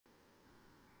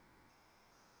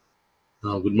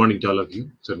Good morning to all of you.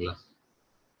 சரிங்களா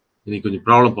இன்னைக்கு கொஞ்சம்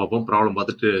ப்ராப்ளம் பார்ப்போம். ப்ராப்ளம்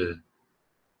பார்த்துட்டு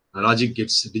லாஜிக்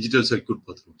கேட்ஸ் டிஜிட்டல் சர்க்யூட்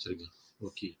பார்த்துருவோம். சரிங்களா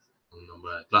ஓகே, நம்ம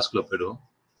கிளாஸ்க்குள்ள போயிடுவோம்.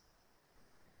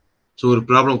 ஸோ ஒரு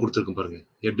ப்ராப்ளம் கொடுத்துருக்கோம் பாருங்க.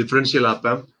 எ டிஃபரன்ஷியல் ஆப்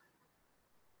ஆம்ப்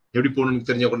எப்படி போகணும்னு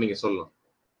தெரிஞ்சா கூட நீங்க சொல்லலாம்.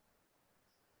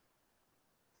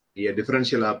 எ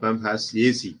differential op amp has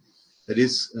AC, that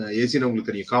is ஏசின்னு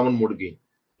உங்களுக்கு தெரியும், common mode gain.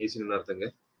 ஏசின்னு அர்த்தங்க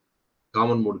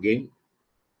common mode gain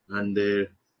and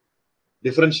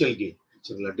differential gain.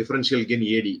 சரிங்களா, டிஃபரன்ஷியல் கெயின்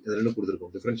ஏடி அது ரெண்டு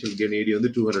கொடுத்துருக்கோம். டிஃபரன்ஷியல் கெயின் ஏடி வந்து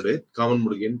 200, காமன்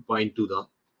மோட் கெயின் 0.2 தான்.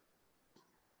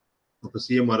 அப்போ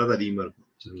சிஎம்ஆர்ஆர் அதிகமாக இருக்கும்.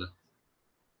 சரிங்களா,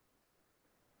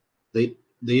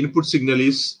 the input signal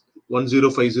is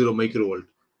 1050 microvolt.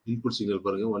 Input signal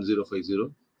பாருங்க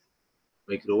 1050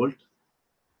 microvolt.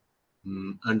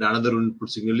 And another input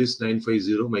signal is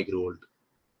 950 microvolt.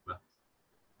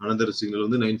 Another signal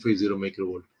வந்து 950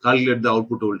 microvolt. Calculate the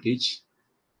output voltage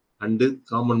and the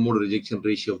common mode rejection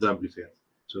ratio of the amplifier.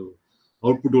 So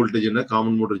output voltage என்ன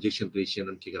common mode rejection ratio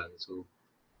ன்னு கேக்குறாங்க. So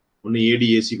ஒன்னு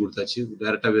ADAC கொடுத்தாச்சு,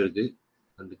 டைரக்டாவே இருக்கு.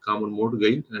 And common mode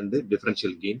gain and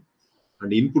differential gain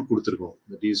and input கொடுத்திருக்கோம்.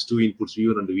 That is two inputs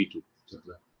V1 and V2.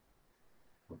 சரிங்களா,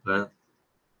 அப்ப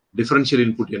differential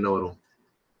input என்ன வரும்?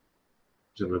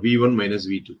 V1 minus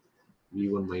V2.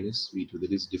 V1 minus V2,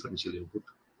 that is differential input.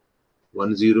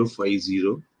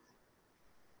 1050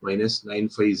 minus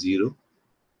 950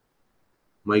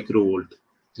 microvolt.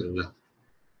 சரிங்களா,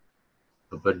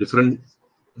 அப்ப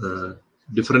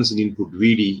difference in input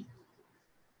VD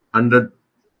 100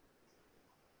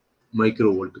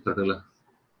 microvolt. கரெக்டுங்களா,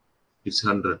 it's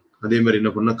 100. அதே மாதிரி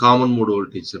என்ன பண்ணா காமன் மோட்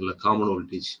வோல்டேஜ். சரிங்களா, common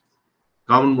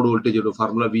mode வோல்டேஜோட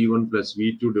formula V1 plus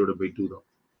V2 divided by 2 தான்.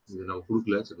 இது நம்ம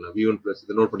கொடுக்கல. சரிங்களா, V1 plus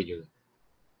இதை நோட் பண்ணிக்கோங்க.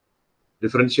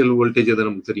 டிஃபரன்ஷியல் வோல்டேஜ் அதை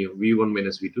நமக்கு தெரியும், V1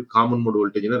 minus V2. Common mode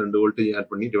வோல்டேஜ்னா ரெண்டு வோல்டேஜ்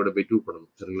ஆட் பண்ணி டிவைட் பை 2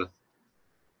 பண்ணணும். சரிங்களா,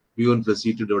 V1 plus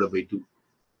V2 divided by 2.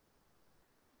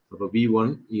 அப்போ V1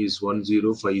 is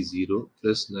 1050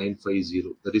 plus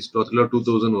 950, that is டோட்டலாக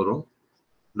 2000 வரும்.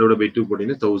 டிவைட் பை 2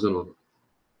 போட்டீங்கன்னா 1000 வரும்.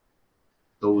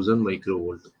 1000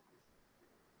 மைக்ரோவோல்ட்.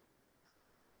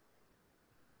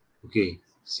 ஓகே,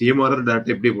 சிஎம்ஆர்ஆர்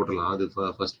டேரக்டா எப்படி போட்டலாம், அது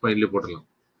ஃபர்ஸ்ட் பாயிண்ட்லேயே போட்டலாம்.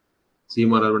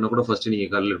 சிஎம்ஆர்ஆர் வேணா கூட ஃபர்ஸ்ட் நீங்க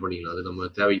கால்குலேட் பண்ணிக்கலாம். அது நம்ம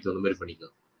தேவைக்கு தகுந்த மாதிரி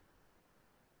பண்ணிக்கலாம்.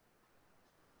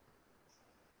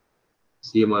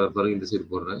 சிஎம்ஆர்ஆர் பாருங்க, இந்த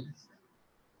சைடு போடுறேன்.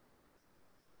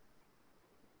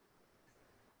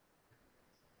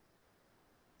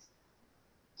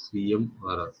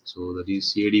 CMRR, so that is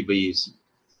AD by AC.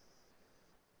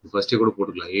 ஃபர்ஸ்டே கூட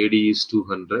போட்டுக்கலாம். AD is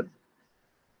 200,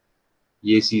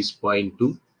 AC is 0.2.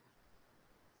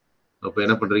 அப்போ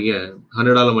என்ன பண்றீங்க,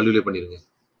 100ஆல மல்டிப்ளை பண்ணிருங்க.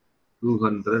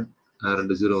 200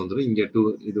 ரெண்டு 0 வந்துடும். இங்க 2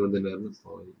 இது வந்து என்ன,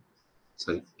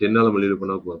 சாரி 10ஆல மல்டிப்ளை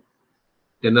பண்ணா போதும்.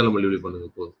 10ஆல மல்டிப்ளை பண்ணுங்க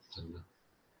போதும். சரிங்களா,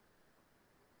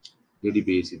 AD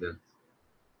by AC தான்.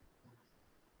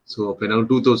 ஸோ அப்போ என்ன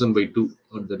 2000 by 2,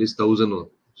 that is 1000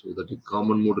 வரும். So that is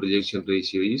common mode rejection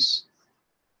ratio is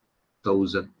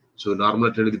 1000. So நார்மலா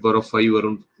 10 to the power of 5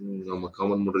 வரும். நம்ம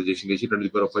common mode rejection ratio 10 to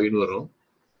the power of 5 வரும்.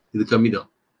 இது கம்மி தான்,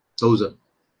 1000.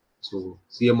 So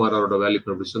CMRR ஓட வேல்யூ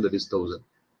கண்டுபிடிச்சோம், that is 1000.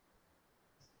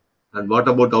 And what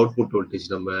about output voltage?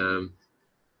 நம்ம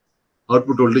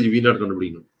output voltage V0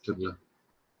 கண்டுபிடிக்கணும். சரிங்களா,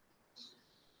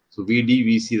 so VD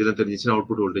VC இதெல்லாம் தெரிஞ்சிச்சுன்னா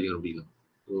output voltage கண்டுபிடிக்கலாம்.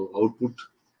 So output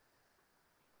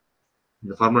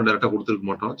இந்த ஃபார்முலா டைரக்டா கொடுத்துருக்க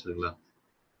மாட்டோம். சரிங்களா,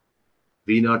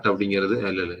 V0 அப்படிங்கிறது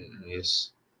எஸ்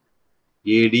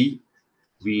AD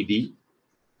VD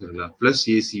சரிங்களா பிளஸ்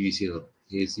ACVC வரும்.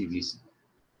 ACVC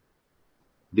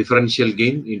differential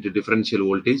gain into differential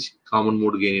voltage, common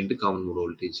mode gain into common mode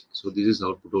voltage. So this is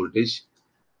output voltage.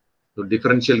 So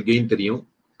differential gain தெரியும்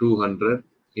 200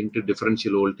 into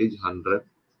differential voltage 100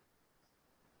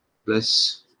 plus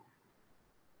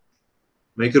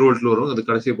மைக்ரோவோல்ட்ல வரும். அது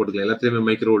கடைசியாக போட்டுக்கலாம். எல்லாத்தையுமே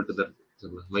மைக்ரோவோல்ட் தான் இருக்கு.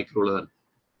 சரிங்களா, மைக்ரோல தான் இருக்கு.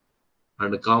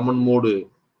 And common mode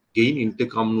gain into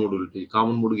common mode voltage.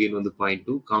 Common mode gain வந்து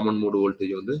 0.2, காமன் மோடு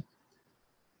வோல்டேஜ் வந்து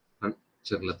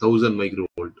சரிங்களா 1000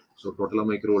 மைக்ரோவோல்ட். ஸோ டோட்டலாக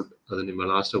மைக்ரோவோல்ட் அது நம்ம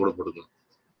லாஸ்ட்டாக கூட போட்டுக்கலாம்.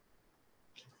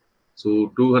 ஸோ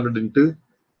 200 இன்ட்டு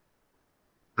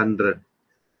 100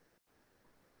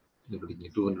 எப்படிங்க,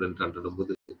 200 இன்ட்டு 100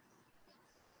 போது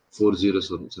 4 zeros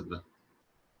வரும். சரிங்களா,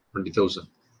 20,000.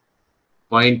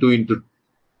 0.2 இன்ட்டு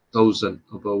 1000,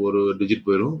 அப்போ ஒரு டிஜிட்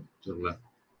போயிடும். சரிங்களா,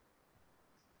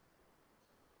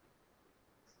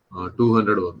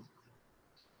 200 வரும்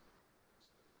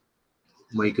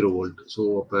மைக்ரோவோல்ட். ஸோ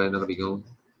அப்போ என்ன கிடைக்கும்,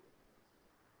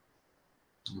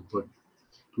 இப்போ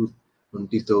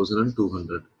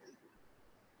 20,200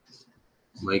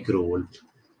 மைக்ரோவோல்ட்.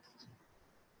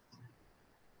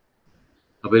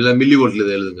 அப்போ எல்லாம் மில்லி வோல்ட்ல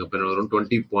இதை எழுதுங்க. அப்போ என்ன வரும்,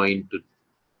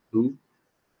 20.2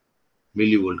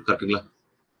 மில்லி வோல்ட். கரெக்டுங்களா,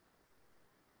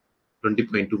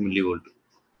 20.2 milli volt.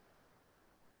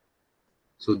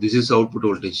 So this is output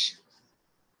voltage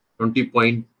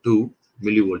 20.2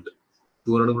 millivolt.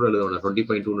 200 கூட எழுத வேண்டாம்,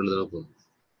 20.2 எழுதுனா போதும்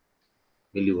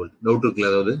millivolt. டவுட்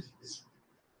இருக்குல்ல ஏதாவது?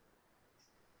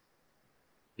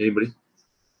 எனிபடி?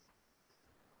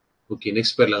 Okay,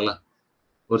 next போயிடலாங்களா?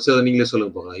 ஒரு சில நீங்களே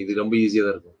சொல்லுங்க போகலாம். இது ரொம்ப ஈஸியாக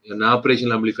தான் இருக்கும். An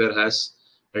operational amplifier has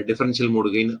a differential mode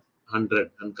gain 100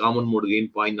 and common mode gain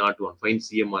 0.01. Find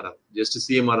CMRR. Just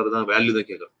CMRR தான், வேல்யூ தான்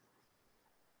கேட்குறோம்.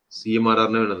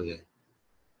 CMRRனா என்னதுங்க?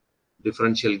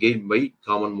 Differential gain by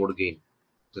common mode gain.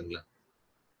 சரிங்களா?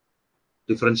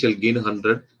 Differential gain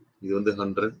 100, இது வந்து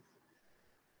 100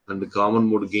 and common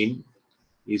mode gain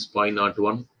is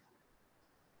 0.01.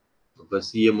 அப்போ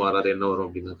CMRR என்ன வரும்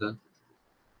அப்படின்னாக்கா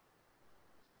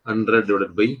 100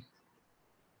 divided by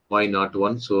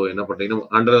 0.01. ஸோ என்ன பண்ணுறீங்கன்னா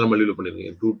 100 மல்டிபிள்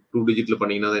பண்ணிருக்கீங்க. டூ டிஜிட்ல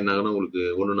பண்ணீங்கன்னா என்ன ஆகுனா உங்களுக்கு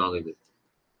 1 ஆகுது.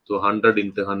 ஸோ 100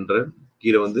 into 100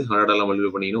 கீழே வந்து 100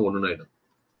 மல்டிபிள் பண்ணீங்கன்னா 1 ஆயிடும்.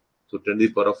 So 10 to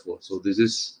the power of 4. So this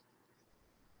is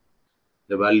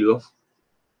the value of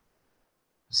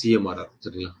CMRR.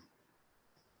 சரிங்களா?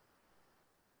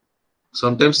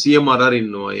 சம்டைம்ஸ் CMRR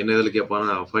என்ன இதில்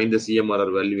கேட்பானா, find the CMRR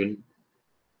value in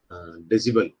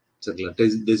decibel. சரிங்களா?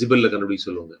 டெசிபல்ல கண்டுபிடிக்க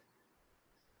சொல்லுவாங்க.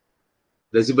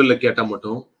 டெசிபல்ல கேட்டால்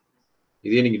மட்டும்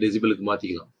இதே நீங்கள் டெசிபலுக்கு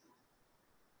மாற்றிக்கலாம்.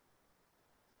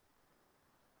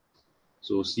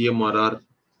 ஸோ CMRR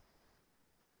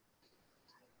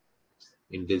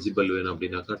இன் டெசிபல் வேணும்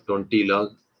அப்படின்னாக்கா 20 log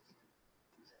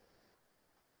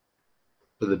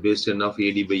to the base 10 of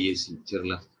AD by AC.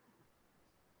 சரிங்களா?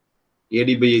 AD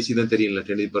by AC தான் தெரியல,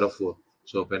 10 to the power of 4.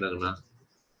 So அப்போ என்னங்கன்னா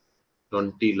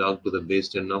 20 log to the base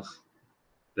 10 of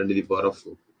 10 to the power of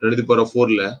 4. 10 to the power of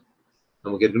 4ல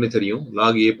நமக்கு ஏற்கனவே தெரியும்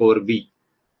log A power B.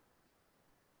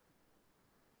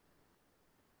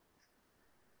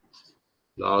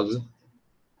 log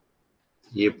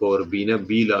A power B னா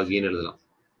B log A எழுதலாம்.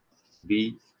 B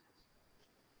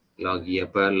log A.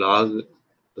 அப்போ log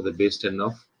to the base 10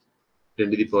 of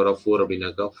 10 to the power of 4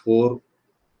 அப்படின்னாக்கா 4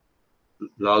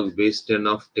 log base 10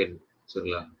 of 10.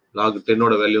 சரிங்களா? log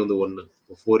 10ஓட value வந்து 1.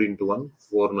 4 into 1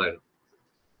 4 ஆயிடும்.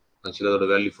 ஆக்சுவலாக அதோட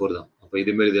வேல்யூ 4 தான். அப்போ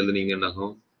இதுமாரி இது எழுதுனீங்க என்ன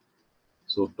ஆகும்?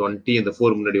 ஸோ 20 இந்த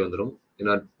 4 முன்னாடி வந்துடும்.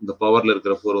 ஏன்னா இந்த பவர்ல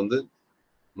இருக்கிற 4 வந்து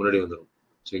முன்னாடி வந்துடும்.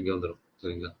 ஸோ இங்கே வந்துடும்.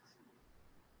 சரிங்களா?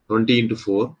 20 into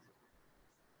 4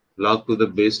 log to the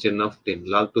base 10 of 10.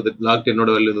 log 10ஓட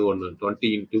value வந்து 1. 20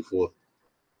 into 4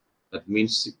 that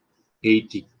means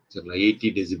 80. சரிங்களா? 80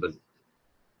 decibel.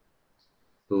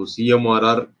 So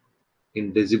CMRR in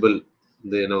decibel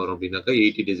இந்த என்ன வரும் அப்படின்னாக்கா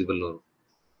 80 decibel வரும்.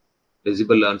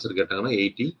 டெசிபல் ஆன்சர் கேட்டாங்கன்னா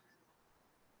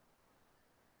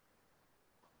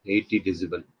 80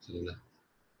 decibel. சரிங்களா?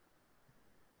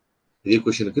 இதே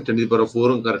கொஸ்டினுக்கு 10 to the power of 4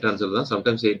 correct answer தான்.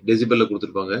 சம்டைம்ஸ் டெசிபல்ல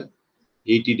கொடுத்துருப்பாங்க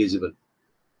 80 decibel.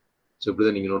 ஸோ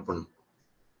இப்படிதான் நீங்க நோட் பண்ணணும்.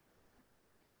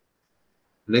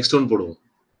 நெக்ஸ்ட் ஒன் போடுவோம்.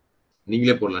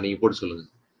 நீங்களே போடலாம், நீங்க போட்டு சொல்லுங்க.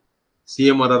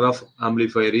 CMRR of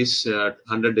amplifier is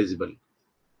 100 decibel.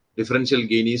 Differential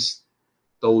gain is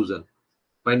 1000.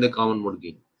 Find the common mode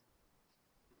gain.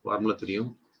 Formula தெரியும்.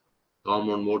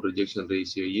 Common mode rejection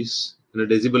ratio is என்ன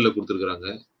டெசிபல்ல கொடுத்துருக்காங்க,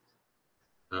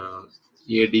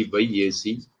 AD by AC.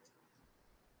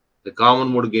 இந்த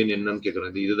காமன் மோட் கெயின் என்னன்னு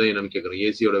கேட்குறேன். இதுதான் என்னன்னு கேட்குறேன்.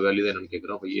 ஏசியோட வேல்யூ தான் என்னன்னு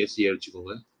கேட்குறோம். அப்போ ஏசி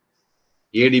அடிச்சுக்கோங்க.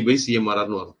 AD by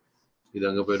CMRRன்னு வரும். இது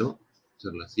அங்கே போயிடும்.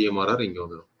 சரிங்களா? CMRR இங்கே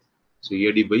வந்துடும். So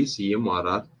AD by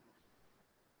CMRR.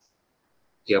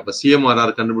 Okay, அப்போ CMRR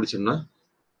கண்டுபிடிச்சோம்னா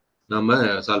நம்ம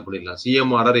சால்வ் பண்ணிடலாம்.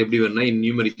 CMRR எப்படி வேணும்னா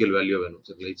நியூமெரிக்கல் வேல்யூ வேணும்.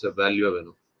 சரிங்களா? இட்ஸ் வேல்யூவா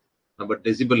வேணும். நம்ம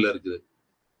டெசிபல்ல இருக்குது.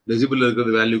 டெசிபல்ல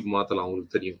இருக்கிறது வேல்யூக்கு மாற்றலாம்,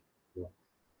 உங்களுக்கு தெரியும்.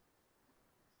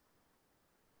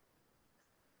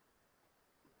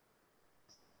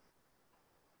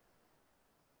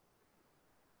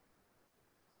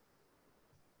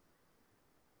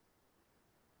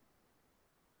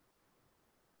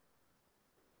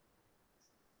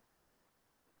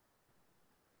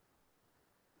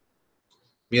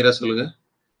 மீரா சொல்லுங்க.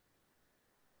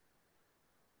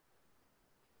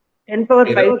 10 power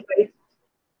 5.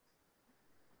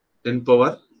 10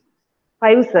 power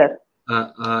 5 sir.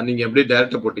 நீங்க அப்படியே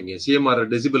டைரக்டா போட்டீங்க. CMRR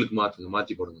டெசிபலுக்கு மாத்துங்க,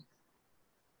 மாத்தி போடுங்க.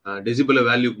 டெசிபல்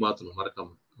வேல்யூக்கு மாத்தணும் மறக்காம.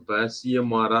 அப்ப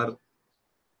CMRR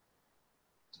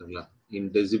சரிங்களா in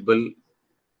decibel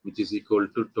which is equal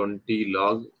to 20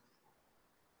 log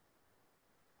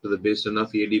to the base 10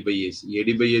 of AD by AC.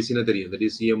 AD by AC னா தெரியும். That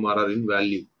is CMRR in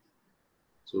value.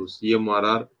 So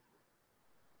CMRR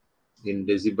in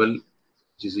decibel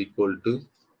which is equal to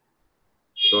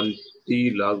 20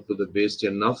 log to the base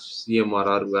 10 of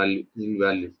CMRR value in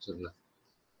value. சரிங்களா?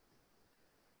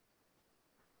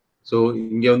 So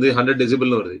இங்க வந்து 100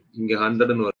 டெசிபல்னு வருது, இங்க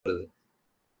 100ன்னு வருது.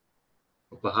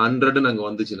 அப்போ 100 அங்கே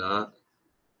வந்துச்சுன்னா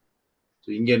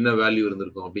இங்க என்ன வேல்யூ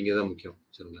இருந்திருக்கும் அப்படிங்கிறத முக்கியம்.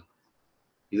 சரிங்களா?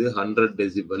 இது 100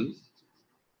 decibel.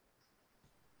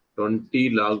 20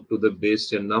 log to the base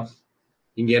 10 of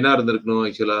இங்க என்ன இருந்திருக்கணும்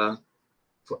ஆக்சுவலா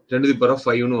 10 to the power of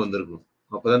 5 னு வந்திருக்கணும்.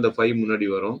 அப்பதான் இந்த 5 முன்னாடி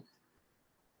வரும்.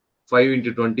 5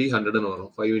 into 20 100 னு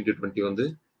வரும். 5 into 20 வந்து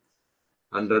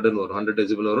 100 னு வரும். 100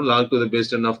 decibel வரும். log to the base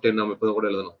 10 of 10 நம்ம இப்ப கூட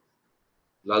எழுதணும்.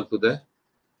 log to the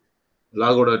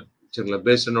log ஓட சரிங்களா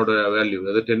base 10 ஓட வேல்யூ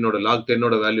அதாவது 10 ஓட log 10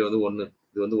 ஓட வேல்யூ வந்து 1.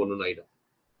 இது வந்து 1 னு ஆயிடும்.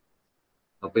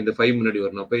 அப்ப இந்த 5 முன்னாடி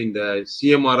வரணும். அப்ப இந்த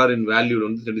CMRR in value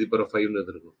வந்து 10 to the power of 5 னு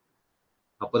இருக்கும்.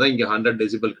 அப்பதான் இங்க 100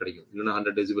 decibel கிடைக்கும். இல்லனா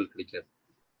 100 decibel கிடைக்காது.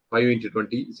 5 into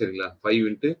 20 சரிங்களா 5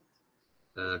 into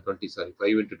 20 சாரி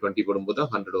 5 into 20 போடும்போது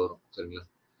தான் 100 வரும் சரிங்களா.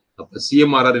 அப்ப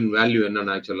CMRR in value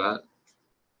என்னன்னா ஆக்சுவலா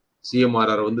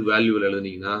CMRR வந்து வேல்யூல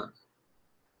எழுதுனீங்கன்னா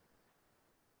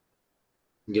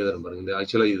இங்க தான் பாருங்க. இந்த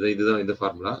ஆக்சுவலா இதுதான் இந்த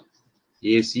formula.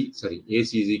 AC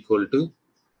is equal to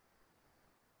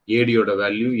AD ஓட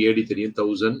வேல்யூ AD தெரியும்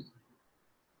 1000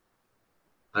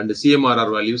 and CMRR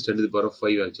value is 10 to the power of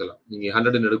 5 ஆக்சுவலா. நீங்க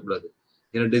 100 ன்னு எடுக்க கூடாது.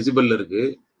 ஏன்னா டெசிபல்ல இருக்கு.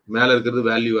 மேல இருக்கிறது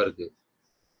வேல்யூவா இருக்கு.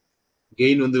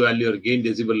 கெயின் வந்து வேல்யூவா இருக்கு. கெயின்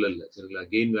டெசிபல்ல இல்ல சரிங்களா.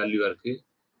 கெயின் வேல்யூவா இருக்கு.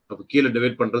 அப்ப கீழ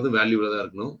டிவைட் பண்றது வேல்யூல தான்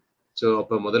இருக்கணும். சோ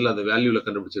அப்ப முதல்ல அந்த வேல்யூல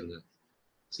கண்டுபிடிச்சிருங்க.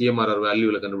 CMRR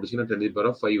வேல்யூல கண்டுபிடிச்சீங்கன்னா 10 to the power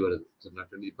of 5 வருது சரிங்களா.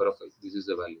 10 to the power of 5 this is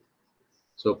the value.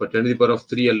 So அப்ப 10 to the power of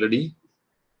 3 already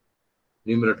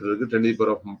numerator இருக்கு. 10 to the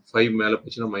power of 5 மேல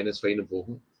போச்சுன்னா -5 னு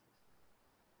போகும்.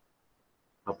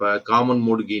 அப்ப காமன்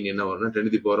மோட் கெயின் என்ன வரும்னா 10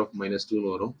 to the power of -2 னு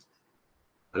வரும்.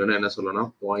 அதனால என்ன சொல்லலாம்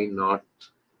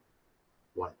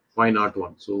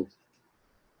 0.01. So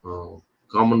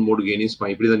common mode gain is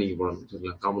இப்படி தான் நீங்க போடணும்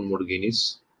சரிங்களா. Common mode gain is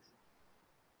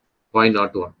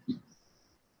 0.01.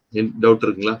 Doubt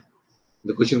இருக்குங்களா?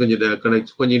 இந்த क्वेश्चन கொஞ்சம்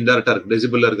இன்டைரக்டா இருக்கு.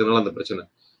 டெசிபல்ல இருக்கறனால அந்த பிரச்சனை.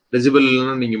 டெசிபல்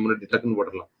இல்லனா நீங்க முன்னாடி டக்குன்னு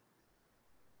போடலாம்.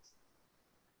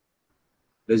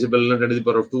 டெசிபல் இல்லனா 10 to the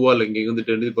power of 2 all இங்க வந்து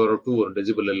 10 to the power of 2 வரும்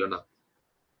டெசிபல் இல்லனா.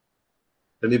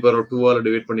 10 to the power of 2 all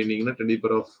divide பண்ணினீங்கன்னா 10 to the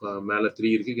power of மேல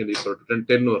 3 இருக்கு 10 to the power of 10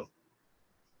 வரும்.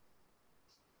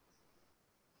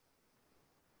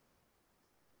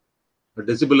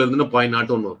 டெசிபல் இருந்துனா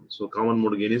 0.01 வரும். So common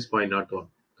mode gain is 0.01.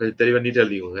 கொஞ்சம் தெளிவா நீட்டா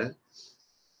எழுதிக்கோங்க.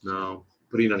 நான்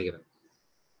புரியும் நினைக்கிறேன்.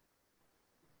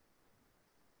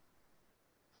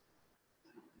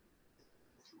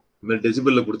 இந்த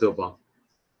டெசிபல்ல கொடுத்து வைப்பான்.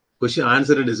 क्वेश्चन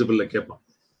ஆன்சர் டெசிபல்ல கேட்பான்.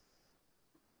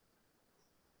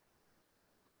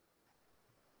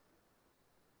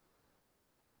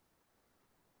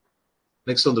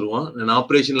 நெக்ஸ்ட் வந்துருவோம். an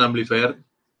operational amplifier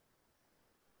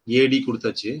AD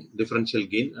கொடுத்தாச்சு. differential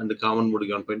gain and common mode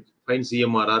gain point. find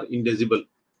CMRR in decibel.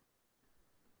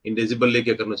 in decibel லே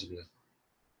கேட்கறேன்னு வச்சுக்கோங்க.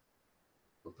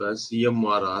 அப்ப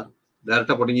CMRR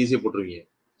டைரக்டா போட்டீங்க ஈஸியா போட்டுருவீங்க.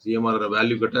 CMRR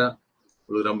வேல்யூ கேட்டா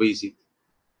உங்களுக்கு ரொம்ப easy.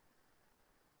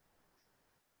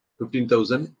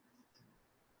 15,000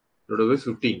 divided by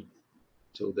 15.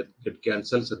 So that get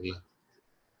cancel சரிங்களா.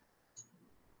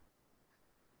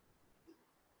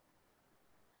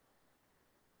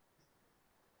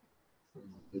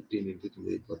 into 10 to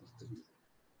the power of 3.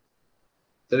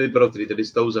 10 to the power of 3 that is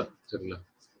 1000 சரிங்களா.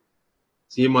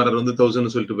 CMRR வந்து 1000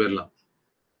 னு சொல்லிட்டு போயிடலாம்.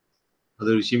 அது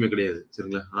ஒரு விஷயமே கிடையாது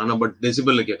சரிங்களா. ஆனா பட்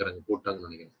டெசிபல்ல கேக்குறாங்க போட்டாங்கன்னு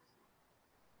நினைக்கிறேன்.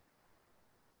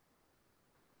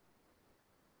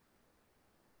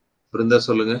 இருந்தா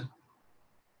சொல்லுங்க.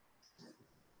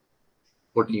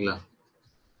 போட்டீங்களா?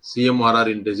 CMRR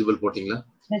in decibel போட்டீங்களா?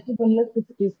 Decibel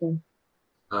 60 sir.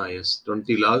 yes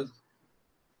 20 log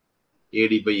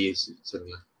AD by AC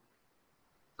சரிங்களா.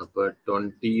 அப்ப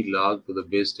 20 log to the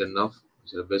base 10 of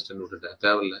base 10 விட்டுட்டேன்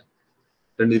தேவையில்ல.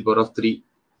 10 to the power of 3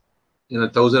 ஏன்னா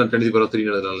 1000 10 to the power of 3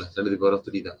 எழுதலாம்ல. 10 to the power of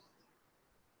 3 தான்.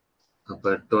 அப்ப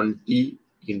 20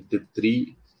 into 3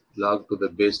 log to the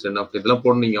base 10 of இதெல்லாம்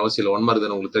போடணும் நீங்க அவசியம் இல்லை. 1 மார்க்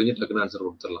தானே உங்களுக்கு தெரிஞ்ச டக்குன்னு ஆன்சர்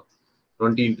கொடுத்துடலாம்.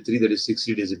 20 into 3 that is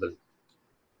 60 decibel.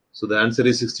 So the answer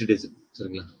is 60 decibel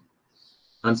சரிங்களா.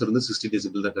 ஆன்சர் வந்து 60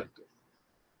 decibel தான் correct.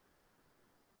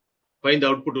 find the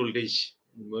output voltage.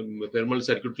 Perumal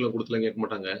சர்க்யூட்ல கொடுத்துலாம் கேட்க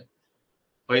மாட்டாங்க.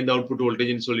 find the output voltage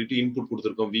ன்னு சொல்லிட்டு இன்புட்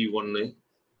கொடுத்திருக்கோம் V1.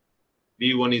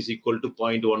 V1 is equal to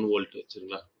 0.1 volt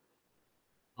சரிங்களா.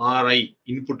 RI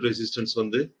இன்புட் ரெசிஸ்டன்ஸ்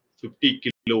வந்து 50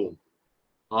 kilo ohm.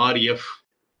 RF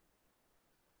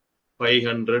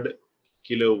 500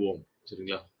 kilo ohm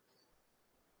சரிங்களா.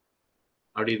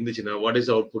 அப்படி இருந்துச்சுன்னா what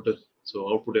is output? So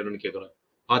output என்னன்னு கேட்குறோம்.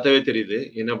 பார்த்தாவே தெரியுது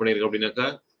என்ன பண்ணிருக்கோம் அப்படின்னாக்கா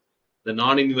the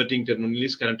non-inverting terminal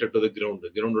is connected to the ground.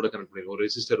 கிரவுண்டோட connect பண்ணிருக்கோம். ஒரு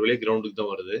ரெசிஸ்டர் வழியே கிரவுண்டுக்கு தான்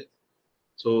வருது.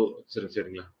 ஸோ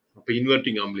சரிங்களா. அப்போ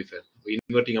inverting amplifier.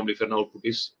 Inverting ஆம்பிளிஃபயர்னா output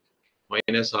is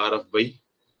minus RF by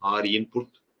R input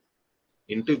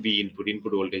into V input,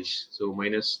 input voltage. So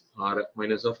minus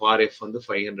of RF வந்து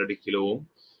 500 கிலோ ஓம்.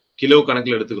 கிலோ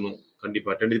கணக்கில் எடுத்துக்கணும்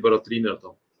கண்டிப்பா. 10 to the power of 3 ன்னு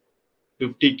அர்த்தம்.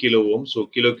 50 kilo ohm. So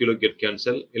kilo get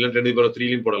cancel. இல்லை 10 to the power of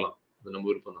 3லையும் போடலாம். அது நம்ம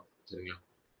விருப்பம் தான் சரிங்களா.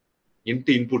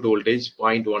 into input voltage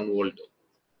 0.1 volt.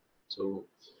 So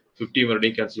 50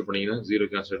 மறுபடியும் கேன்சல் பண்ணீங்கன்னா 0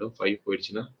 கேன்சல் ஆகிடும். 5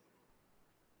 போயிடுச்சுன்னா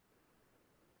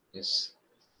எஸ்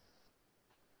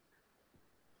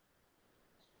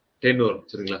 10 வரும்.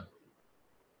 சரிங்களா?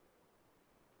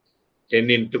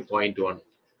 10 into 0.1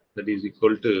 that is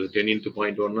equal to 10 into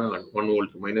 0.1 1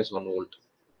 volt minus 1 volt.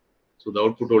 So the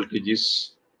output voltage is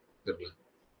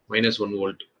minus 1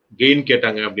 volt. Gain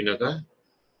கேட்டாங்க அப்படின்னாக்கா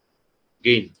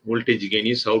gain voltage gain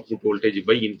is output voltage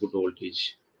by input voltage.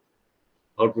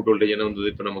 Output voltage என்ன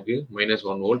வந்தது இப்போ நமக்கு minus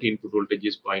 1 volt, input voltage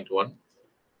is 0.1.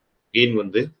 gain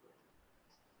வந்து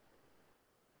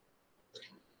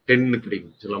 10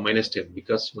 கிடைக்கும். சொல்லலாம் minus 10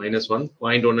 because minus 1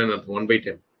 0.1 என்ன 1 by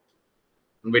 10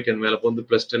 1 by 10 மேலே போந்து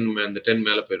plus 10 அந்த 10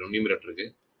 மேலே போயிடும் நியூமரேட்டருக்கு.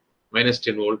 minus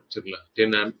 10 volt சரிங்களா?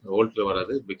 10 voltல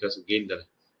வராது because gain தானே,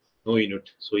 no unit.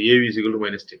 So AV is equal to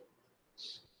minus 10.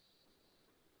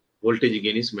 Voltage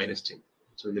gain is minus 10.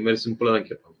 So இந்த மாதிரி சிம்பிளா தான்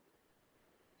கேட்பாங்க.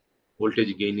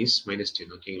 Voltage gain is minus 10.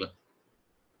 ஓகேங்களா?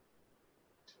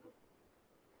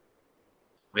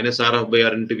 minus RF by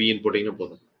R into V in போட்டீங்கன்னா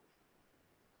போதும்.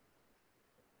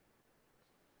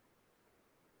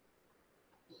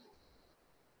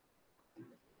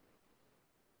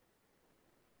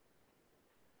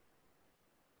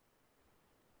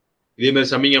 இதே மாதிரி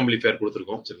சம்மிங் ஆம்பிளிஃபையர்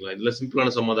கொடுத்துருக்கோம். சரிங்களா? இதுல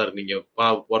சிம்பிளான சம்மா தான் இருக்கு. நீங்க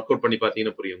ஒர்க் அவுட் பண்ணி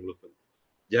பார்த்தீங்கன்னா புரியும் உங்களுக்கு.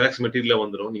 ஜெராக்ஸ் மெட்டீரியல்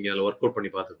வந்துடும். நீங்க அதில் ஒர்க் அவுட் பண்ணி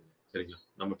பார்த்துக்கோங்க. சரிங்களா?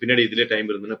 நம்ம பின்னாடி இதுலேயே டைம்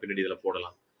இருந்ததுன்னா பின்னாடி இதில்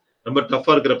போடலாம். ரொம்ப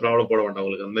டஃப்பாக இருக்கிற ப்ராப்ளம் போட வேண்டாம்.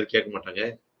 உங்களுக்கு அந்த மாதிரி கேட்க மாட்டாங்க.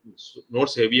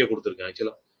 நோட்ஸ் ஹெவியாக கொடுத்துருக்கேன்.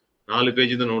 ஆக்சுவலாக 4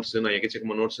 பேஜ் தான் நோட்ஸ். நான்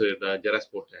எக்கச்சக்கமாக நோட்ஸ்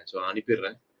ஜெராக்ஸ் போட்டேன். ஸோ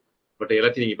அனுப்பிடுறேன். பட்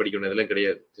எல்லாத்தையும் நீங்கள் படிக்கணும். இதெல்லாம்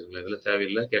கிடையாது. சரிங்களா? இதெல்லாம்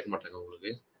தேவையில்லை, கேட்க மாட்டாங்க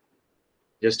உங்களுக்கு.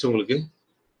 ஜஸ்ட் உங்களுக்கு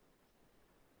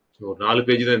ஒரு 4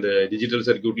 பேஜ் தான். இந்த டிஜிட்டல்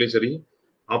சர்க்யூட்லேயும் சரி,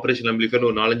 ஆப்ரேஷன் ஆம்பிளிஃபையர்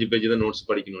ஒரு 4-5 பேஜ் தான் நோட்ஸ்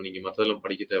படிக்கணும். நீங்கள் மற்றதெல்லாம்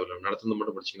படிக்க தேவையில்லை. நடத்துறது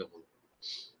மட்டும் படிச்சிங்கன்னா போதும்.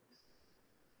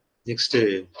 நெக்ஸ்ட்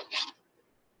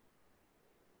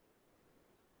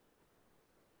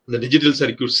இந்த டிஜிட்டல்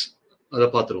சர்க்யூட்ஸ் அதை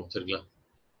பார்த்துருவோம். சரிங்களா?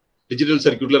 டிஜிட்டல்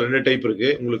சர்க்யூட்ல 2 டைப் இருக்கு.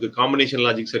 உங்களுக்கு காம்பினேஷன்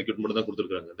லாஜிக் சர்க்யூட் மட்டும் தான்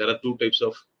கொடுத்துருக்காங்க. There are 2 types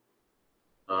of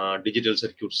digital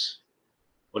circuits.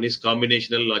 One is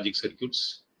combinational logic circuits,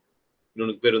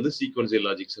 இன்னொன்று பேர் வந்து சீக்வன்சியல்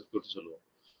லாஜிக் சர்க்யூட் சொல்லுவோம்.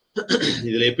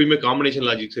 இதுல எப்பயுமே combination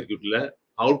logic சர்க்யூட்ல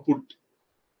output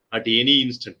at any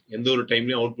instant, எந்த ஒரு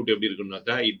டைம்லயும் அவுட்புட் எப்படி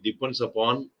இருக்கும்னாக்கா it depends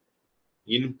upon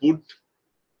input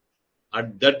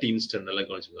at that instant. நல்லா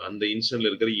கவனிச்சுக்கோங்க. அந்த இன்ஸ்டன்ட்ல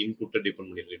இருக்கிற இன்புட்டை டிபெண்ட்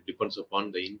பண்ணிருக்கு. It depends upon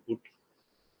the input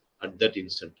at that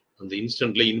instant. அந்த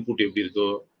இன்ஸ்டன்ட்ல இன்புட் எப்படி இருக்கோ,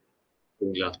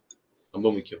 சரிங்களா? ரொம்ப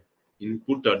முக்கியம்.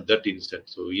 Input at that instant.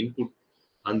 So input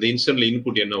அந்த இன்ஸ்டன்ட்ல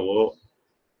இன்புட் என்னவோ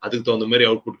அதுக்கு தகுந்த மாதிரி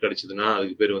அவுட்புட் கிடைச்சதுன்னா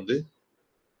அதுக்கு பேர் வந்து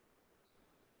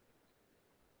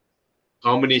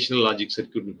காம்பினேஷனல் லாஜிக்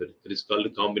சர்க்யூட் பேர். It is called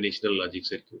combinational logic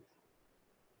circuit.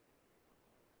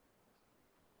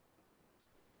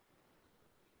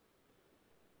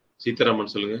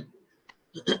 Sitharaman சொல்லுங்க.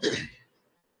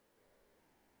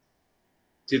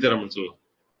 சீதாராமன் சொல்லலாம்.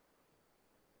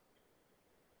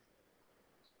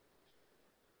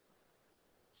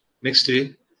 Next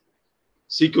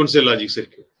sequential logic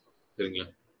circuit. சரிங்களா?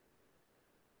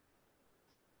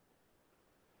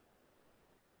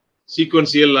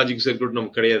 சீக்வன்சியல் லாஜிக் சர்க்யூட்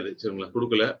நமக்கு கிடையாது. சரிங்களா?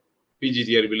 கொடுக்கல.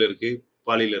 பிஜிடிஆர்பில இருக்கு,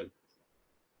 பாலியில இருக்கு.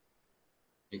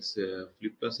 நெக்ஸ்ட்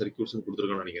ஃபிளிப் ஃப்ளாப் சர்க்யூட்ஸ்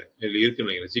கொடுத்துருக்கான்னு நினைக்கிறேன். இதுல இருக்குன்னு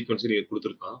நினைக்கிறேன். சீக்வன்சியல்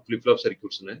கொடுத்துருக்கான், ஃபிளிப் ஃப்ளாப்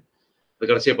சர்க்யூட்ஸ்னு. அது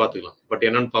கடைசியா பார்த்துக்கலாம். பட்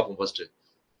என்னன்னு பார்ப்போம் first.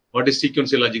 What is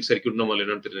sequential logic circuit நம்ம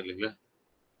என்னன்னு தெரியல இல்லைங்களா?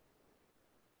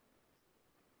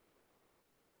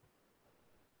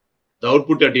 The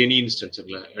output at any instant,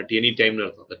 at any time,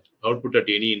 that output at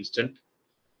any instant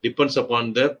depends upon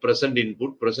the present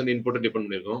input. Present input depend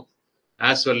பண்ணிருக்கோம்.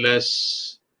 As well as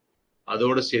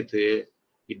அதோட சேர்த்து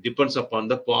it depends upon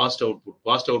the past output.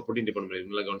 Past output depend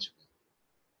பண்ணிருக்கோம். நல்லா கவனிச்சுக்கோங்க.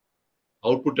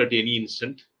 Output at any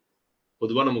instant.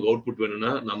 பொதுவா நமக்கு output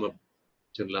வேணும்னா நம்ம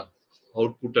சரிங்களா,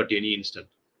 output at any instant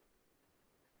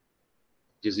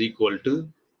is equal to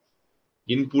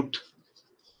input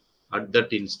at that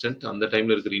instant. அந்த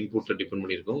டைம்ல இருக்கிற இன்புட்டை டிபெண்ட்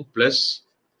பண்ணிருக்கோம். Plus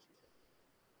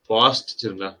fast.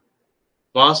 சரிங்களா?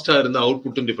 ஃபாஸ்டா இருந்த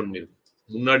அவுட்புட்டும் டிபெண்ட் பண்ணிருக்கும்.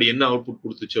 முன்னாடி என்ன அவுட்புட்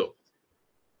கொடுத்துச்சோ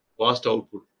ஃபாஸ்ட்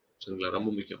அவுட்புட். சரிங்களா? ரொம்ப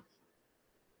முக்கியம்.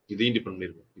 இதையும் depend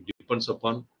பண்ணிருக்கும். It depends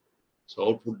upon. So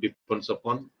output depends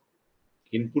upon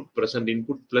input, present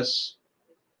input plus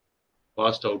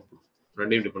fast output.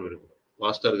 ரெண்டையும் டிபெண்ட் பண்ணிருக்கும்.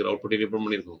 ஃபாஸ்டா இருக்கிற அவுட்புட்டையும் டிபெண்ட்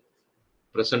பண்ணிருக்கும்.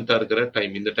 பிரசன்டா இருக்கிற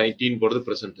டைம், இந்த டைம் டீன் போடுறது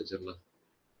பிரசன்ட். சரிங்களா?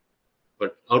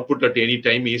 But output at any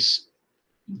time is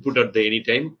input at the any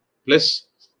time plus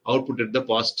output at the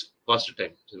past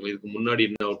time. இதுக்கு முன்னாடி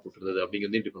என்ன அவுட்புட் இருந்தது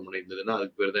அப்படிங்கிறதையும் டிபெண்ட் பண்ணி இருந்ததுன்னா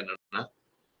அதுக்கு பேர் தான் என்னன்னா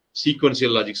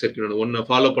சீக்வன்சியல் லாஜிக் சர்க்யூட். ஒன்னு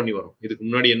ஃபாலோ பண்ணி வரும். இதுக்கு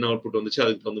முன்னாடி என்ன அவுட்புட் வந்துச்சு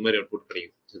அதுக்கு தகுந்த மாதிரி அவுட்புட்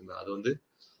கிடைக்கும். சரிங்களா? அது வந்து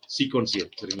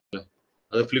சீக்வன்சியல். சரிங்களா?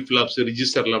 அது ஃபிளிப் ஃப்ளாப்ஸ்,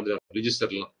 ரிஜிஸ்டர்லாம் அப்படிதான்.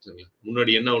 ரிஜிஸ்டர்லாம் சரிங்களா?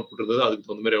 முன்னாடி என்ன அவுட்புட் இருந்ததோ அதுக்கு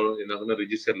தகுந்த மாதிரி என்ன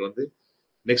ரிஜிஸ்டர்ல வந்து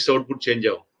நெக்ஸ்ட் அவுட்புட் சேஞ்ச்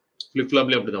ஆகும். ஃபிளிப்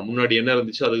ஃப்ளாப்லேயே அப்படிதான். முன்னாடி என்ன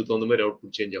இருந்துச்சோ அதுக்கு தகுந்த மாதிரி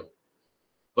அவுட்புட் சேஞ்ச் ஆகும்.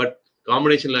 பட்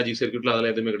காம்பினேஷன் லாஜிக் சர்க்யூட்ல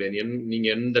அதெல்லாம் எதுவுமே கிடையாது. நீங்க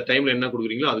எந்த டைம்ல என்ன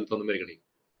கொடுக்குறீங்களோ அதுக்கு தகுந்த மாதிரி கிடைக்கும்.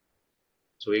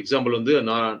 ஸோ எக்ஸாம்பிள் வந்து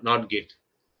நாட் கேட்.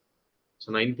 ஸோ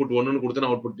நான் இன்புட் 1ன்னு கொடுத்தா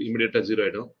அவுட்புட் இமீடியட்டா 0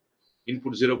 ஆயிடும்.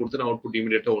 இன்புட் 0 கொடுத்தா அவுட்புட்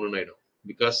இமீடியட்டா 1 ஆயிடும்.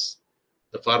 Because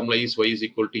the formula is y is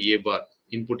equal to a bar.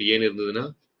 Input ஏன்னு இருந்ததுன்னா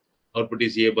அவுட்புட்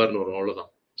இஸ் a பார்னு வரும்.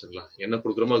 அவ்வளவுதான். சரிங்களா? என்ன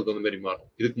கொடுக்குறோமோ அதுக்கு தகுந்த மாதிரி மாறும்.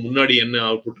 இதுக்கு முன்னாடி என்ன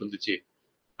அவுட்புட் இருந்துச்சு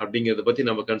அப்படிங்கிறத பத்தி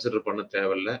நம்ம கன்சிடர் பண்ண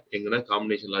தேவையில்ல. எங்கன்னா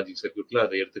காம்பினேஷன் லாஜிக் சர்க்யூட்ல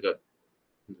அதை எடுத்துக்காது.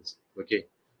 ஓகே,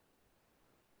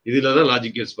 இதுலதான்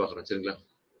லாஜிக் கேட்ஸ் பாக்குறோம். சரிங்களா?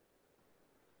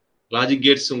 லாஜிக்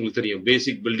கேட்ஸ் உங்களுக்கு தெரியும்,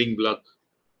 பேசிக் building block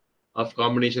of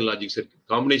combination logic circuit.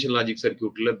 Combination logic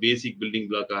சர்க்யூட்ல basic building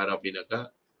block யாரு அப்படின்னாக்கா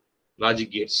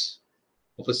லாஜிக் கேட்ஸ்.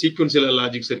 அப்ப சீக்வன்சியல்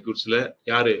லாஜிக் சர்க்யூட்ஸ்ல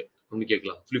யாரு அப்படின்னு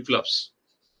கேட்கலாம், ஃபிளிப் ஃப்ளாப்ஸ்.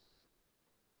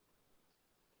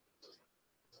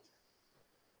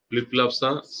 ஃபிளிப் ஃப்ளாப்ஸ்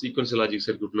தான் சீக்வன்சியல் லாஜிக்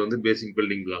சர்க்யூட்ல வந்து பேசிக்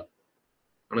பில்டிங் பிளாக்.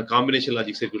 ஆனா காம்பினேஷன்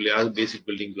லாஜிக் சர்க்யூட்ல யாரு பேசிக்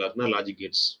building பிளாக்னா logic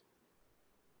Gates.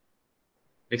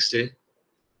 Next,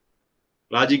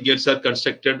 logic Gates R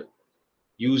constructed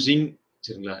using,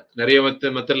 சரிங்களா, நிறைய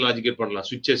மெத்தட் லாஜிக் கேட் பண்ணலாம்.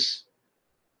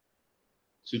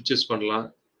 சுவிட்சஸ் பண்ணலாம்,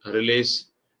 ரிலேஸ்,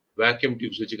 வேக்யூம்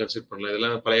டியூப்ஸ் வச்சு கன்ஸ்ட்ரக்ட் பண்ணலாம்.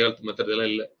 இதெல்லாம் பழைய காலத்து மெத்தட்,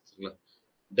 இதெல்லாம் இல்லை. சரிங்களா?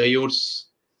 Diodes,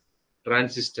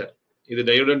 transistor. இது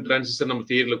டயோட் அண்ட் டிரான்சிஸ்டர் நம்ம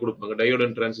தியரியில கொடுப்பாங்க. டயோட்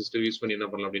அண்ட் டிரான்சிஸ்டர் யூஸ் பண்ணி என்ன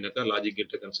பண்ணலாம் அப்படின்னாக்கா லாஜிக்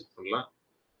கேட்டை கன்ஸ்ட்ரக்ட் பண்ணலாம்.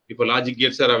 இப்போ logic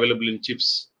Gates are available in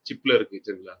சிப்ல இருக்கு.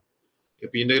 சரிங்களா?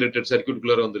 இப்போ இன்டகிரேட்டட்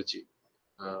சர்க்யூட்குள்ளார வந்துருச்சு,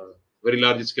 வெரி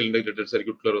லார்ஜ் ஸ்கேல் இன்டகிரேட்டட்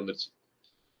சர்க்யூட்குள்ளார வந்துருச்சு.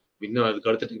 இன்னும் அதுக்கு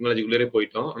அடுத்த டெக்னாலஜிக்குள்ளே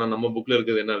போயிட்டோம். ஆனா நம்ம புக்ல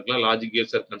இருக்கிறது என்ன இருக்கலாம், logic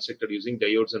Gates R constructed using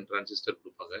diodes and transistor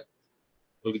கொடுப்பாங்க.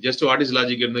 உங்களுக்கு ஜஸ்ட் வாட் இஸ்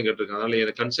லாஜிக் கேட்னு கேட்டிருக்காங்க. அதனால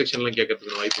எனக்கு கன்ஸ்ட்ரக்ஷன்லாம்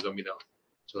கேட்கறதுக்கு வாய்ப்பு கம்மி தான்.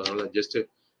 ஸோ அதனால ஜஸ்ட்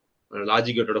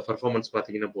லாஜிக் கேட்டோட பர்ஃபார்மன்ஸ்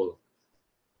பார்த்தீங்கன்னா போதும்.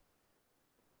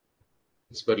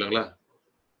 போயிடலாங்களா?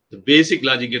 பேசிக்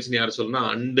லாஜிக் கேட்ஸ் யார் சொல்லணும்,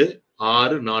 அண்டு,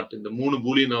 ஆர், நாட், இந்த 3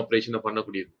 பூலியன் ஆபரேஷனை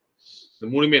பண்ணக்கூடியது. இந்த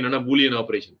மூணுமே என்னன்னா பூலியன்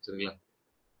ஆபரேஷன். சரிங்களா?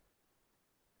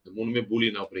 இந்த மூணுமே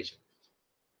Boolean operation.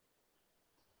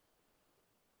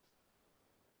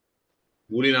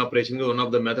 Boolean operation one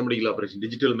of the mathematical operation,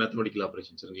 digital mathematical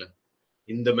operation. சரிங்களா?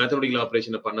 இந்த மேத்தமெட்டிக்கல்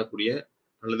ஆபரேஷனை பண்ணக்கூடிய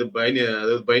அல்லது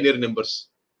பைனரி நம்பர்ஸ்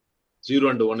 0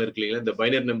 and 1 இருக்கு இல்லைங்களா, இந்த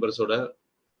பைனரி நம்பர்ஸோட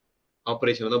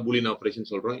ஆபரேஷன் தான் பூலியன்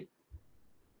ஆபரேஷன் சொல்றோம்.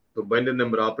 இப்போ பைனரி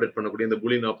நம்பர் ஆபரேட் பண்ணக்கூடிய இந்த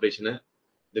பூலியன் ஆபரேஷனை,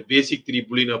 இந்த பேசிக் 3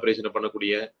 பூலியன் ஆபரேஷனை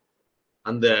பண்ணக்கூடிய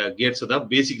அந்த கேட்ஸ் தான்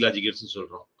பேசிக் லாஜிக் கேட்ஸ்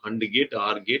சொல்றோம். And gate,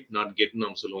 R gate, not கேட்னு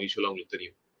நம்ம சொல்லுவோம். யூஸ்வலா உங்களுக்கு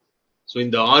தெரியும். ஸோ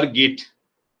இந்த R gate,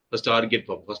 first R gate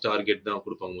பார்ப்போம். ஃபர்ஸ்ட் ஆர் கேட் தான்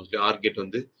கொடுப்பாங்க மோஸ்ட்லி. ஆர் கேட்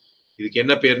வந்து இதுக்கு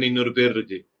என்ன பேர்னு இன்னொரு பேர்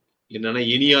இருக்கு, என்னன்னா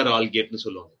எனி ஆர் ஆல் கேட்னு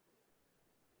சொல்லுவாங்க.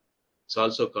 It's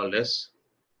also called as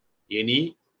any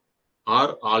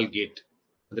are all gate.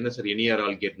 அது என்ன சார் எனி ஆர்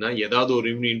ஆல் கேட்னா, ஏதாவது ஒரு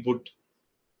இன்புட்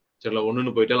சரிங்களா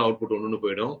 1ன்னு போயிட்டாலும் அவுட்புட் 1ன்னு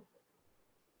போயிடும்.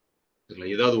 சரிங்களா?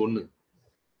 ஏதாவது ஒன்று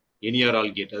எனி ஆர்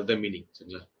ஆல் கேட், அதுதான் மீனிங்.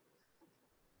 சரிங்களா?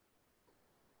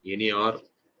 எனி ஆர்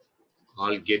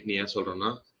ஆல் கேட்னு ஏன்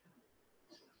சொல்றேன்னா,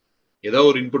 ஏதாவது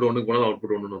ஒரு இன்புட் 1க்கு போனாலும்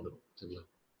அவுட்புட் 1ன்னு வந்துடும். சரிங்களா?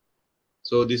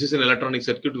 So this is an electronic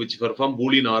circuit which perform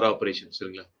boolean OR operation.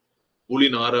 சரிங்களா?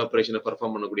 பூலியன் ஆர் ஆபரேஷனை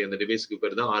பர்ஃபார்ம் பண்ணக்கூடிய அந்த டிவைஸ்க்கு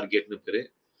பேர் தான் ஆர் கேட்னு பேரு.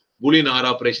 பூலியன் ஆர்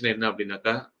ஆபரேஷன் என்ன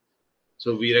அப்படின்னாக்கா, so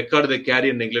we record the carry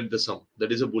and neglect the some,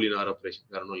 that is a Boolean R operation.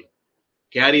 வேற ஒன்றும் இல்லை.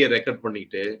 கேரியை ரெக்கார்ட்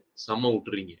பண்ணிட்டு சம்மை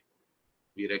விட்டுறீங்க.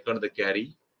 வி ரெக்கார்ட் த கேரி,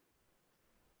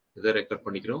 இதை ரெக்கார்ட்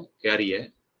பண்ணிக்கிறோம் கேரியை.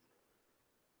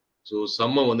 ஸோ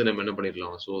சம்மை வந்து நம்ம என்ன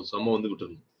பண்ணிடலாம், ஸோ சம்மை வந்து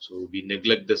விட்டுருணும். So we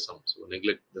neglect the some, so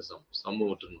neglect the some, சம்மை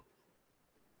விட்டுருணும்.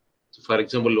 For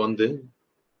example வந்து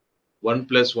 1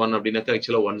 + 1 அப்படின்னாக்கா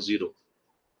ஆக்சுவலா 1 0.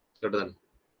 கரெக்ட் தானே?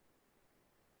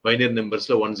 பைனரி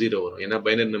நம்பர்ஸ்ல 1 0 வரும். ஏன்னா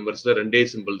பைனரி நம்பர்ஸ்ல ரெண்டே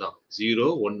சிம்பிள் தான், 0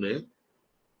 1.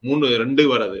 3 2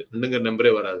 வராது, 2ங்கிற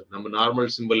நம்பரே வராது. நம்ம நார்மல்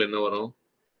சிம்பிள் என்ன வரும்,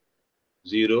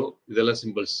 0, இதெல்லாம்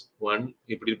சிம்பிள்ஸ். 1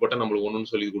 இப்படி போட்டா நம்மளுக்கு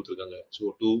 1ன்னு சொல்லி கொடுத்துருக்காங்க. ஸோ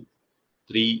 2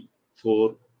 3 4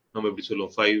 நம்ம இப்படி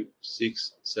சொல்லுவோம், 5 6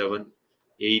 7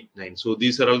 8 9. So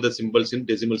these are all the symbols in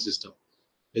decimal system.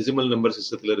 Decimal number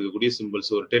சிஸ்டத்துல இருக்கக்கூடிய சிம்பிள்ஸ்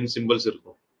ஒரு 10 சிம்பிள்ஸ்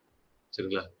இருக்கும்.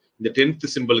 சரிங்களா? இந்த 10th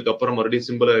சிம்பிளுக்கு அப்புறம் மறுபடியும்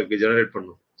சிம்பிளை ஜெனரேட்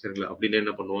பண்ணும். சரிங்களா? அப்படின்னு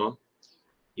என்ன பண்ணுவோம்,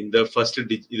 இந்த ஃபர்ஸ்ட்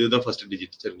இதுதான் ஃபர்ஸ்ட்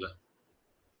டிஜிட். சரிங்களா?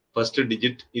 ஃபர்ஸ்ட்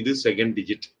டிஜிட், இது செகண்ட்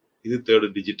டிஜிட், இது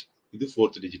தேர்ட் டிஜிட், இது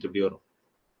ஃபோர்த் டிஜிட், இப்படி வரும்.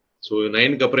 ஸோ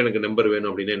 9க்கு அப்புறம் எனக்கு நம்பர் வேணும்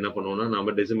அப்படின்னா என்ன பண்ணுவோம்னா,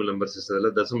 நம்ம டெசிமல் நம்பர்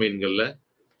சிஸ்டத்துல தசம எண்கள்ல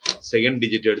செகண்ட்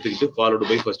டிஜிட் எடுத்துக்கிட்டு ஃபாலோடு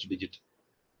பை ஃபர்ஸ்ட் டிஜிட்.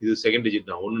 இது செகண்ட் டிஜிட்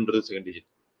தான், 1ன்றது செகண்ட் டிஜிட்.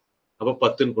 அப்போ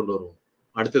 10ன்னு கொண்டு வருவோம்.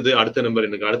 அடுத்த நம்பர்,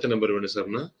 எனக்கு அடுத்த நம்பர் வேணும்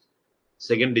சார்னா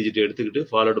செகண்ட் டிஜிட் எடுத்துக்கிட்டு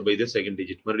followed by the second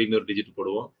digit, மறுபடியும் இன்னொரு டிஜிட்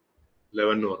போடுவோம்,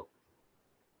 11 வரும்.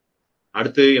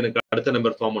 அடுத்து எனக்கு அடுத்த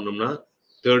நம்பர் ஃபார்ம் பண்ணோம்னா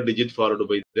third digit followed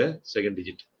by the second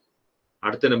digit.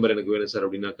 அடுத்த நம்பர் எனக்கு வேணும் சார்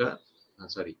அப்படின்னாக்கா,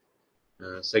 sorry,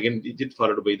 second digit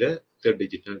followed by the third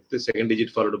digit, அடுத்து second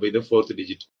digit followed by the fourth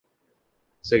digit.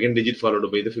 Second digit followed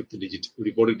by the fifth digit.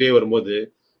 இப்படி போட்டுக்கிட்டே வரும்போது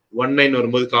 19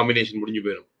 வரும்போது combination முடிஞ்சு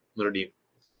போயிடும். மறுபடியும்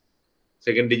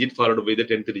second digit followed by the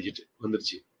 10th digit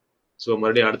வந்துருச்சு. ஸோ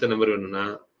மறுபடியும் அடுத்த நம்பர் வேணும்னா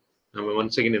நம்ம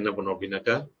ஒன் செகண்ட் என்ன பண்ணோம்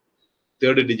அப்படின்னாக்கா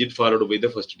third digit followed by the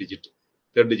first digit.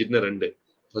 Third டிஜிட்னா 2,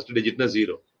 first டிஜிட்னா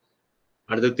 0.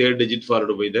 அடுத்து third digit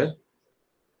followed by the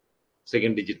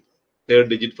second digit, third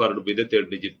digit followed by the third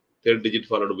digit, third digit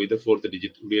followed by the fourth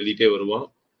digit. இப்படி எழுதிட்டே வருவோம்.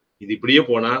 இது இப்படியே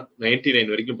போனா 99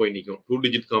 வரைக்கும் போய் நிற்கும். 2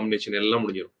 டிஜிட் காம்பினேஷன் எல்லாம்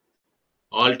முடிஞ்சிடும்.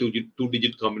 All 2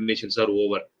 digit combinations are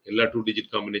over. எல்லா 2 டிஜிட்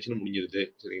காம்பினேஷனும் முடிஞ்சிருது.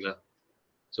 சரிங்களா?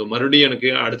 ஸோ மறுபடியும் எனக்கு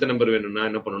அடுத்த நம்பர் வேணும்னா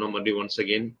என்ன பண்ணணும், மறுபடியும் ஒன்ஸ்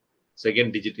அகெயின்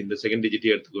செகண்ட் டிஜிட், இந்த செகண்ட்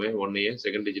டிஜிட்டே எடுத்துக்குவேன். ஒன்னையே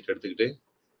செகண்ட் டிஜிட் எடுத்துக்கிட்டு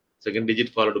second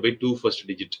digit followed by 2 first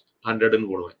digit 100ன்னு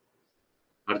போடுவேன்.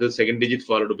 அடுத்தது second digit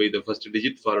followed by the first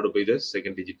digit followed by the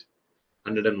second digit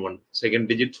 101. Second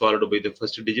digit followed by the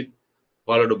first digit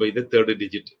followed by the third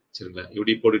digit. சரிங்களா?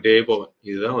 இப்படி போட்டுட்டே போவேன்.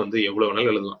 இதுதான் வந்து எவ்வளவு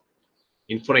வேணாலும் எழுதலாம்,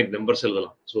 இன்ஃபைனைட் நம்பர்ஸ்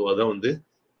எழுதலாம். ஸோ அதான் வந்து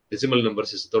டெசிமல் நம்பர்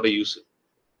சிஸ்டத்தோட யூஸ்.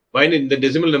 இந்த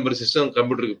டெசிமல் நம்பர் சிஸ்டம்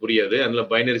கம்ப்யூட்டருக்கு புரியாது, அதனால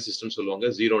பைனரி சிஸ்டம் சொல்லுவாங்க.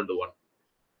 0 and 1,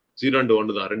 0 and 1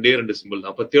 தான், ரெண்டே ரெண்டு சிம்பிள்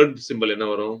தான். அப்போ தேர்ட் சிம்பிள் என்ன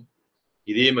வரும்,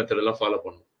 இதே மெத்தட் எல்லாம் ஃபாலோ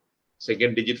பண்ணும்.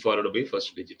 Second digit followed by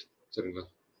first digit. சரிங்களா?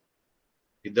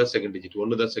 இதுதான் செகண்ட் டிஜிட்,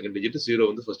 1 தான் செகண்ட் டிஜிட், 0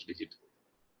 வந்து ஃபர்ஸ்ட் டிஜிட்.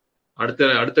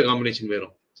 அடுத்த காம்பினேஷன்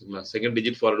வேணும். சரிங்களா? Second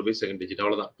digit followed by second digit.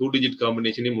 அவ்வளவுதான், 2 டிஜிட்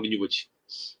காம்பினேஷனே முடிஞ்சு போச்சு.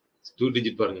 2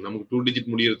 டிஜிட் பாருங்க, நமக்கு 2 டிஜிட்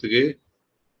முடியறதுக்கு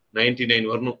 99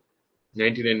 வரணும்.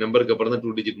 99 நம்பருக்கு அப்புறம் தான்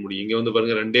 2 டிஜிட் முடியும். இங்க வந்து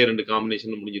பாருங்க ரெண்டே ரெண்டு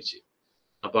காம்பினேஷன் முடிஞ்சிருச்சு.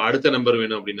 அப்ப அடுத்த நம்பர்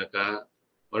வேணும் அப்படின்னாக்கா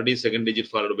மறுபடியும் second digit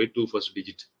followed by 2 first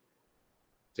digit,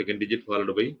 second digit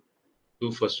followed by 2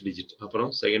 first digit,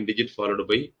 அப்புறம் second digit followed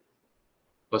by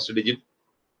first digit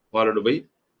followed by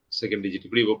second digit.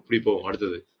 இப்படி போகும்.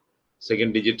 அடுத்தது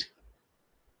செகண்ட் டிஜிட்,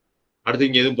 அடுத்து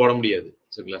இங்க எதுவும் போட முடியாது.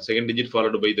 சரிங்களா? Second digit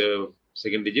followed by the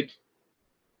second digit.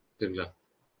 சரிங்களா?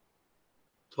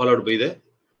 Followed by the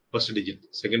first digit,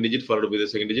 second digit followed by the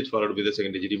second digit followed by the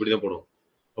second digit. இப்படி தான் போடும்.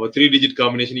 அப்போ 3 டிஜிட்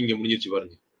காம்பினேஷன் இங்க முடிஞ்சிருச்சு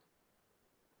பாருங்க.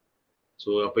 ஸோ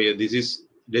அப்போ this is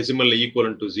decimal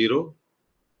equivalent to 0.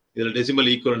 இதில் டெசிமல்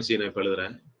ஈக்குவலன்சி நான் இப்போ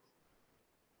எழுதுறேன்.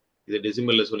 இது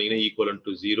டெசிமல்ல சொன்னீங்கன்னா ஈக்குவலன்ட்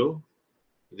டு 0,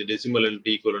 இது டெசிமல்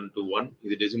ஈக்குவலன்ட் டு 1,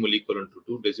 இது decimal equivalent to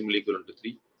 2, decimal equivalent to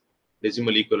 3,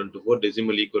 decimal equivalent to 4,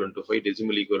 decimal equivalent to 5,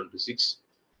 decimal equivalent to 6,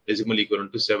 decimal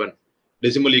equivalent to 7,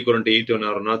 decimal equivalent to 8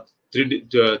 ஆகும்னா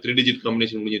 3 digit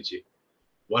combination முடிஞ்சிருச்சு.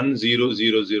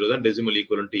 1000 தான் டெசிமல்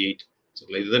ஈக்குவலன்ட் டு 8.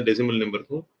 சரிங்களா? இதுதான் decimal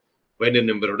நம்பருக்கும் binary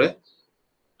நம்பரோட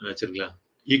சரிங்களா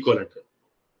equivalent.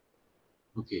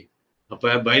 Okay,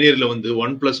 அப்ப பைனரியில வந்து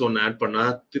 1 + 1 ஆட் பண்ணா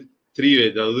 3,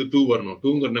 அதாவது 2 வரணும்.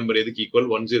 2ங்கிற நம்பர் எதுக்கு ஈக்குவல்,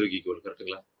 10க்கு ஈக்குவல்.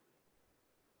 கரெக்ட்டுங்களா?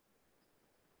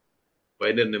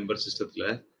 பைனரி நம்பர் சிஸ்டத்துல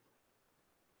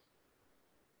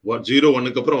 0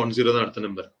 1க்கு அப்புறம் 10 தான் அடுத்த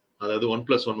நம்பர். அதாவது 1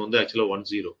 + 1 வந்து ஆக்சுவலா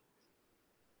 10.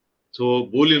 ஸோ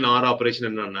பூலியன் ஆர் ஆபரேஷன்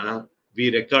என்னன்னா வி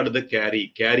ரெக்கார்டு த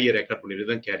கேரியை ரெக்கார்ட் பண்ணிட்டு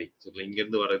தான் கேரி. சரிங்களா? இங்க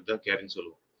இருந்து வர்றது தான் கேரின்னு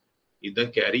சொல்லுவோம்.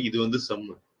 இதுதான் கேரி, இது வந்து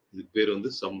சம்மு, இதுக்கு பேர் வந்து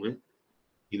சம்மு,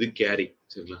 இது கேரி.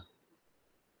 சரிங்களா?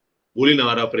 பூலியன்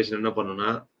ஆர் ஆபரேஷன் என்ன பண்ணும்னா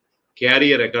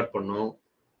கேரியை ரெக்கார்ட் பண்ணும்,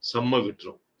 சம்ம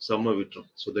விட்டுரும்.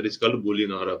 So that is called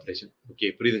Boolean R operation. Okay,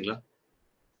 புரியுதுங்களா?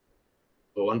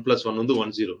 இப்போ 1 + 1 வந்து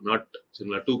 10, நாட்.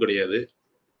 சரிங்களா? 2 கிடையாது.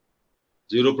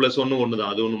 0 + 1 1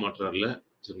 தான், அது ஒன்றும் மாற்றம் இல்லை.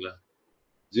 சரிங்களா?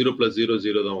 0 + 0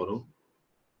 0 தான் வரும்,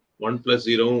 1 +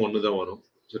 0 1 தான் வரும்.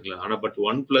 சரிங்களா? ஆனா பட்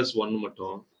 1 + 1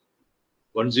 மட்டும்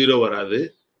 10 வராது,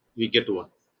 we get 1.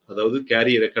 அதாவது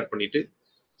கேரியை ரெக்கார்ட் பண்ணிட்டு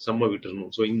சம்ம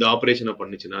விட்டுறணும். ஸோ இந்த ஆபரேஷனை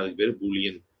பண்ணுச்சுன்னா அதுக்கு பேர்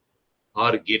பூலியன்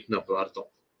ஆர் கேட்னு அப்போ அர்த்தம்.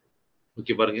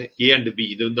 ஓகே பாருங்க, ஏ அண்ட் பி,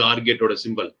 இது வந்து R கேட்டோட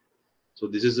simple. So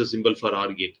this is the simple for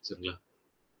R gate. சரிங்களா?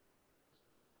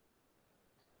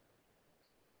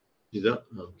 இதுதான்.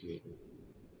 Okay,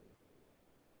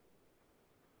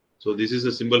 so this is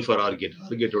the simple for R gate.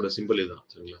 R கேட்டோட simple இதுதான்.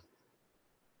 சரிங்களா?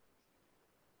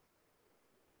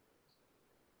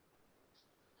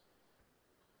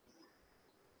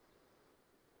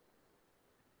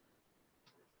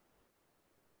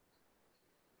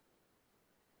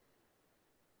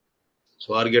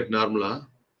 ஸோ ஆர் கேட் நார்மலா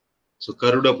ஸோ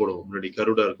கருடா போடுவோம், முன்னாடி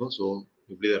கருடா இருக்கும். ஸோ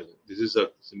இப்படிதான் இருக்கும். This is a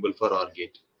simple for R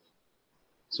gate.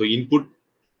 So input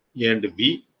A and B,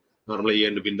 நார்மலா ஏ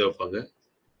அண்ட் பி தான் வைப்பாங்க.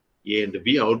 A and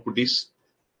B, output is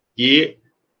A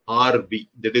R B.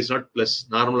 That is not plus,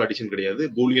 normal addition கிடையாது,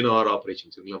 Boolean R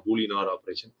operation. சரிங்களா? Boolean R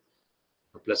operation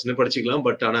பிளஸ்னு படிச்சுக்கலாம்,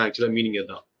 but ஆனால் ஆக்சுவலா meaning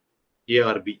தான்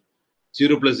ARP.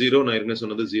 0 + 0 நான் ஏற்கனவே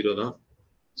சொன்னது 0 தான்.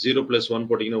 0 + 1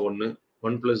 போட்டீங்கன்னா 1,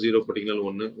 1 + 0 போட்டீங்கன்னா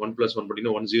 1, 1 + 1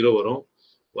 போட்டீங்கன்னா 10 வரும்.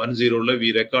 10ல we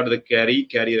record the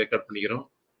carry record பண்ணிக்கிறோம்,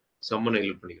 சம்மன்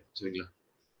ஹைலைட் பண்ணிக்கிறோம். சரிங்களா?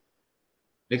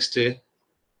 Next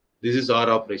this is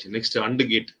R operation. Next and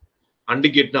gate. And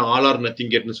கேட்னா all R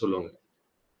nothing கேட்னு சொல்லுவாங்க.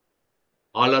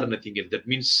 All R nothing gate. That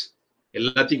means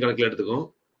எல்லாத்தையும் கணக்கில் எடுத்துக்கும்,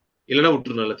 இல்லைன்னா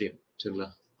விட்டுருணும் எல்லாத்தையும். சரிங்களா?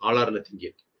 All R nothing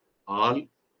gate. All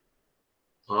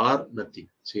R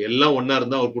nothing. So எல்லாம் ஒன்னா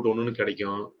இருந்தா அவுட்புட் ஒன்னு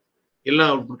கிடைக்கும், இல்லைன்னா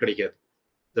அவுட்புட் கிடைக்காது.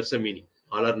 That's a meaning.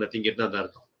 All R nothing கேட்னா அதான்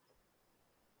இருக்கும்.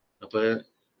 அப்ப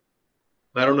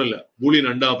வேற ஒன்றும் இல்லை, பூலியன்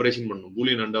அண்ட் ஆபரேஷன் பண்ணணும்.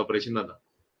 பூலியன் அண்ட் ஆபரேஷன் தான்.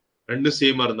 ரெண்டும்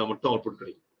சேமா இருந்தா மட்டும் அவுட்புட்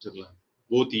கிடைக்கும். சரிங்களா?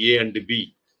 போத் ஏ அண்ட் பி,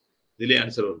 இதுலயே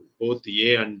ஆன்சர் வரும். போத் ஏ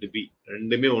அண்ட் பி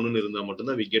ரெண்டுமே ஒன்னு இருந்தா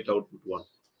மட்டும்தான் வி கெட் அவுட்புட் 1.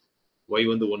 y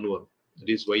வந்து 1 வரும்.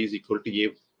 That is y is equal to a.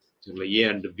 சரிங்களா? a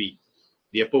அண்ட் b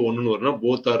இது எப்போ ஒன்னு வரும்னா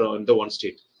both are in the one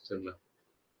state. சரிங்களா?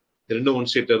 ரெண்டும் ஒன்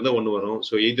ஸ்டேட்ல இருந்தா ஒன்னு வரும்.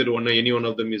 So either one, any one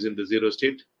of them is in the zero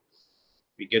state,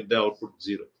 we get the output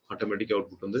 0. Automatic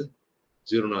output வந்து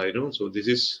 0 ஆயிடும். So this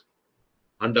is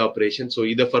and operation. So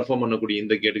இதை perform பண்ணக்கூடிய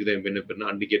இந்த கேட்டுக்கு தான் என்ன பேருனா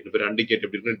அண்ட் கேட் பேர். அண்ட் கேட்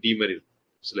எப்படி இருக்குன்னா டி மாதிரி இருக்கும்.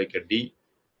 It's like a D,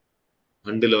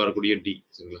 until வரக்கூடிய டி.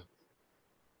 சரிங்களா?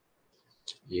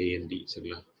 ஏஎன்டி.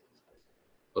 சரிங்களா?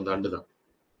 அந்த அண்டு தான்.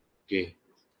 Okay,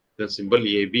 simple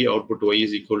AB. Output Y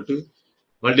is equal to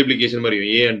multiplication மாதிரி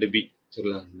ஏ அண்ட் பி.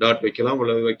 சரிங்களா? டாட் வைக்கலாம்,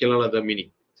 வைக்கலாம், அதான்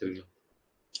மீனிங். சரிங்களா?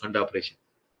 And operation.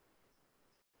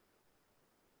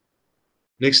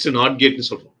 நெக்ஸ்ட் நாட் கேட்னு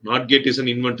சொல்றோம். நாட் கேட் இஸ் அன்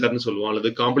இன்வெர்ட்டர்னு சொல்லுவோம், அல்லது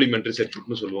காம்ப்ளிமெண்டரி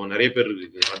சர்க்யூட்னு சொல்லுவோம். நிறைய பேர்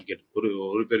இருக்கு நாட் கேட்.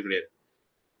 ஒரு பேர் கிடையாது,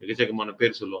 எக்கச்சக்கமான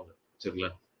பேர் சொல்லுவாங்க.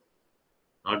 சரிங்களா?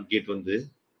 நாட் கேட் வந்து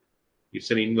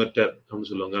இட்ஸ் அன் இன்வெர்ட்டர்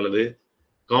அப்படின்னு சொல்லுவாங்க, அல்லது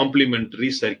காம்ப்ளிமெண்டரி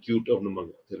சர்க்யூட்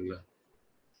அப்படின்பாங்க. சரிங்களா?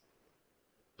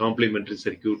 காம்ப்ளிமெண்டரி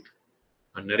சர்க்யூட்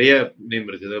நிறைய நேம்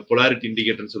இருக்குது. பொலாரிட்டி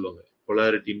இண்டிகேட்டர்னு சொல்லுவாங்க.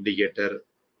 பொலாரிட்டி இண்டிகேட்டர்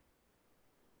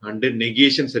அண்ட்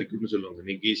நெகேஷன் சர்க்யூட்னு சொல்லுவாங்க.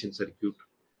 Negation circuit.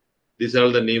 These are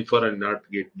all the name for a NOT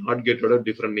gate. NOT gate ஓட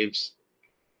different names.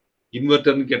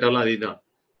 இன்வெர்டர்னு கேட்டாலும் அதே தான்.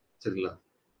 சரிங்களா?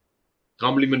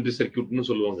 காம்ப்ளிமெண்டரி சர்க்யூட்னு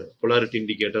சொல்லுவாங்க. Polarity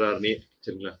indicator Arne.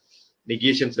 சரிங்களா?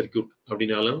 நெகேஷன் சர்க்யூட்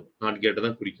அப்படின்னாலும் நாட் கேட்டை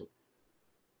தான் குறிக்கும்.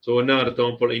 ஸோ என்ன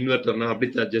அர்த்தம்? போல இன்வெர்டர்னா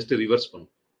அப்படி ஜஸ்ட் ரிவர்ஸ்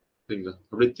பண்ணும். சரிங்களா?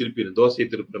 அப்படியே திருப்பிடும், தோசையை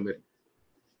திருப்புற மாதிரி.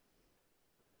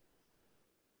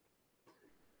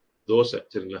 தோசை.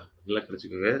 சரிங்களா? நல்லா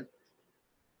கிடைச்சிக்கோங்க.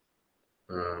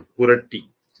 புரட்டி.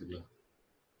 சரிங்களா?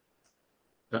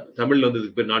 தமிழ்ல வந்து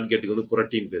இதுக்கு பேர் நாட் கேட்டுக்கு வந்து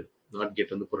புரட்டின்னு பேர். நாட்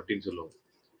கேட் வந்து புரட்டின்னு சொல்லுவாங்க.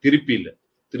 திருப்பி இல்லை,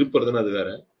 திருப்புறதுன்னு அது வேற.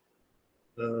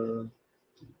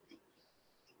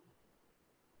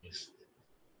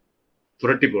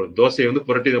 புரட்டி போடுறது. தோசையை வந்து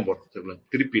புரட்டி தான் போடுறோம். சரிங்களா?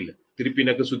 திருப்பி இல்லை.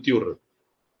 திருப்பினாக்க சுத்தி விடுறது.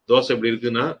 தோசை எப்படி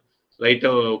இருக்குன்னா லைட்டா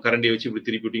கரண்டியை வச்சு இப்படி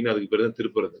திருப்பி விட்டீங்கன்னா அதுக்கு பேர் தான்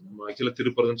திருப்புறது. நம்ம ஆக்சுவலா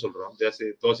திருப்புறதுன்னு சொல்றோம்.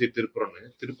 தோசையை திருப்புறோம்னு.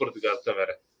 திருப்புறதுக்கு அர்த்தம்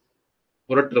வேற.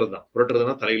 புரட்டுறது தான்.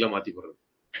 புரட்டுறதுன்னா தலையில மாத்தி போடுறது.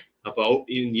 அப்போ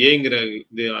ஏங்கிற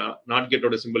இது நாட்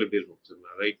கேட்டோட சிம்பிள் எப்படி இருக்கும்?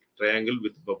 சரிங்களா? Right triangle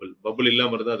with bubble. Bubble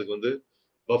இல்லாம இருந்தா அதுக்கு வந்து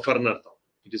பஃபர்னு அர்த்தம்.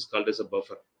 It is called S a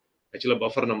buffer. ஆக்சுவலா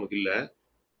பஃபர் நமக்கு இல்ல.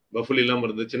 பஃபுல் இல்லாம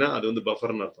இருந்துச்சுன்னா அது வந்து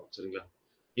பஃபர்னு அர்த்தம். சரிங்களா?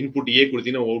 இன்புட் ஏ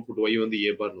கொடுத்தீங்கன்னா அவுட்புட் ஒய் வந்து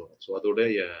ஏ பார்னு வரும். ஸோ அதோட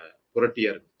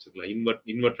புரட்டியா இருக்கும். சரிங்களா?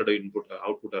 இன்வெர்டட் இன்புட்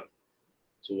அவுட்புட்டா இருக்கும்.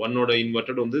 ஸோ ஒன்னோட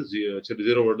இன்வெர்டட் வந்து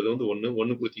ஜீரோவோட வந்து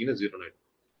ஒன்னு கொடுத்தீங்கன்னா 0 ஆயிடும்.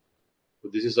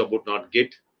 This is about not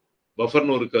gate.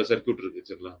 பஃபர்னு ஒரு சர்க்யூட் இருக்கு.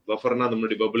 சரிங்களா? பஃபர்னா அந்த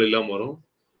முன்னாடி பபிள் இல்லாம வரும்.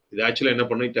 இது ஆக்சுவலா என்ன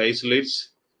பண்ணும்? It isolates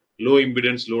low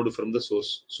impedance load from the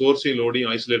source. சோர்ஸையும் லோடையும்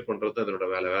isolate பண்றது தான் அதோட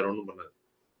வேலை, வேற ஒன்றும் பண்ணாது.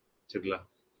 சரிங்களா?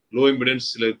 லோ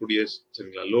இம்பிடன்ஸ்ல இருக்கக்கூடிய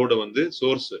சரிங்களா லோட வந்து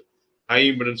சோர்ஸ் ஹை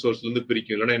இம்பிடன்ஸ் சோர்ஸ்ல இருந்து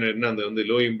பிரிக்கும். இல்லைன்னா என்ன அந்த வந்து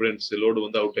லோ இம்பிடன்ஸ் லோடு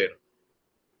வந்து அவுட் ஆயிடும்.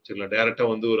 சரிங்களா? டைரக்டா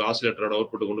வந்து ஒரு ஆசிலேட்டரோட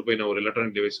அவுட்புட் கொண்டு போய் நான் ஒரு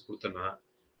எலக்ட்ரானிக் டிவைஸ் கொடுத்தேன்னா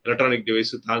எலக்ட்ரானிக்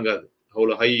டிவைஸ் தாங்காது.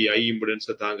 அவ்வளோ ஹை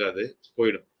இம்பிடன்ஸை தாங்காது,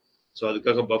 போயிடும். ஸோ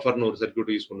அதுக்காக பஃபர்னு ஒரு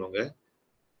சர்க்யூட் யூஸ் பண்ணுவாங்க.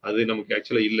 அது நமக்கு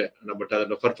ஆக்சுவலா இல்லை, பட்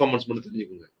அதோட பர்ஃபார்மன்ஸ் மட்டும்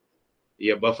தெரிஞ்சுக்கோங்க.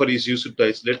 A buffer is used to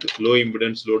isolate low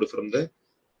impedance load from the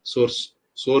source.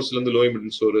 சோர்ஸ்ல இருந்து லோ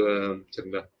இம்பிடன்ஸ் ஒரு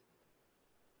சரிங்களா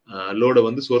லோட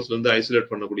வந்து சோர்ஸ்ல இருந்து ஐசோலேட்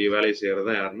பண்ணக்கூடிய வேலையை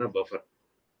செய்யறதா யாருன்னா பஃபர்.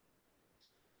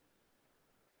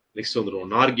 நெக்ஸ்ட் வந்துருவோம்.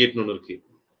 நார் கேட்னு ஒன்று இருக்கு.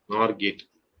 NOR gate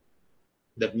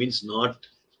that means not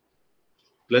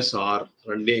plus R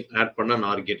ரெண்டே ஆட் பண்ணா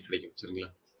நார் கேட் கிடைக்கும். சரிங்களா?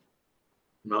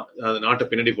 அது நாட்டை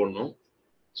பின்னாடி போடணும்.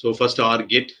 So first R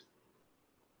gate,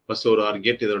 first ஒரு ஆர்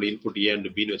கேட், இதோட இன்புட் ஏ அண்ட்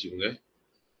பின்னு வச்சுக்கோங்க.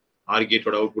 ஆர்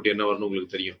கேட்டோட அவுட்புட் என்ன வரணும்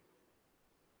உங்களுக்கு தெரியும்.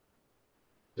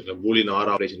 பூலியன் ஆர்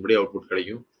ஆபரேஷன் படி அவுட்புட்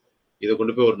கிடைக்கும். இதை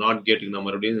கொண்டு போய் ஒரு நாட் கேட்டுக்கு நான்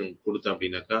மறுபடியும் கொடுத்தேன்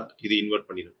அப்படின்னாக்கா இது இன்வெர்ட்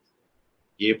பண்ணிடும்.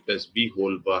 ஏ பிளஸ் பி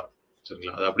ஹோல் பார்.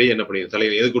 சரிங்களா? அது அப்படியே என்ன பண்ணிடும்?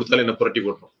 தலையில் எது கொடுத்தாலும் என்ன புரட்டி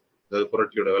போட்டுரும். அதாவது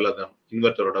புரட்டியோட வேலை தான்,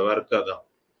 இன்வெர்டரோட ஒர்க் அதான்.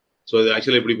 ஸோ இது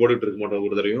ஆக்சுவலாக இப்படி போட்டுட்டு இருக்க மாட்டோம்.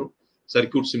 ஒரு தடவையும்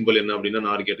சர்க்யூட் சிம்பிள் என்ன அப்படின்னா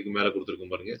ஆர் கேட்டுக்கு மேலே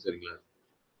கொடுத்துருக்கும் பாருங்க. சரிங்களா?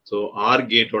 ஸோ ஆர்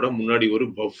கேட்டோட முன்னாடி ஒரு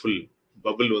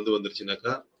பபுள் வந்து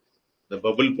வந்துருச்சுனாக்கா இந்த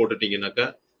பபுள் போட்டுட்டீங்கன்னாக்கா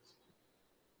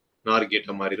நார்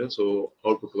கேட்டை மாறிடும். So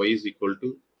output Y is equal to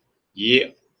A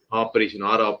operation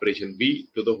R operation B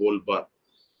to the whole பார்.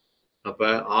 அப்ப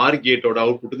ஆர் கேட்டோட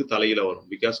அவுட்புட்டுக்கு தலையில வரும்.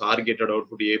 Because R கேட்டோட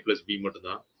output A plus B மட்டும்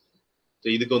தான். ஸோ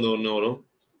இதுக்கு வந்து ஒன்று வரும்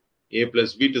ஏ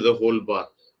plus B to the whole bar.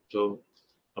 So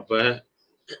அப்ப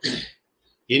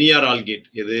எனி ஆர் ஆல் கேட்,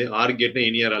 எது R கேட்னா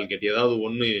any are all gate, ஏதாவது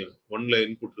ஒன்ல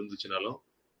இன்புட் இருந்துச்சுனாலும்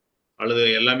அல்லது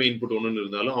எல்லாமே இன்புட் ஒன்றுன்னு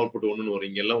இருந்தாலும் அவுட்புட் ஒன்றுன்னு வரும்.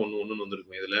 இங்க எல்லாம் ஒன்று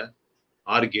வந்துருக்கும் இதுல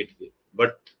ஆர் கேட்டுக்கு.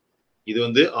 பட் இது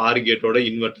வந்து ஆர் கேட்டோட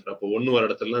இன்வெர்டர். அப்போ 1 வர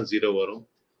இடத்துலலாம் 0 வரும்.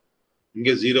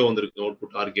 இங்க 0 வந்திருக்கு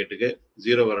அவுட்புட் ஆர் கேட்டுக்கு,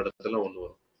 0 வர இடத்துல 1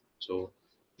 வரும். So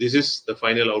this is the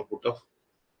final output of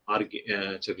R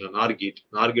சரிங்களா நார் கேட்.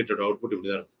 நார் கேட்டோட அவுட்புட்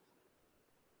இப்படிதான் இருக்கும்.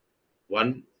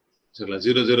 1 சரிங்களா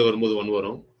 0 0 வரும்போது 1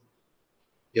 வரும்.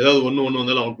 ஏதாவது 1 1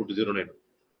 வந்தாலும் அவுட்புட் 0 ஆயிடும்.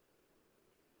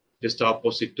 Just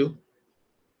opposite to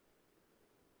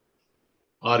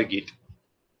R gate.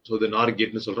 So இது நார்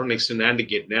கேட்னு சொல்றோம். Next நேண்ட்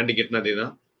gate. நேண்ட் கேட்னா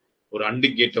அதேதான். ஒரு அண்டு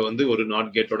கேட்டை வந்து ஒரு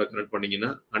நாட் கேட்டோட கனெக்ட் பண்ணீங்கன்னா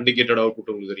அண்டு கேட்டோட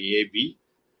அவுட்புட் உங்களுக்கு தெரியும் ஏபி.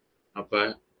 அப்ப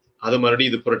அதை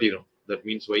மறுபடியும் இது புரட்டிடும். That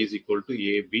means y is equal to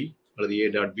AB அல்லது a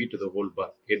dot B to the whole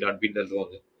bar. a dot B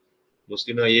எழுதுவாங்க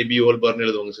மோஸ்ட்லி. நான் ஏபி ஹோல் பார்னு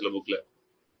எழுதுவாங்க சில புக்ல.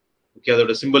 ஓகே,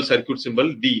 அதோட சிம்பிள் சர்க்யூட் சிம்பிள்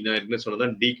டி. நான் என்ன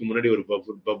சொன்னதான் டிக்கு முன்னாடி ஒரு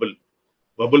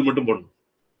பபுள் மட்டும் போடணும்.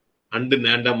 And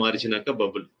நேண்டா மாறிச்சுனாக்கா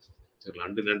bubble. சரிங்களா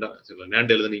அண்டு நேண்டா சரிங்களா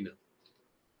நேண்ட் எழுதுனீங்கன்னா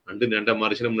அண்டு நேண்டா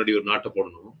மாறிச்சுன்னா முன்னாடி ஒரு நாட்டை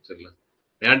போடணும். சரிங்களா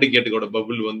நேண்டு கேட்டுக்கோட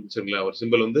பபுள் வந்து சரிங்களா ஒரு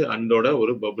சிம்பிள் வந்து அண்டோட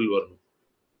ஒரு பபுள் வரணும்.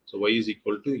 So y is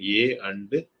equal to a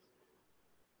and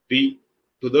b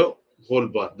to the whole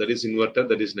bar, that is inverter,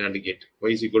 that is NAND gate.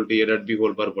 Y is equal to a dot b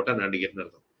whole bar போட்டா NAND gate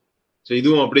அர்த்தம். So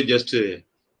இதுவும் அப்படியே just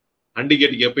and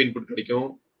கேட்டுக்கு எப்போ input கிடைக்கும்?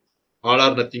 All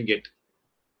R nothing gate.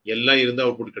 எல்லாம் இருந்தால்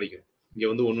output கிடைக்கும். இங்க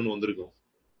வந்து ஒன்றுன்னு வந்திருக்கும்.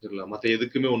 சரிங்களா மற்ற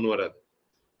எதுக்குமே ஒன்றும் வராது.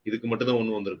 இதுக்கு மட்டும் தான்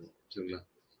ஒன்று வந்திருக்கும். சரிங்களா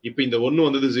இப்போ இந்த ஒன்று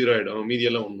வந்தது 0 ஆயிடும், மீதி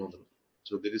எல்லாம் 1 வந்துடும்.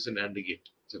 So this is NAND gate.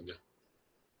 சரிங்களா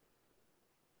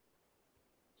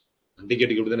அண்டு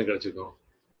கேட்டுக்கு இப்படி தானே கிடைச்சிருக்கோம்.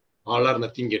 All R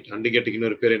nothing gate. And கேட்டுக்கு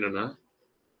இன்னொரு பேர் என்னன்னா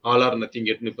ஆல் ஆர் நத்திங்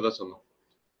கேட்னு இப்பதான் சொன்னோம்.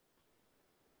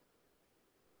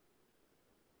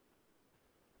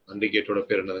 அண்டு கேட்டோட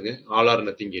பேர் என்னதுங்க? All R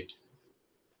nothing gate.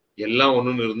 எல்லாம்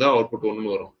ஒண்ணுன்னு இருந்தா அவுட்புட்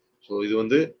ஒண்ணுன்னு வரும். ஸோ இது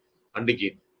வந்து அண்டு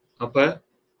கேட். அப்ப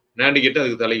நேண்டு கேட்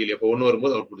அதுக்கு தலைகீழ். அப்போ 1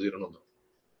 வரும்போது அவுட்புட் 0 வந்துடும்.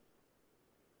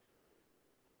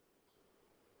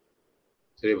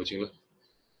 சரியா போச்சுங்களா?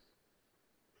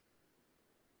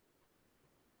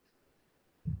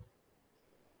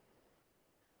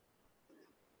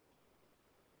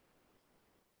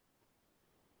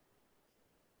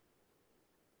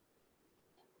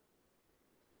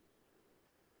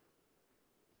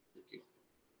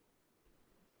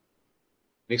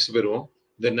 நெக்ஸ்ட் போயிருவோம்.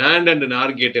 இந்த NAND அண்ட்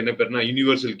நார் கேட் என்ன பேருனா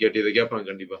யூனிவர்சல் கேட். இதை கேட்பாங்க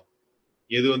கண்டிப்பா.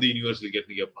 எது வந்து யூனிவர்சல்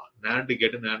கேட்னு கேட்பான். NAND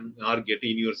gate NOR gate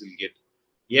universal gate.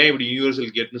 ஏன் இப்படி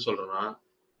யூனிவர்சல் கேட்னு சொல்றேன்னா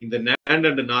இந்த NAND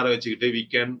அண்ட் நாரை வச்சுக்கிட்டு we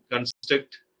can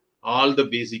construct all the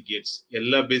basic gates.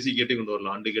 எல்லா பேசிக் கேட்டையும் கொண்டு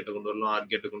வரலாம். அண்டு கேட்டை கொண்டு வரலாம், ஆர்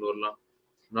கேட்டை கொண்டு வரலாம்,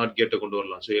 நாட் கேட்டை கொண்டு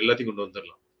வரலாம். ஸோ எல்லாத்தையும் கொண்டு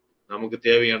வந்துடலாம். நமக்கு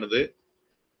தேவையானது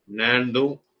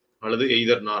நேண்டும் அல்லது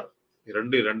எய்தர் நார்.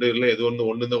 ரெண்டு இல்லை எது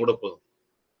ஒன்று தான் கூட போதும்.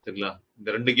 சரிங்களா இந்த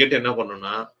 2 கேட் என்ன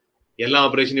பண்ணணும்னா எல்லா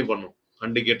ஆப்ரேஷனையும் பண்ணும்.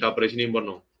 அண்டு கேட் ஆப்ரேஷனையும்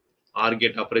பண்ணும், ஆர்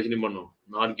கேட் ஆப்ரேஷனையும் பண்ணும்,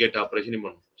 நாட் கேட் ஆப்ரேஷனையும்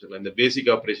பண்ணும். சரிங்களா இந்த பேசிக்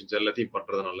ஆப்ரேஷன்ஸ் எல்லாத்தையும்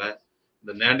பண்றதுனால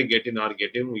இந்த நேண்ட் கேட்டையும் நார்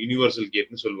கேட்டையும் யூனிவர்சல்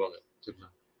கேட்னு சொல்லுவாங்க. சரிங்களா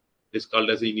it is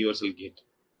called as universal gate.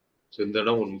 So இந்த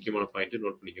இடம் ஒரு முக்கியமான பாயிண்ட்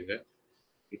நோட் பண்ணிக்கோங்க.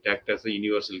 It act as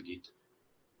universal gate.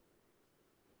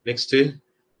 Next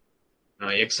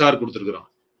XOR கொடுத்துருக்குறான்.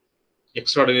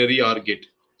 Extraordinary R gate.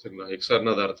 சரிங்களா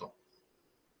எக்ஸ்ஆர்னா அது அர்த்தம்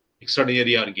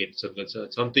எக்ஸ்ட்ராடினரி ஆர் கேட். சரிங்களா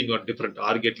சம்திங் ஆர் டிஃப்ரெண்ட்.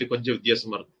 ஆர் கேட்ல கொஞ்சம்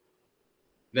வித்தியாசமா இருக்கும்.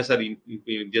 என்ன சார்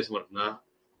வித்தியாசமா இருக்குன்னா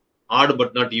add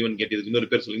but not even gate. இதுக்கு இன்னொரு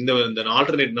பேர் சொல்லு. இந்த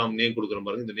ஆல்டர்னேட் நாம் நேம் கொடுக்குற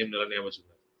பாருங்க. இந்த நேம் நல்லா ஞாபகம்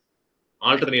வச்சுக்கோங்க.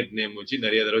 ஆல்டர்னேட் நேம் வச்சு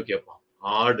நிறைய தடவை கேட்பான்.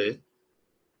 ஆடு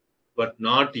பட்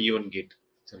நாட் ஈவன் கேட்.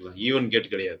 சரிங்களா ஈவன் கேட்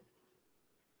கிடையாது.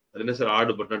 அது என்ன சார்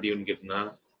ஆடு பட் நாட் ஈவன் கேட்னா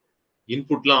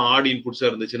இன்புட்லாம் ஆட் இன்புட்ஸா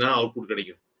இருந்துச்சுன்னா அவுட்புட்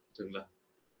கிடைக்கும். சரிங்களா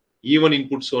ஈவன்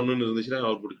இன்புட்ஸ் ஒன்னு இருந்துச்சுன்னா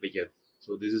அவுட்புட் கிடைக்காது.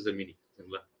 So this is the meaning.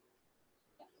 சரிங்களா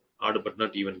add but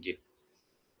not even gate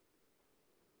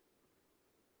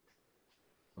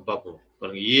பார்ப்போம்.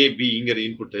 பாருங்க ஏபிங்கிற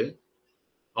இன்புட்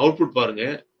அவுட்புட் பாருங்க.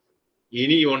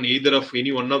 Any one either of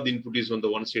any one of the input is வந்து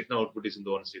ஒன் ஸ்டேட்னா அவுட்புட் இஸ் இந்த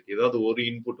ஒன் ஸ்டேட். ஏதாவது ஒரு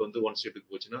இன்புட் வந்து ஒன் ஸ்டேட்டுக்கு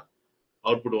போச்சுன்னா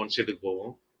அவுட்புட் ஒன் ஸ்டேட்டுக்கு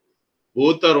போகும்.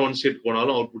 போத் ஆர் ஒன் ஸ்டேட்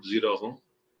போனாலும் அவுட்புட் 0 ஆகும்.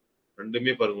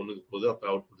 ரெண்டுமே பாருங்க ஒண்ணுக்கு போகுது. அப்ப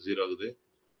அவுட்புட் 0 ஆகுது.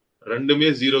 ரெண்டுமே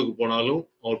 0க்கு போனாலும்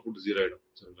அவுட்புட் 0 ஆயிடும்.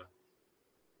 சரிங்களா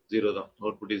 0 தான்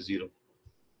அவுட்புட் இஸ் 0.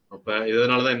 அப்ப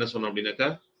இதனாலதான் என்ன சொன்னோம் அப்படின்னாக்கா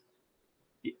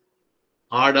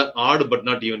ஆடு பட்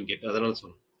நாட் ஈவன் கேட். அதனால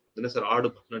சொன்னோம். என்ன சார் ஆடு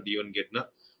பட் நாட் ஈவன் கேட்னா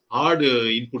ஆடு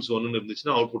இன்புட்ஸ் ஒன்னு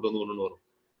இருந்துச்சுன்னா அவுட்புட் வந்து ஒன்னு வரும்.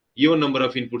 ஈவன் நம்பர்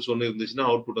ஆஃப் இன்புட்ஸ் ஒன்னு இருந்துச்சுன்னா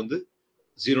அவுட்புட் வந்து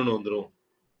 0ன்னு வந்துடும்.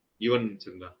 ஈவன்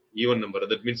சரிங்களா even number.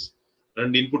 That means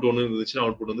 2 input ஒன்னு இருந்துச்சுன்னா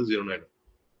அவுட்புட் வந்து 0ன்னு ஆயிடும்.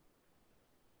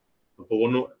 அப்போ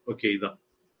ஒன்னு ஓகே இதான்.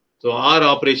 ஸோ ஆர்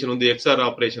ஆப்ரேஷன் வந்து எக்ஸ்ஆர்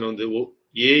ஆப்ரேஷன் வந்து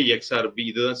ஏ எக்ஸ்ஆர் பி.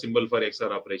 இதுதான் simple for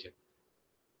XOR operation.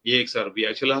 A XOR B.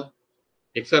 ஆக்சுவலா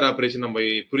எக்ஸ்ஆர் ஆபரேஷன் நம்ம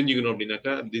புரிஞ்சுக்கணும்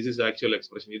அப்படின்னாக்கா திஸ் இஸ் ஆக்சுவல்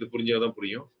எக்ஸ்பிரஷன். இது புரிஞ்சாதான்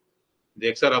புரியும். இந்த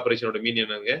எக்ஸ்ஆர் ஆபரேஷனோட மீனிங்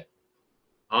என்னங்க?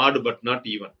 Add but not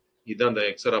even. இதுதான் அந்த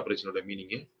எக்ஸ்ஆர் ஆபரேஷனோட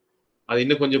மீனிங். அது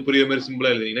இன்னும் கொஞ்சம் புரியுற மாதிரி சிம்பிளா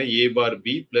எழுதிங்கன்னா ஏ bar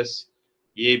B plus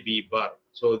A B bar.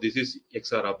 So this is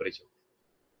XOR operation.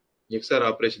 XOR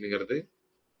ஆபரேஷனுங்கிறது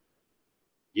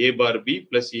A bar B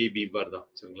plus A B bar தான்.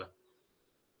 சரிங்களா?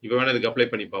 இப்போ வேணா இதுக்கு அப்ளை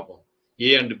பண்ணி பார்ப்போம். ஏ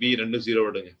அண்ட் பி ரெண்டும் ஜீரோ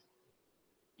விடுங்க.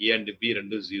 ஏ அண்ட் பி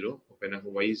ரெண்டும் ஜீரோ. அப்போ எனக்கு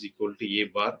y இஸ் ஈக்குவல் டு ஏ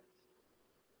பார்.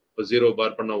 இப்போ 0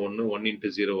 பார் பண்ணா 1, 1 இன்ட்டு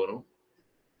 0 வரும்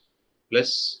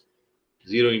பிளஸ்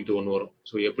 0 இன்ட்டு 1 வரும்.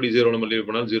 ஸோ எப்படி 0 நம்ம லீவ்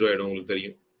பண்ணாலும் 0 ஆகிடும், உங்களுக்கு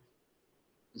தெரியும்.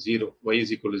 0 y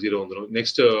இஸ் ஈக்குவல் டு 0 வந்துடும்.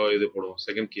 நெக்ஸ்ட் இது போடுவோம்.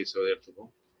 செகண்ட் கேஸ்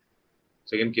எடுத்துப்போம்.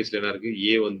 செகண்ட் கேஸ்ல என்ன இருக்கு?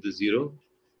 ஏ வந்து 0,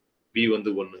 பி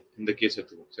வந்து 1. இந்த கேஸ்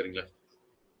எடுத்துப்போம். சரிங்களா?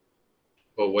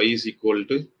 இப்போ y is equal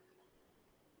to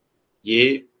A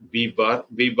B bar.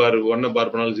 B bar 1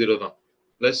 பார் பண்ணாலும் 0 தான்.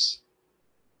 Plus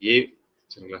A.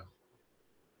 சரிங்களா?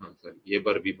 சரி, ஏ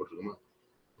பார் பி போட்டிருக்குமா?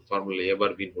 ஃபார்முலா ஏ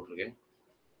பார் பின்னு போட்டிருக்கேன்.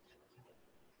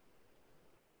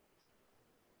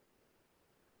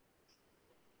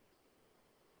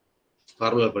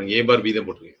 ஃபார்முலா பாருங்க, ஏ பார் பி தான்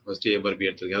போட்டிருக்கேன். ஃபர்ஸ்ட் ஏ பார் பி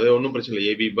எடுத்துருக்கேன். அது ஒன்றும் பிரச்சனை இல்லை.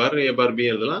 ஏபி பார் ஏ பார் பி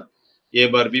எழுதலாம். ஏ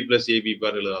பார் பி பிளஸ் ஏபி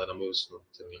பார் எழுதலாம். அதை நம்ம யூஸ் பண்ணுவோம்.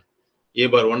 சரிங்களா? ஏ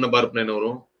பார் 1 பார் பண்ண என்ன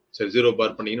வரும்? சரி, 0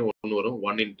 பார் பண்ணீங்கன்னா 1 வரும்.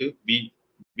 1 இன்ட்டு பி.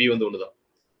 பி வந்து 1 தான்.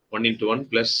 1 இன்ட்டு 1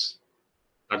 பிளஸ்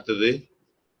அடுத்தது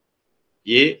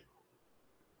ஏ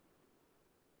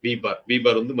பி பார். பி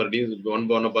பார் வந்து மறுபடியும்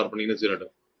 1 பார் பண்ணீங்கன்னா 0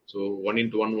 ஆகிடும். ஸோ 1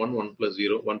 இன்ட்டு 1 1 1 பிளஸ்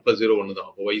 0 1 பிளஸ் 0 1 தான்.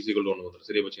 அப்போ y ஈக்குவல் 1 வந்துடும்.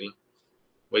 சரியா போச்சுங்களா?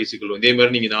 y ஈக்குவல் இதே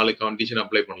மாதிரி நீங்க 4 கண்டிஷன்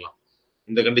அப்ளை பண்ணலாம்.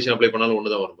 இந்த கண்டிஷன் அப்ளை பண்ணாலும்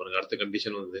 1 தான் வரும் பாருங்க. அடுத்த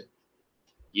கண்டிஷன் வந்து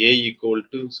a ஈக்குவல்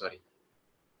டு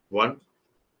 1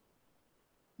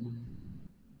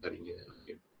 சரிங்க,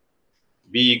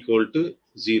 b ஈக்குவல் டு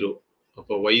 0.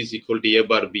 அப்போ y is equal to a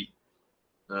bar b.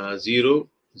 0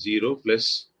 0 plus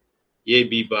a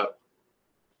b bar.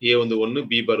 a வந்து 1,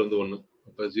 b பார் வந்து 1.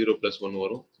 அப்போ 0 பிளஸ் 1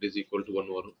 வரும். இஸ் ஈக்குவல் டு 1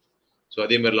 வரும். ஸோ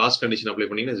அதே மாதிரி லாஸ்ட் கண்டிஷன் அப்ளை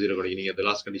பண்ணீங்கன்னா 0 கிடைக்கும். நீங்க அந்த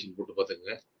லாஸ்ட் கண்டிஷன் போட்டு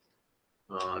பார்த்துங்க.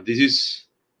 This is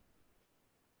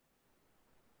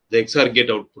the XOR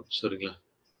gate output. சரிங்களா?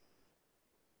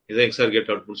 இதான் எக்ஸ்ஆர்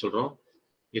கேட் அவுட்புட் சொல்றோம்.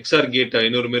 எக்ஸ்ஆர் கேட்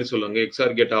இன்னொரு மாதிரி சொல்லுவாங்க.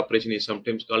 XOR gate operation is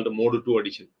sometimes called mode 2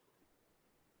 addition.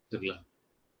 சரிங்களா?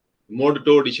 மோட்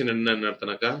 2 அடிஷன் என்ன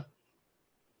அர்த்தம்னாக்கா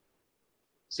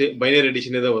பைனரி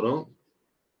அடிஷனே தான் வரும்.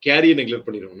 கேரியை நெக்லெக்ட்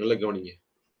பண்ணிடுவோம். நல்லா கவனிங்க.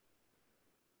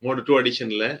 மோட் 2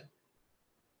 அடிஷன்ல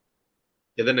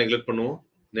எதை நெக்லெக்ட் பண்ணுவோம்?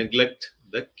 Neglect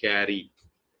the carry.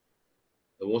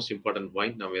 The most important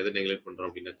point. நம்ம எதை நெக்லெக்ட் பண்றோம்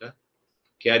அப்படின்னாக்கா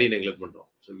கேரி நெக்லெக்ட் பண்றோம்.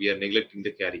 So we are neglecting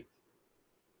the carry.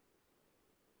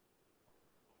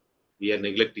 we are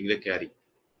neglecting the carry.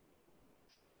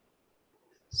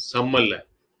 சம்மல்ல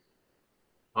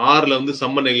ஆர்ல வந்து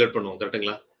சம்ம நெக்லெக்ட் பண்ணுவோம்.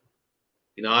 கரெக்ட்டுங்களா?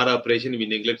 in r operation we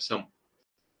neglect sum.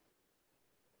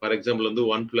 For example வந்து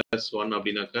 1 பிளஸ் 1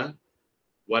 அப்படின்னாக்கா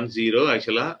 1 0.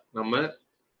 ஆக்சுவலா நம்ம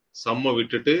சம்ம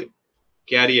விட்டுட்டு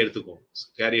கேரி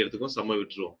எடுத்துக்குவோம். சம்ம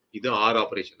விட்டுருவோம். இது ஆர்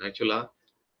ஆபரேஷன். ஆக்சுவலா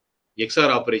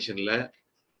எக்ஸ்ஆர் ஆபரேஷன்ல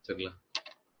சரிங்களா?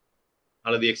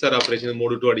 அல்லது எக்ஸ்ஆர் ஆபரேஷன்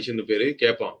மோட் 2 அடிஷன் பேரு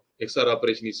கேட்பான். XOR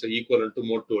operation is equal to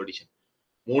mode 2 addition.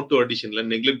 Mode 2 அடிஷன்ல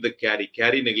neglect the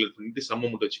carry neglect பண்ணிட்டு சம்ம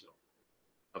மட்டும் வச்சுக்கிறோம்.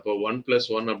 அப்போ 1 பிளஸ்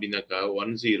 1 அப்படின்னாக்கா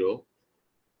 1 0.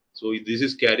 ஸோ திஸ்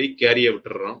இஸ் கேரியை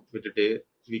விட்டுட்டு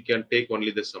we can take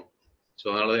only the sum. So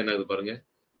அதனாலதான் என்ன ஆகுது பாருங்க,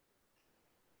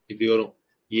 இப்படி வரும்.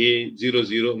 ஏ 0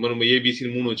 0 நம்ம ஏபிசி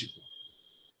 3 வச்சுக்கோம்.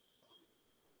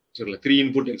 சரிங்களா? 3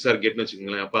 இன்புட் எக்ஸ்ஆர் கேட்னு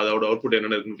வச்சுக்கோங்களேன். அப்போ அதோட அவுட்புட்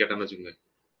என்ன இருக்குன்னு கேட்டான்னு வச்சுக்கோங்க.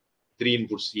 3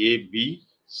 inputs A B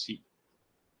C.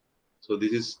 So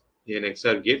this is an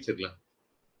XOR gate. சரிங்களா?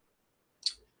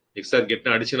 எக்ஸ்ஆர்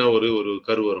கேட்னா அடிஷனா ஒரு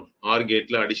கரு வரும். ஆர்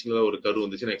கேட்ல அடிஷனலா ஒரு கரு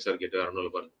வந்துச்சுன்னா எக்ஸ்ஆர் கேட்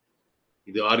வரணும் பாருங்க.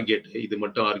 இது ஆர் கேட், இது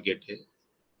மட்டும் ஆர் கேட்.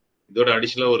 இதோட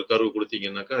அடிஷனலா ஒரு கர்வ்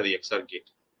கொடுத்தீங்கன்னாக்கா அது XOR gate.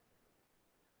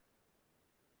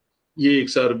 A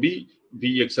XOR B, B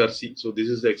XOR C. So this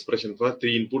is the expression for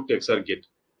 3 input XOR gate.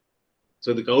 So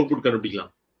இதுக்கு அவுட்புட்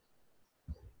கண்டுபிடிக்கலாம்.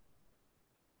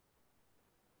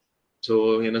 ஸோ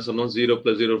என்ன சொன்னோம்? 0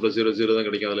 + 0 + 0 0 தான்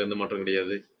கிடைக்கும். அதில் எந்த மாற்றம்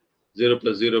கிடையாது. 0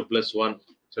 + 0 + 1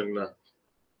 சரிங்களா?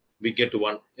 we get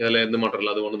 1. இதில் எந்த மாற்றம்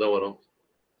இல்லை, அது 1 தான் வரும்.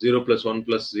 0 + 1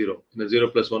 + 0. இந்த 0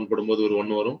 + 1 போடும்போது ஒரு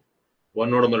 1 வரும்.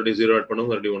 1ஓட மறுபடியும் 0 ஆட் பண்ணும்,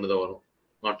 மறுபடியும் 1 தான் வரும்.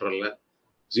 மாற்றம் இல்லை.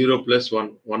 0 + 1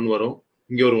 1 வரும்.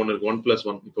 இங்கே ஒரு 1 இருக்கு. 1 +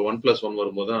 1. இப்போ 1 + 1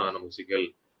 வரும்போது தான் நமக்கு சிக்கல்.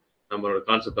 நம்மளோட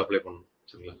கான்செப்ட் அப்ளை பண்ணணும்.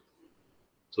 சரிங்களா?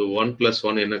 ஸோ 1 +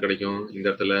 1 என்ன கிடைக்கும்? இந்த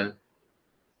இடத்துல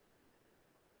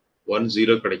 1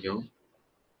 0 கிடைக்கும்.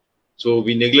 ஸோ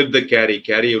வி நெக்லெக்ட் த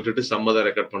கேரியை விட்டுட்டு சம்ம தான்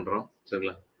ரெக்கார்ட் பண்றோம்.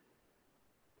 சரிங்களா?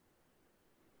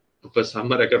 இப்போ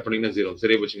சம்ம ரெக்கார்ட் பண்ணீங்கன்னா 0.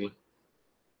 சரியா போச்சுங்களா?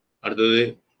 அடுத்தது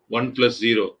 1 +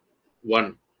 0 1.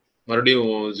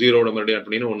 மறுபடியும் 0ஓட மறுபடியும் ஆட்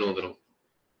பண்ணீங்கன்னா 1 வந்துடும்.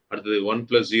 அடுத்தது 1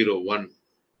 + 0 1.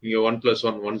 இங்க 1 +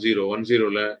 1 10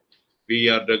 10ல we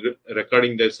are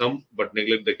recording the sum but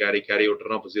neglect the carry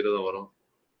விட்டுறோம். அப்ப 0 தான் வரும்.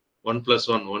 1 +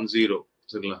 1 10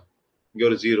 சரிங்களா? இங்க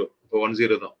ஒரு 0. இப்போ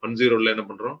 10 தான். 10ல என்ன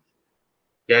பண்றோம்?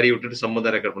 கேரி விட்டுட்டு சம்ம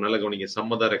தான் ரெக்கார்ட் பண்ணோம். நல்லா கவனிங்க.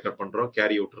 சம்ம தான் ரெக்கார்ட் பண்றோம்.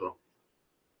 கேரி விட்டுறோம்.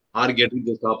 ஆர் கேட்டுக்கு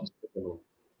ஜஸ்ட் ஆப்போசிட் பண்ணுவோம்.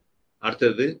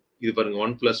 அடுத்தது இது பாருங்க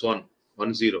 1 + 1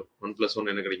 10 1 +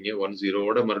 1 என்ன கிடைக்குங்க?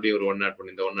 10வோட மறுபடியும் ஒரு 1 ஆட்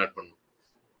பண்ணி இந்த 1 ஆட் பண்ணணும்.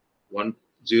 1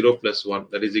 0 + 1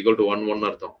 that is equal to 1 1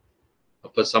 அர்த்தம்.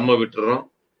 அப்ப சம்ம விட்டுறோம்.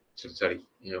 சரி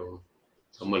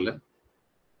சம்ம இல்ல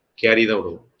கேரி தான்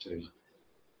விடுவோம். சரிங்களா?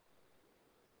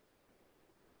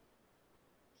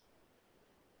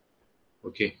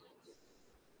 ஓகே.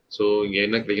 சோ இங்க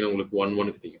என்ன கிடைக்கும்? உங்களுக்கு 1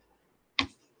 1 கிடைக்கும்.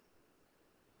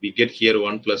 we get here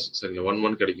 1 plus சரிங்களா? 1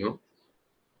 1 கிடைக்கும்.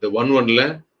 இந்த 1 1ல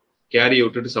கேரியை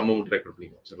விட்டுட்டு சம்ம மட்டும் ரெக்கார்ட்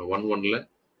பண்ணிக்குவோம். சரிங்களா? 1 1ல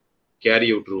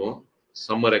கேரியை விட்டுருவோம்.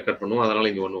 சம்ம ரெக்கார்ட் பண்ணுவோம். அதனால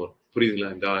இங்க 1 வரும்.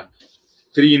 புரியுதுங்களா? இந்த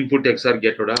 3 இன்புட் XOR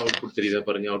கேட்டோட அவுட்புட் தெரியுதா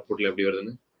பாருங்க. அவுட்புட்ல எப்படி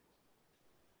வருதுன்னு.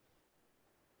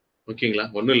 ஓகேங்களா?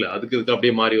 ஒண்ணும் இல்ல. அதுக்கு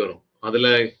அப்படியே மாறி வரும். அதுல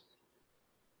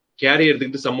கேரி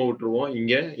எடுத்துக்கிட்டு சம்ம விட்டுருவோம்.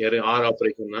 இங்க ஆர்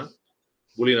ஆபரேஷன்னா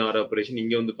பூலியன் ஆர் ஆபரேஷன்.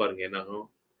 இங்க வந்து பாருங்க என்ன ஆகும்?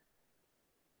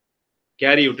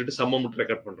 கேரி விட்டுட்டு சம்ம மட்டும்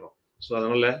ரெக்கார்ட் பண்றோம். சோ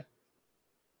அதனால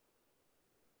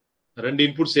ரெண்டு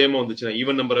இன்புட் சேமா வந்துச்சுன்னா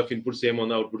ஈவன் நம்பர் ஆஃப் இன்புட் சேமா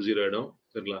வந்து அவுட்புட் 0 ஆயிடும்.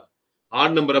 சரிங்களா?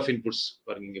 ஆட் நம்பர் ஆஃப் இன்புட்ஸ்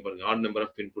பாருங்க இங்க பாருங்க. ஆட் நம்பர்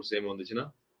ஆஃப் இன்புட் சேமா வந்துச்சுன்னா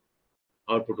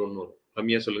அவுட்புட் 1 வரும்.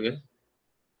 கம்மியா சொல்லுங்க.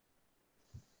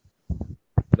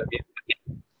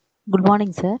 Good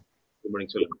morning sir. Good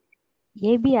morning சொல்லுங்க.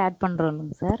 AB add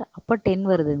பண்றோம்ங்க sir. அப்ப 10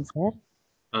 வருதுங்க சார்.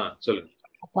 சொல்லுங்க.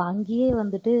 அப்ப அங்கேயே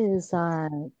வந்துட்டு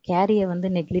கேரிய வந்து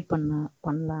நெக்லெக்ட்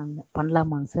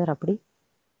பண்ணலாமாங்க சார்? அப்படி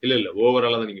இல்ல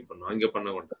ஓவராலா தான் நீங்க பண்ணணும். அங்க பண்ண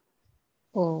வேண்டாம்.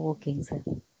 ஓ ஓகேங்க சார்.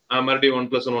 மறுபடியும் 1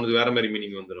 + 1 வேற மாதிரி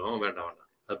மீனிங் வந்துரும். வேண்டாம்.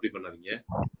 அப்படி பண்ணாதீங்க.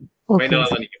 ஃபைனலா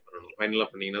தான் நீங்க பண்ணணும். ஃபைனலா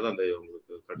பண்ணீங்கன்னா தான் அந்த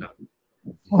உங்களுக்கு கரெக்டா இருக்கும்.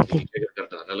 ஓகே.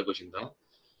 கரெக்டா நல்ல क्वेश्चन தான்.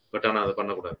 பட் ஆனா அத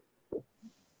பண்ண கூடாது.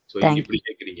 சோ இங்க இப்படி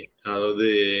கேக்குறீங்க. அதாவது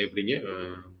எப்படிங்க?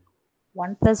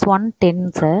 1 + 1 10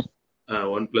 சார்.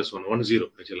 1 + 1 10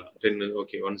 ஆக்சுவலா 10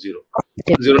 ஓகே 10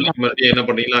 10 மறுபடியும் என்ன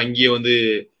பண்ணீங்களா? அங்கேயே வந்து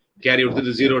கேரி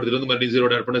எடுத்துட்டு 0 எடுத்துட்டு வந்து மறுபடியும்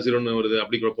 0 ஆட் பண்ணா 0 வருது.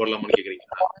 அப்படி கூட போடலாமான்னு கேக்குறீங்க.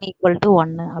 1 =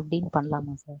 1 அப்படின்னு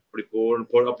பண்ணலாமா சார்? அப்படி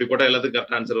போட்டா எல்லாத்துக்கும்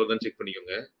கரெக்ட் ஆன்சர் வருதான்னு செக்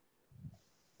பண்ணிக்கோங்க.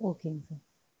 ஓகேங்க சார்.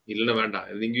 இல்லன்னா வேண்டாம்.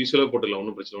 நீங்க யூசுவலா போட்டுடலாம்.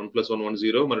 ஒன்றும் பிரச்சனை 1 + 1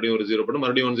 10 மறுபடியும் ஒரு 0 போட்டு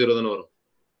மறுபடியும் 10 தானே வரும்.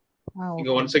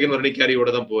 நீங்க 1 செகண்ட் மறுபடியும் கேரியோட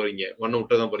தான் போறீங்க. 1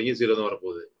 விட்டு தான் போறீங்க. 0 தான்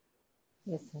வரப்போகுது.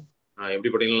 Yes sir.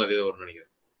 எப்படி போட்டீங்களோ அதே தான் வரும்னு நினைக்கிறேன்.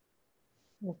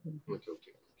 ஓகே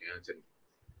சரி.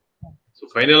 சோ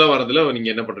ஃபைனலா வரதுல நீங்க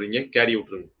என்ன பண்றீங்க? கேரி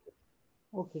விட்டுருங்க.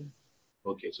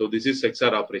 Okay so this is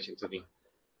XOR operation. சரிங்களா?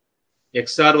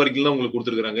 XOR வரைக்கும் தான் உங்களுக்கு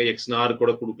கொடுத்துருக்காங்க. XNOR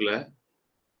கூட கொடுக்கல.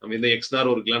 நம்ம இந்த XNOR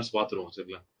ஒரு கிளான்ஸ் பாத்துருவோம்.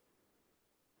 சரிங்களா?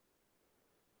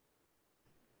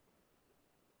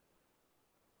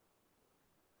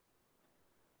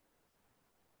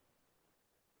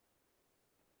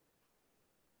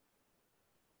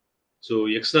 சோ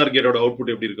XNOR கேட்டோட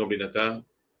அவுட்புட் எப்படி இருக்கும் அப்படின்னாக்கா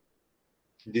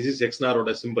this is XNOR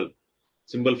ஓட symbol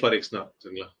for XNOR.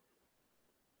 சரிங்களா?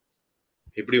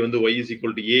 எப்படி வந்து y =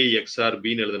 a XOR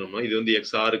b ன்னு எழுதணும்னா இது வந்து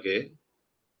XOR க்கு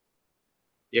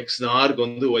XNOR க்கு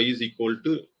வந்து y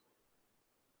 =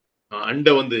 அண்ட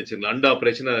வந்து சரிங்களா? அண்ட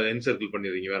ஆபரேஷனை என்சர்க்கிள்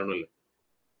பண்ணிடுறீங்க. வேற ஒன்றும் இல்லை.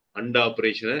 அண்ட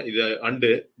ஆபரேஷனை இது அண்டு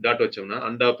டாட் வச்சோம்னா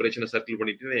அண்ட ஆபரேஷனை சர்க்கிள்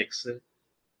பண்ணிட்டு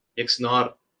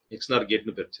XNOR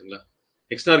கேட்னு பேர். சரிங்களா?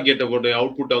 XNOR கேட்டை போட்டு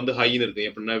அவுட்புட்டை வந்து ஹைன்னு இருக்கு.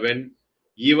 எப்படின்னா when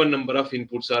even number of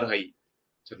inputs are high.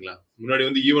 சரிங்களா? முன்னாடி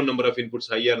வந்து ஈவன் நம்பர் ஆஃப் இன்புட்ஸ்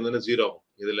ஹையா இருந்ததுன்னா 0 ஆகும்.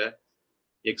 இதுல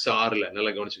XORல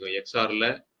நல்லா கவனிச்சுக்கோங்க. XORல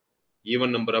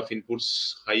ஈவன் நம்பர் ஆஃப் இன்புட்ஸ்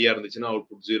ஹையா இருந்துச்சுன்னா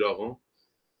அவுட்புட் 0 ஆகும்.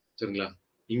 சரிங்களா?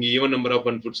 இங்க even number of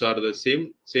inputs R the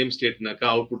same ஸ்டேட்னாக்கா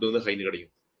output வந்து ஹைன்னு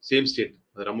கிடைக்கும். சேம் ஸ்டேட்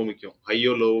அது ரொம்ப முக்கியம்.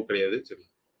 ஹையோ லோவோ கிடையாது. சரி,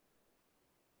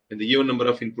 இந்த even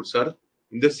number of inputs R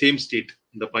இந்த சேம் ஸ்டேட்.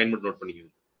 இந்த பாயிண்ட் மட்டும் நோட்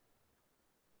பண்ணிக்கோங்க.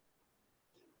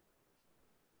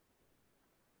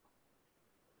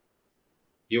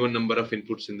 ஈவன் நம்பர் ஆஃப்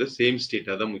இன்புட்ஸ் இந்த சேம் ஸ்டேட்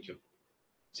அதான் முக்கியம்.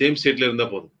 சேம் ஸ்டேட்ல இருந்தா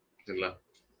போதும். சரிங்களா?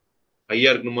 ஹையா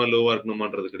இருக்கணுமா லோவா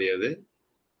இருக்கணுமான்றது கிடையாது.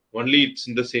 ஒன்லி இட்ஸ்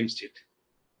இந்த சேம் ஸ்டேட்.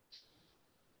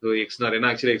 ஸோ XNOR ஏன்னா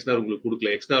ஆக்சுவலி XNOR உங்களுக்கு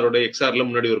கொடுக்கல. XNORோட XRல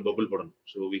முன்னாடி ஒரு பபிள் போடணும்.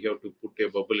 So we have to put A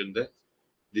bubble in the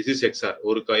this is XR.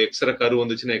 ஒரு எக்ஸ்ட்ரா கரு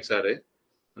வந்துச்சுன்னா XR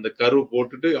அந்த கரு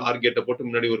போட்டுட்டு ஆர் கேட்டை போட்டு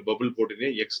முன்னாடி ஒரு பபிள்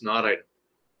போட்டுட்டீங்கன்னா XNOR ஆயிடும்.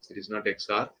 It is not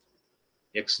XR.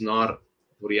 XNOR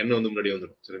ஒரு எண்ணெய் வந்து முன்னாடி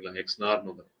வந்துடும். சரிங்களா? XNORனு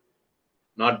வந்துடும்.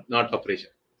 Not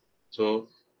operation. So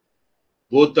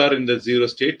both are in the 0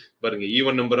 state. பாருங்க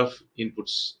ஈவன் நம்பர் ஆஃப்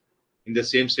இன்புட்ஸ் இந்த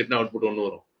சேம் ஸ்டேட்னா அவுட்புட் 1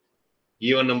 வரும்.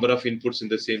 ஈவன் நம்பர் ஆஃப் இன்புட்ஸ்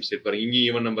இந்த சேம் ஸ்டேட் பாருங்க. இங்க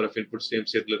even number of inputs same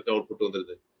ஸ்டேட்ல இருக்க அவுட்புட்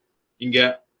வந்துருது. இங்க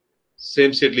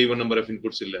சேம் ஸ்டேட்ல ஈவன் நம்பர் ஆஃப்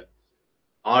இன்புட்ஸ் இல்ல.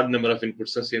 ஆட் நம்பர் ஆஃப்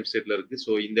இன்புட்ஸ் தான் சேம் ஸ்டேட்ல இருக்கு.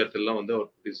 ஸோ இந்த இடத்துலலாம் வந்து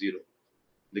அவுட்புட் 0.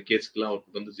 இந்த கேஸ்க்குலாம்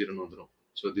அவுட்புட் வந்து 0ன்னு வந்துடும்.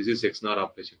 So this is XNOR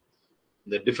operation.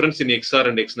 இந்த difference in XR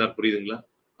and XNOR புரியுதுங்களா?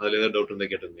 அதில் ஏதாவது டவுட்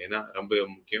இருந்தால் கேட்டுங்க. ஏன்னா ரொம்ப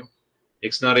முக்கியம்.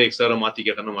 XNOR மாற்றி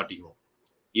கேட்டாலும் மாட்டிக்குவோம்.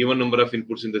 ஈவன் நம்பர் ஆஃப்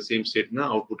இன்புட்ஸ் இந்த சேம் ஸ்டேட்னா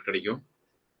அவுட்புட் கிடைக்கும்.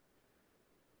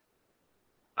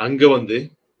 அங்க வந்து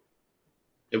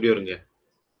எப்படி வருங்க?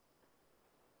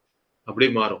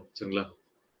 அப்படியே மாறும். சரிங்களா?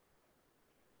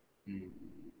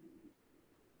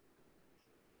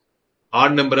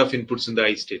 ஆட் நம்பர் ஆஃப் இன்புட்ஸ் இந்த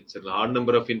ஹை ஸ்டேட். சரிங்களா? ஆட்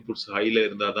நம்பர் ஆஃப் இன்புட்ஸ் ஹைல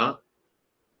இருந்தால் தான்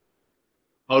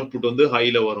அவுட்புட் வந்து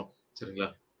ஹைல வரும். சரிங்களா?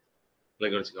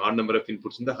 ஆட் நம்பர் ஆஃப்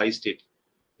இன்புட்ஸ் இந்த high state,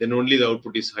 then only the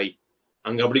output is high.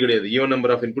 அங்க அப்படி கிடையாது. ஈவன்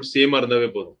நம்பர் ஆஃப் இன்புட் சேமா இருந்தாவே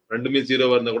போதும். ரெண்டுமே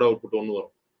 0வா இருந்தா கூட அவுட்புட் 1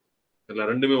 வரும். சரிங்களா?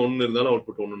 ரெண்டுமே 1 இருந்தாலும்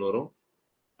அவுட்புட் 1 வரும்.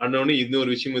 அன்னொன்னு இன்னொரு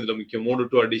விஷயம் இதுல முக்கியம். Mode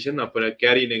to addition. அப்ப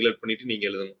கேரி நெக்லெக்ட் பண்ணிட்டு நீங்க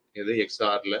எழுதணும். எது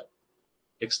XRல.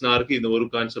 XNORக்கு இந்த ஒரு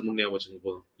கான்செப்ட் முன்னே வச்சுங்க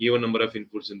போதும். ஈவன் நம்பர் ஆஃப்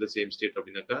இன்புட்ஸ் இந்த சேம் ஸ்டேட்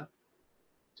அப்படின்னாக்கா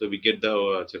so we get the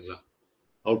சரிங்களா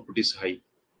output is high.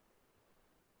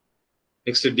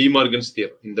 Next De Morgan's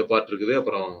theorem இந்த பார்ட் இருக்குது.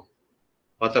 அப்புறம்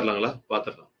பாத்திரலாங்களா?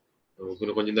 பாத்திரலாம்.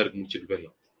 கொஞ்சம் தான் இருக்கு, முடிச்சுட்டு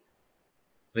போயிடலாம்.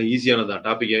 ஈஸியானதான்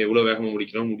டாபிக். எவ்வளவு வேகமா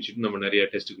முடிக்கிறோம் முடிச்சுட்டு நம்ம நிறைய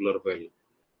டெஸ்ட்டுக்குள்ள போயிடலாம்.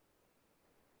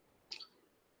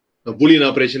 பூலியன்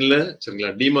ஆபரேஷன்ல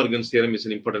சரிங்களா De Morgan's theorem is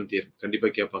an important theorem. கண்டிப்பா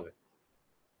கேட்பாங்க.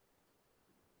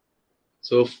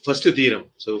 ஸோ ஃபர்ஸ்ட்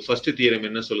தியரம்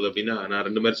என்ன சொல்லுது அப்படின்னா, நான்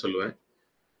ரெண்டு மாதிரி சொல்லுவேன்.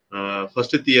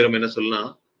 ஃபர்ஸ்ட் தியரம் என்ன சொல்லலாம்,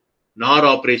 நார்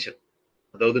ஆபரேஷன்,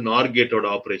 அதாவது நார் கேட்டோட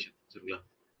ஆபரேஷன். சரிங்களா?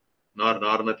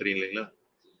 நார்னா தெரியும் இல்லைங்களா?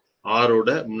 ஆரோட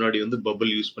முன்னாடி வந்து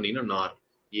பபிள் யூஸ் பண்ணீங்கன்னா நார்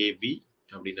ஏபி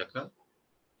அப்படின்னாக்கா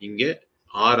இங்க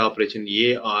ஆர் ஆபரேஷன்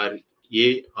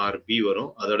ஏஆர்பி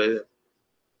வரும். அதோட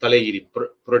தலைகிரி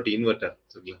புரட்டி இன்வெர்டர்.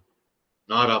 சரிங்களா?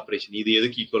 நார் ஆபரேஷன் இது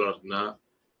எதுக்கு ஈக்குவலா இருக்குன்னா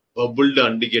பபுள்டு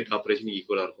அண்ட் கேட் ஆபரேஷன்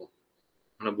ஈக்குவலா இருக்கும்.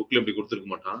 ஆனா புக்ல இப்படி கொடுத்துருக்க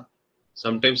மாட்டான்.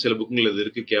 சம்டைம்ஸ் சில புக்ல இது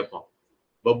இருக்கு, கேட்பான்.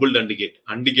 பபுள்டு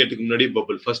அண்ட் கேட்டுக்கு முன்னாடி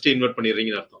பபுள் ஃபர்ஸ்ட் இன்வெர்ட்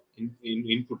பண்ணிடுறீங்கன்னு அர்த்தம்.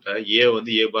 இன்புட்டை ஏ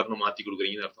வந்து ஏ பார்னு மாத்தி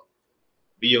கொடுக்குறீங்கன்னு அர்த்தம்.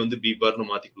 பி வந்து பி பார்னு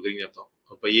மாத்தி கொடுக்குறீங்கன்னு அர்த்தம்.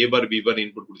 அப்ப ஏ பார் பி பார்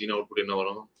இன்புட் கொடுத்தீங்கன்னா அவுட்புட் என்ன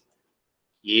வரும்?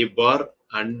 ஏ பார்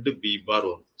அண்ட் பி பார்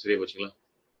வரும். சரியா போச்சுங்களா?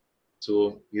 ஸோ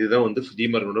இதுதான் வந்து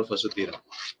டிமார்கனோட ஃபர்ஸ்ட் தியரம்.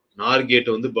 நார் கேட்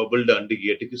வந்து பபுள்டு அண்ட்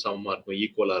கேட்டுக்கு சமமா இருக்கும்,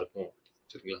 ஈக்குவலா இருக்கும்.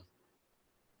 சரிங்களா?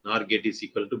 NOR gate is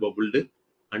equal to bubbled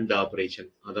and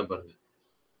operation. அதான் பாருங்க,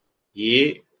 A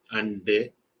and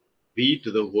B to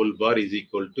the whole bar is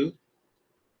equal to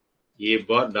A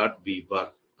bar dot B bar.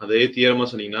 அதே தியரமா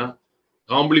சொன்னீங்கன்னா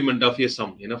காம்ப்ளிமெண்ட் ஆஃப் ஏ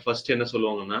சம். ஏன்னா ஃபர்ஸ்ட் என்ன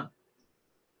சொல்லுவாங்கன்னா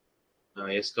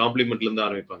எஸ் காம்ப்ளிமெண்ட்ல இருந்து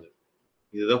ஆரம்பிப்பாங்க.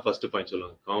 இதுதான் ஃபர்ஸ்ட் பாயிண்ட்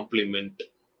சொல்லுவாங்க, காம்ப்ளிமெண்ட்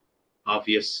ஆஃப்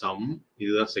ஏ சம்.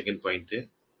 இதுதான் செகண்ட் பாயிண்ட்.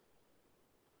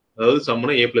 அதாவது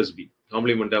சம்னா ஏ plus B.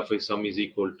 Complement of A some is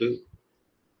equal to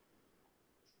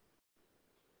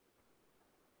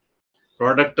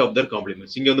product of Dhar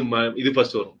compliments. இங்க வந்து இது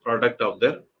ஃபர்ஸ்ட் வரும், ப்ராடக்ட் ஆஃப்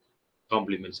தர்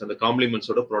காம்ப்ளிமெண்ட்ஸ். அந்த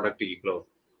காம்ப்ளிமெண்ட்ஸோட ப்ராடக்ட் ஈக்குவல்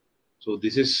வரும். So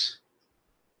this is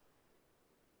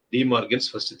De Morgan's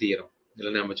first theorem.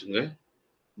 இதெல்லாம் ஞாபகம் வச்சுக்கோங்க.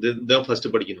 இதுதான் ஃபர்ஸ்ட்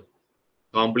படிக்கணும்.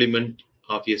 Complement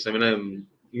of A some.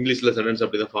 இங்கிலீஷ்ல சென்டென்ஸ்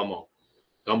அப்படிதான் ஃபார்ம் ஆகும்.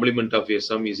 Complement of A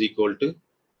some is equal to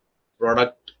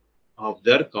product of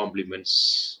Dhar compliments.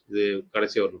 இது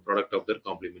கடைசியாக வரும், product of Dhar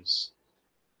compliments.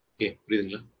 Okay,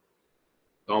 புரியுதுங்களா?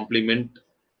 Complement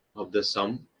of the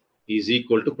some is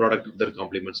equal to product of Dhar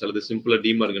compliments. அல்லது சிம்பிளா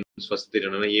De Morgan's first theorem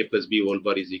என்னன்னா ஏ plus B whole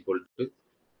bar is equal to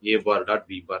A bar dot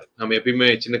B bar. நம்ம எப்பயுமே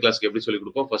சின்ன கிளாஸ்க்கு எப்படி சொல்லி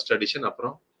கொடுப்போம், ஃபர்ஸ்ட் அடிஷன்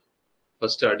அப்புறம்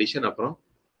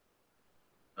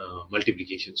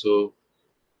மல்டிப்ளிகேஷன். ஸோ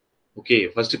ஓகே,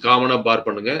 ஃபர்ஸ்ட் காமனா பார்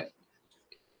பண்ணுங்க,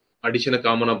 அடிஷனை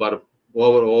காமனா பார்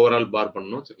ஓவரால் பார்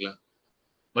பண்ணணும். சரிங்களா?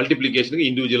 மல்டிப்ளிகேஷனுக்கு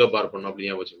இண்டிவிஜுவலா பார் பண்ணணும்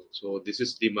அப்படின்னு வச்சுக்கோங்க. So this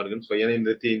is De Morgan. So ஏன்னா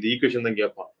இந்த ஈக்குவேஷன் தான்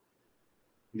கேட்பான்.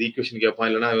 இந்த ஈக்குவேஷன் கேட்பான்,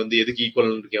 இல்லைன்னா வந்து எதுக்கு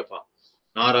ஈக்குவல் கேட்பான்.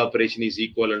 நார் operation is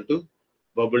equal to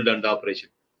bubbled and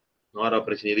operation. நார்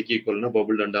ஆபரேஷன் எதுக்கு ஈக்குவல்னா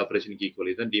பபுள்டு அண்ட் ஆபரேஷனுக்கு ஈக்குவல்.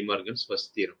 இதுதான் De Morgan's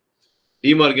first theorem.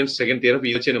 De Morgan's second theorem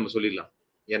இதை வச்சே நம்ம சொல்லிடலாம்.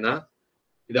 ஏன்னா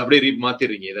இதை அப்படியே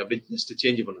மாத்திடுறீங்க, இதை அப்படியே ஜஸ்ட்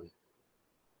சேஞ்ச் பண்ணுங்க.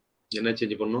 என்ன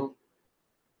சேஞ்ச் பண்ணும்?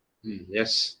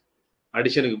 எஸ்,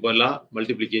 அடிஷனுக்கு பதிலாக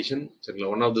மல்டிப்ளிகேஷன். சரிங்களா?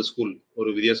 ஒன் ஆஃப் த ஸ்கூல், ஒரு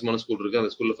வித்தியாசமான ஸ்கூல் இருக்கு,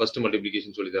 அந்த ஸ்கூல்ல ஃபர்ஸ்ட்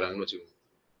மல்டிப்ளிகேஷன் சொல்லி தராங்கன்னு வச்சுக்கோங்க.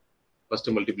 ஃபர்ஸ்ட்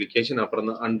மல்டிப்ளிகேஷன், அப்புறம்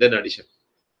தான் அண்ட் தென் அடிஷன்.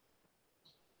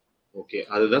 ஓகே,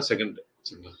 அதுதான் செகண்ட்.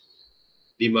 சரிங்களா?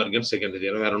 De Morgan second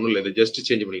theorem. வேற ஒன்றும் இல்லை, இதை ஜஸ்ட்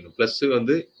சேஞ்ச் பண்ணிக்கணும். பிளஸ்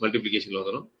வந்து மல்டிப்ளிகேஷன்ல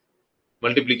வந்துடும்,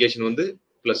 மல்டிப்ளிகேஷன் வந்து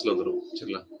பிளஸ்ல வந்துடும்.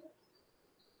 சரிங்களா?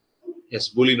 எஸ்,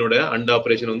 பூலியனோட அண்ட்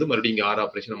ஆபரேஷன் வந்து மறுபடியும் இங்க ஆர்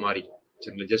ஆபரேஷன் மாறி.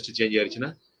 சரிங்களா? ஜஸ்ட் சேஞ்ச் ஆயிடுச்சுன்னா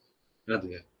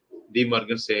என்னதுங்க,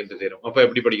 டிமார்கன் செகண்ட் தியரம். அப்ப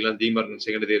எப்படி படிக்கலாம் டிமார்கன்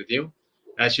செகண்ட் தியரத்தையும்?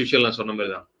 ஆஸ் யூஷுவல் நான் சொன்ன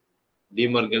மாதிரி தான்.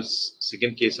 டிமார்கன்ஸ்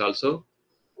செகண்ட் கேஸ் ஆல்சோ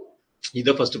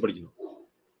இதை ஃபர்ஸ்ட் படிக்கணும்.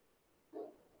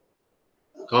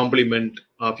 Complement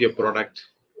of a product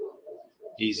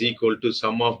is equal to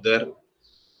some of Dhar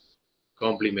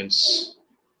compliments.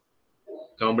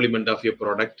 Complement of a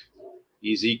product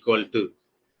is equal to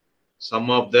sum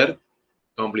of their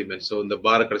complements. So இந்த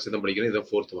பார கடைசி தான் படிக்கிறேன். இதான்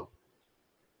fourth one.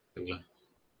 சரிங்களா?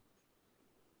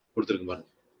 கொடுத்திருக்கு பாருங்க.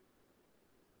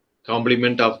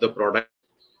 Complement of the product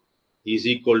is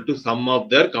equal to sum of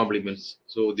their complements.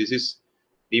 So this is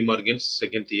De Morgan's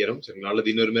second theorem. சரிங்களா?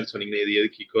 அல்லது இன்னொரு மாதிரி சொன்னீங்கன்னா இது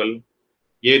எதுக்கு equal?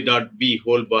 A dot B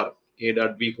whole bar. A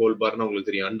dot B whole barனா உங்களுக்கு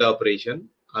தெரியும். அண்ட் ஆபரேஷன்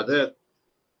அதை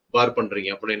பார் பண்றீங்க.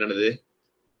 அப்படின்னா என்னது?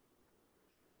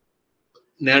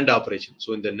 NAND operation. ஸோ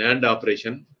இந்த NAND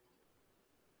ஆபரேஷன்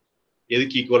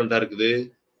எதுக்கு ஈக்குவலண்டா இருக்குது?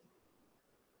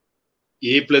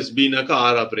 A plus B நாக்கா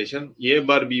R operation, A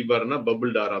bar B barனா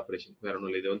bubbled R operation. வேற ஒன்றும்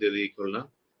இல்லை. இது வந்து எது ஈக்குவல்னா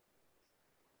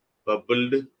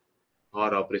bubbled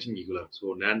R ஆபரேஷன் ஈக்குவலா. So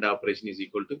NAND operation is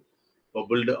equal to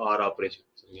bubbled R operation.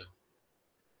 சரிங்களா?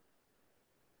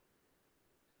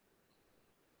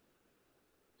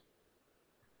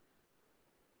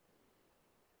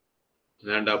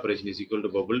 NAND operation is equal to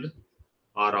bubbled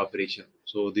R operation.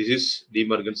 So this is De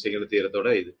Morgan's second theorem ஓட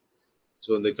இது. ஸோ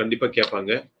இந்த கண்டிப்பா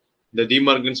கேட்பாங்க. இந்த De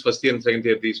Morgan's first theorem second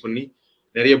theorem use பண்ணி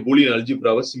நிறைய Boolean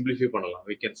அல்ஜிப்ராவை simplify பண்ணலாம்.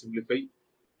 We can simplify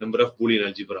number of Boolean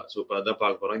algebra. So இப்போ அதான்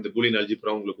பார்க்க போறோம். இந்த பூலியன்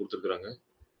அல்ஜிப்ரா உங்களுக்கு கொடுத்துருக்காங்க.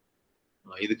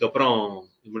 இதுக்கப்புறம்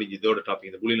இதோட டாபிக்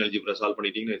இந்த பூலியன் அல்ஜிப்ரா சால்வ்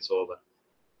பண்ணிட்டீங்கன்னா it's over.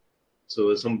 So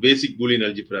some basic Boolean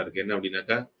algebra இருக்கு. என்ன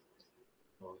அப்படின்னாக்கா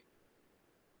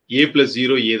a plus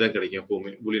 0 a தான் கிடைக்கும்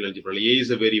எப்பவுமே Boolean அல்ஜிப்ரால. a is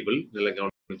a variable. நல்லா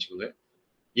கவனிச்சு வச்சுக்கோங்க.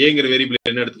 ஏங்கிற வேரியபிள்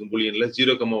என்ன எடுத்துக்கும் பூலியன்ல?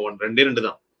 0,1 ரெண்டு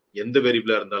தான். எந்த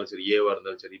வேரியபிளா இருந்தாலும் சரி, ஏவா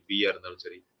இருந்தாலும் சரி, பியா இருந்தாலும்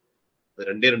சரி, அது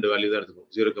ரெண்டு வேல்யூ தான் எடுத்துக்கும்.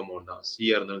 0,1 தான்.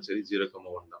 சியா இருந்தாலும் சரி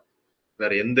 0,1 தான்.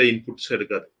 வேற எந்த இன்புட்ஸும்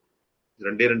எடுக்காது.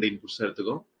 ரெண்டு இன்புட்ஸ் தான்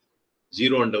எடுத்துக்கும்.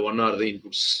 0 and 1 R the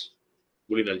inputs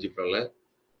Boolean அல்ஜிப்ரால.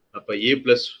 அப்ப a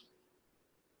plus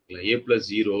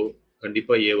 0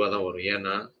 கண்டிப்பா ஏவா தான் வரும்.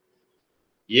 ஏன்னா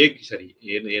ஏக்கு சரி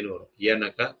ஏன்னு வரும்.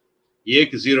 ஏன்னாக்கா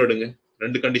ஏக்கு 0 எடுங்க.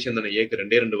 ரெண்டு கண்டிஷன் தானே. ஏக்கு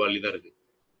ரெண்டு வேல்யூ தான் இருக்கு.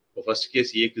 இப்போ ஃபர்ஸ்ட்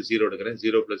கேஸ் ஏக்கு 0 எடுக்கிறேன்.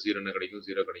 0 plus 0 என்ன கிடைக்கும்?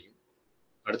 0 கிடைக்கும்.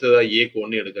 அடுத்ததா ஏக்கு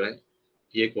 1 எடுக்கிறேன்.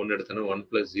 ஏக்கு 1 எடுத்தேன்னா 1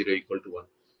 plus 0 equal to 1.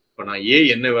 இப்போ நான் ஏ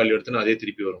என்ன வேல்யூ எடுத்தேன்னா அதே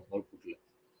திருப்பி வரும் அவுட்புட்ல.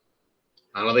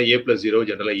 அதனாலதான் a plus 0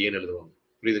 ஜெனரலா ஏன்னு எழுதுவாங்க.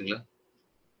 புரியுதுங்களா?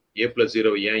 a plus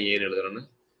 0 ஏன் ஏன்னு எழுதுறேன்னு,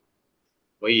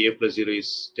 why a plus 0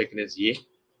 is taken as a.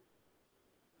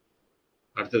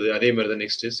 அடுத்தது அதே மாதிரி தான்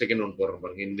நெக்ஸ்ட் செகண்ட் ஒன் போடுறேன்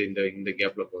பாருங்க. இந்த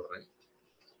கேப்ல போடுறேன்.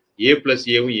 a plus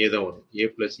a-வும் a தான் வரும். a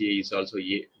plus a is also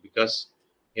a because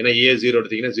ஏன்னா a 0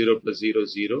 எடுத்தீங்கன்னா 0 plus 0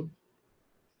 0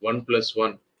 1 plus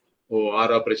 1.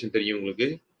 ஆர் ஆபரேஷன் தெரியும் உங்களுக்கு.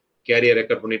 கேரியை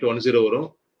ரெக்கார்ட் பண்ணிட்டு 1 0 வரும்.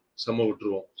 சம்ம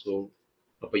விட்டுருவோம். ஸோ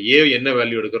அப்போ ஏ என்ன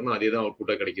வேல்யூ எடுக்கிறோம் அதே தான்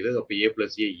அவுட்புட்டாக கிடைக்குது. அப்போ a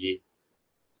plus a.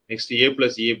 Next a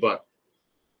plus a bar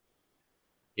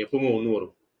எப்பவுமே 1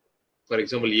 வரும். ஃபார்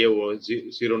எக்ஸாம்பிள் a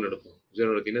 0ன்னு எடுப்போம்.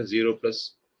 0 எடுத்தீங்கன்னா 0 plus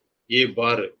a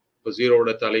bar. இப்போ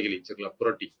 0வோட தலைகிலி சரிங்களா,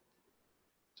 புரட்டி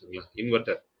சரிங்களா,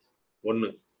 இன்வெர்டர் 1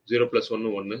 0 plus 1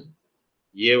 1.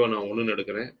 ஏவை நான் 1ன்னு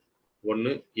எடுக்கிறேன்.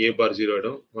 1 a bar 0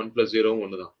 ஆயிடும். 1 plus 0வும்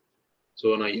 1 தான். ஸோ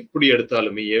நான் எப்படி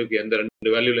எடுத்தாலுமே ஏவுக்கு எந்த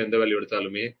ரெண்டு வேல்யூல எந்த வேல்யூ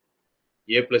எடுத்தாலுமே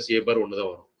a plus a bar 1 தான்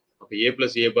வரும். அப்போ a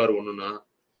plus a bar 1னா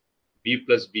b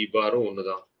plus b பாரும் 1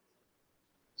 தான்.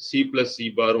 c plus c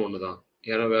பாரும் 1 தான்.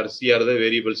 ஏன்னா வேற c ஆறத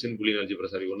வேரியபிள்ஸ் இன் பூலியன் அல்ஜிப்ரா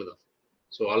சாரி 1 தான்.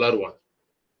 So all R 1.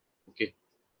 ஓகே.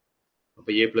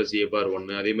 அப்போ a plus a bar 1.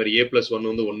 அதே மாதிரி a plus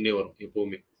 1 வந்து 1 வரும்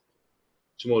எப்பவுமே.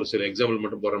 சும்மா ஒரு சில எக்ஸாம்பிள்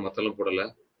மட்டும் போடுறேன், மற்றெல்லாம் போடல.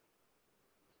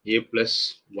 a plus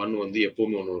 1 வந்து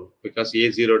எப்பவுமே 1 வரும். பிகாஸ் a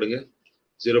 0 எடுங்க.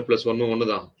 0 plus 1 1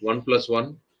 தான். 1 plus 1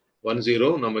 1 0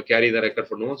 நம்ம கேரி தான் ரெக்கார்ட்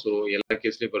பண்ணுவோம். ஸோ எல்லா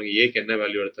கேஸ்லயும் பாருங்க ஏக்கு என்ன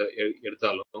வேல்யூ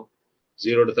எடுத்தாலும்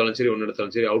 0 எடுத்தாலும் சரி 1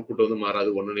 எடுத்தாலும் சரி அவுட்புட் வந்து மாறாது,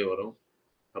 1னே வரும்.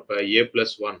 அப்ப a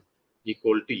plus 1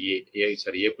 equal to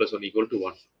a plus 1 equal to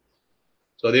 1.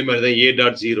 So அதே மாதிரி தான் a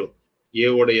டாட் 0.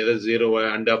 ஏவோட எதை 0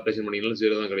 அண்ட் ஆப்ரேஷன் பண்ணீங்கன்னாலும்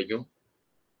 0 தான் கிடைக்கும்.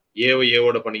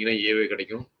 ஏவோட பண்ணீங்கன்னா ஏவே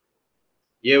கிடைக்கும்.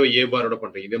 ஏவை a பாரோட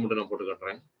பண்றீங்க. இதை மட்டும் நான் போட்டு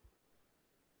காட்டுறேன்.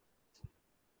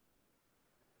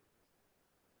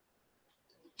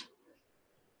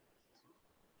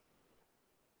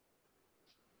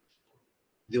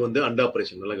 இது வந்து அண்ட்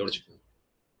ஆப்ரேஷன். நல்லா கவனிச்சுக்கோங்க.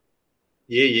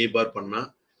 a பார் பண்ணா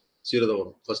 0 தான்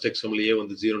வரும். ஃபர்ஸ்ட் எக்ஸாம்பிள் a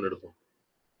வந்து 0ன்னு எடுப்போம்.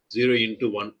 0 into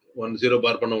 1 0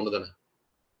 பார் பண்ண 1 தானே.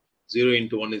 0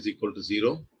 into 1 is equal to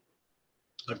 0.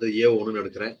 அடுத்தது a 1ன்னு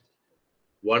எடுக்கிறேன்.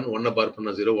 1 பார்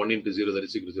பண்ணா 0. 1 into 0 that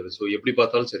is equal to 0. So எப்படி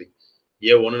பார்த்தாலும் சரி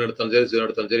a 1ன்னு எடுத்தாலும் சரி 0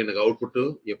 எடுத்தாலும் சரி எனக்கு அவுட்புட்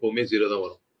எப்பவுமே 0 தான்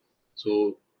வரும். ஸோ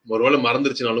ஒருவேளை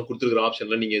மறந்துருச்சுனாலும் கொடுத்துருக்கிற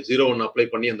ஆப்ஷன்ல நீங்க 0 1 அப்ளை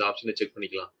பண்ணி அந்த ஆப்ஷனை செக்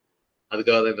பண்ணிக்கலாம்.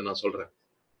 அதுக்காக தான் இதை நான் சொல்றேன்.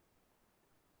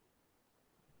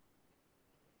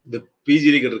 இந்த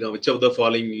பிஜிடி கேட்டிருக்கான், which of the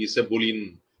following is a boolean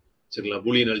சரிங்களா,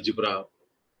 பூலியன் அல்ஜிப்ரா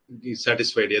இஸ்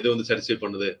சாட்டிஸ்ஃபைடு. எது வந்து சாட்டிஸ்ஃபை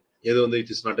பண்ணுது, எது வந்து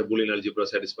it is not a boolean algebra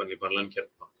satisfy பண்ணலாம்னு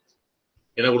கேட்பான்.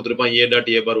 என்ன கொடுத்துருப்பான்? a டாட்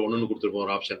a பார் 1ன்னு கொடுத்துருப்போம்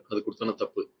ஒரு ஆப்ஷன். அது கொடுத்தானா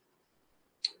தப்பு.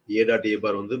 a டாட் a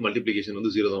பார் வந்து மல்டிப்ளிகேஷன்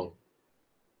வந்து 0 தான் வரும்.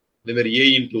 அதே மாதிரி a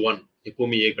into 1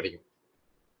 எப்பவுமே a கிடைக்கும்.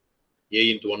 a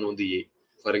into 1 வந்து a.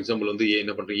 ஃபார் எக்ஸாம்பிள் வந்து a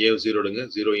என்ன பண்றீங்க, a 0 எடுங்க,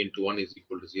 0 into 1 is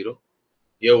equal to 0.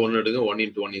 a 1 எடுங்க, 1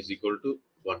 into 1 is equal to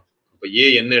 1. அப்ப a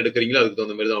என்ன எடுக்கிறீங்களோ அதுக்கு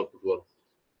தகுந்த மாதிரி தான் அவுட்புட் வரும்.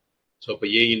 ஸோ அப்போ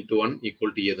a into 1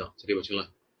 equal to a தான். சரி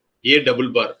வச்சுக்கலாம். a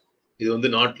டபுள் பார் இது வந்து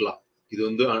நாட் லா, இது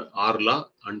வந்து ஆர் லா,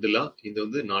 அண்ட் லா, இது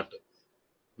வந்து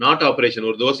நாட் ஆபரேஷன்.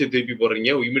 ஒரு தோசை திருப்பி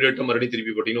போடுறீங்க, இமிடியேட்டா மறுபடியும்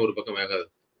திருப்பி போட்டீங்கன்னா ஒரு பக்கம் வேகாது.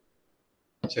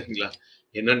 சரிங்களா?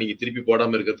 ஏன்னா நீங்க திருப்பி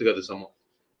போடாம இருக்கிறதுக்கு அது சமம்.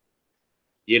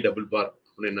 ஏ டபுள் பார்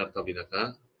அப்படின்னு என்ன அர்த்தம் அப்படின்னாக்கா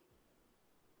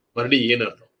மறுபடியும் ஏன்னு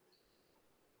அர்த்தம்.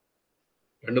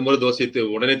 2 முறை தோசை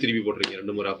உடனே திருப்பி போடுறீங்க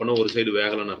 2 முறை, அப்பனா ஒரு சைடு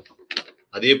வேகலன்னு அர்த்தம்.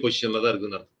 அதே பொசிஷன்ல தான்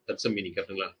இருக்குன்னு அர்த்தம். That's meaning.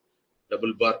 கரெக்டுங்களா?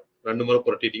 டபுள் பார் 2 முறை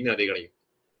புரட்டிட்டீங்கன்னா அதே கிடைக்கும்.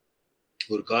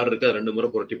 ஒரு கார் இருக்கு, அது 2 முறை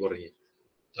புரட்டி போடுறீங்க,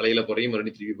 தலையில போடுறீங்க,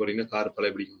 மறுபடியும் திருப்பி போடுறீங்கன்னா கார்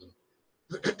பழையபடி வந்துடும்.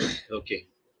 Okay,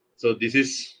 so this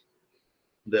is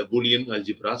the Boolean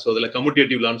algebra. So அதில்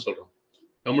கம்யூட்டேட்டிவ் லான்னு சொல்றோம்.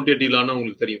 கம்யூட்டேட்டிவ் லான்னா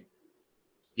உங்களுக்கு தெரியும்,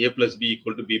 a plus b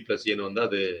equal to b plus a ன்னு வந்தா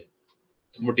அது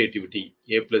கம்யூட்டேட்டிவிட்டி.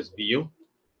 a plus b யும்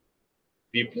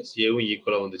b plus a வும்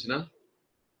ஈக்குவலா வந்துச்சுன்னா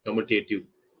commutative.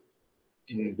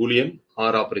 In Boolean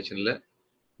R ஆபரேஷன்ல,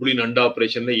 Boolean and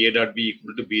ஆபரேஷன்ல a dot b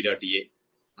equal to b dot a,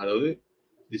 அதாவது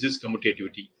திஸ் இஸ்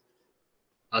கம்யூட்டேட்டிவிட்டி.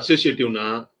 அசோசியேட்டிவ்னா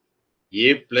a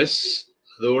பிளஸ்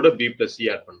அதோட b plus c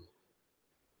add பண்ணணும்,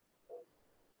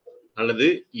 அல்லது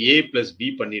a பிளஸ்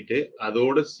b பண்ணிட்டு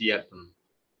அதோட c ஆட் பண்ணணும்.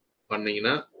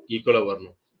 பண்ணீங்கன்னா ஈக்குவலா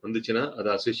வரணும். வந்துச்சுன்னா அது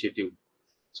அசோசியேட்டிவ்.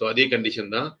 ஸோ அதே கண்டிஷன்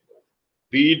தான்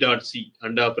b dot c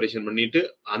and operation பண்ணிட்டு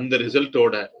அந்த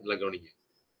ரிசல்ட்டோட கவனிங்க,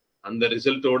 அந்த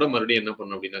ரிசல்ட்டோட மறுபடியும் என்ன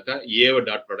பண்ணணும் அப்படின்னாக்கா ஏவை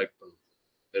டாட் ப்ராடக்ட் பண்ணணும்.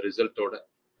 இந்த ரிசல்ட்டோட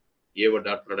ஏவை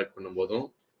டாட் ப்ராடக்ட் பண்ணும் போதும்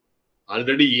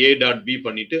ஆல்ரெடி a டாட் b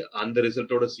பண்ணிட்டு அந்த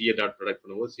ரிசல்ட்டோட c டாட் ப்ராடக்ட்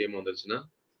பண்ணும்போது சேம் வந்துருச்சுன்னா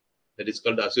that is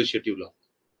called associative law.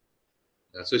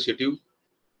 Associative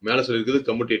மேல சொல்லிருக்குது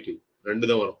கம்யூட்டேட்டிவ், 2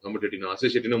 தான் வரும். கம்யூட்டேட்டிவ்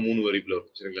அசோசியேட்டிவ்னா 3 வேரியபிள்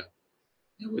வரும். சரிங்களா?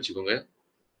 வச்சுக்கோங்க.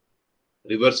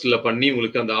 ரிவர்ஸ்ல பண்ணி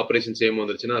உங்களுக்கு அந்த ஆபரேஷன் சேம்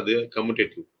வந்துருச்சுன்னா அது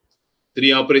கம்யூட்டேட்டிவ். 3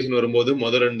 ஆபரேஷன் வரும்போது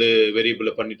முதல் 2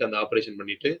 வேரியபிளை பண்ணிட்டு அந்த ஆபரேஷன்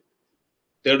பண்ணிட்டு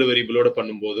தேர்ட் வேரியபிளோட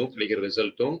பண்ணும்போதும் கிடைக்கிற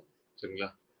ரிசல்ட்டும், சரிங்களா,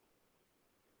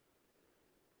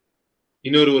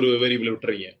 இன்னொரு ஒரு வேரியபிள்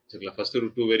விட்டுறீங்க. சரிங்களா? ஃபர்ஸ்ட் ஒரு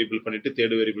 2 வேரியபிள் பண்ணிட்டு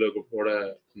தேர்ட் வேரியபிளோட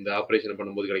இந்த ஆபரேஷன்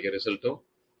பண்ணும்போது கிடைக்கிற ரிசல்ட்டும்,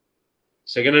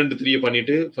 செகண்ட் அண்ட் 3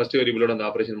 பண்ணிட்டு ஃபர்ஸ்ட் வேரியபிளோட அந்த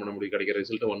ஆபரேஷன் பண்ணும்போது கிடைக்கிற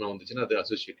ரிசல்ட் ஒண்ணா வந்துச்சுன்னா அது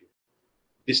அசோசியேட்டிவ்.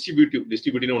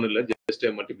 டிஸ்ட்ரிபியூட்டிவ் ஒன்றும் இல்லை, ஜஸ்ட்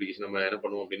மல்டிபிளிகேஷன். நம்ம என்ன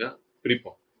பண்ணுவோம் அப்படின்னா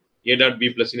பிரிப்போம். a டாட் b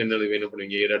பிளஸ் என்ன என்ன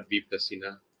பண்ணுவீங்க, a டாட் b பிளஸ்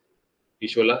னா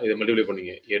யூஸ்வலா இதை மல்டிப்ளை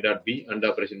பண்ணுவீங்க, a dot b and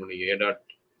operation பண்ணுவீங்க, a dot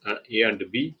a and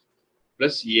b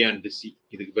plus a and c.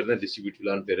 இதுக்கு பேர் தான் டிஸ்ட்ரிபியூட்டிவ்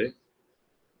லான்னு பேரு.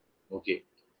 ஓகே,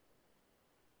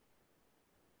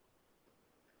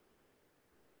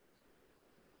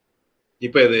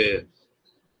 இப்போ இது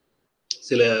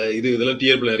சில இதெல்லாம்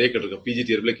டிஆர்பியில் நிறைய கேட்டிருக்கோம்,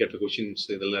 பிஜிடிஆர்பியில் கேட்ட கொஸ்டின்ஸ்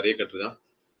இதெல்லாம் நிறைய கேட்டிருக்கான்.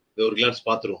 இதை ஒரு கிளான்ஸ்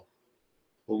பார்த்துருவோம்,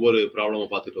 ஒவ்வொரு ப்ராப்ளமா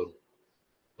பார்த்துட்டு வருவோம்.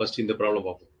 ஃபர்ஸ்ட் இந்த ப்ராப்ளம்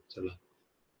பார்ப்போம். சரிங்களா?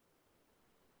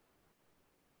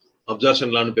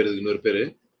 அப்சார்ப்ஷன் லான்னு பேரு, இன்னொரு பேரு.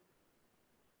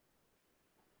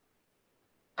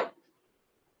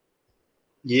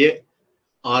 A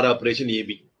R operation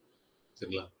AB.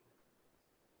 சரிங்களா?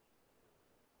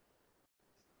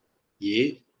 A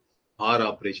R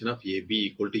operation of AB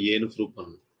equal to ஏன்னு ப்ரூவ்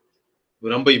பண்ணணும்.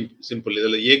 ரொம்ப சிம்பிள்.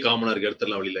 இதுல ஏ காமனா இருக்கு,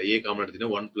 எடுத்துடலாம் வழியில. ஏ காமன்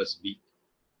எடுத்தீங்கன்னா 1 பிளஸ் பி.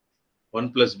 1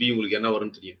 பிளஸ் பி உங்களுக்கு என்ன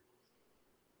வரும்னு தெரியும்.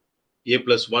 ஏ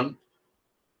பிளஸ் 1,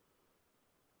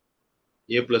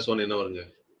 ஏ பிளஸ் 1 என்ன வருங்க,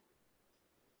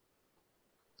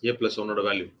 ஏ பிளஸ் 1ஓட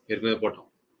வேல்யூ ஏற்கனவே போட்டோம்.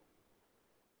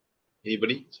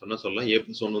 இப்படி சொன்னா சொல்லலாம். ஏ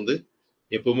பிளஸ் 1 வந்து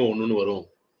எப்பவுமே 1ன்னு வரும்.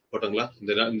 போட்டோங்களா?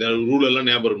 இந்த ரூல் எல்லாம்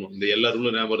ஞாபகம் இருக்கணும். இந்த எல்லா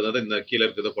ரூலும் ஞாபகம் இருந்தா தான் இந்த கீழே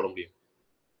இருக்கிறத போட முடியும்.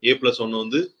 ஏ பிளஸ் 1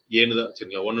 வந்து ஏன்னு தான்,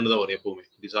 சரிங்களா, 1ன்னு தான் வரும் எப்பவுமே.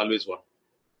 It is always 1.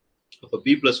 அப்ப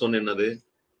பி பிளஸ் 1 என்னது,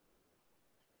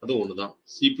 அது 1 தான்.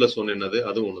 சி பிளஸ் 1 என்னது,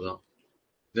 அது 1 தான்.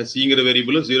 சிங்கிற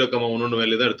வேரியபிளும் 0,1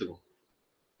 வேல்யூ தான் எடுத்துக்கும்.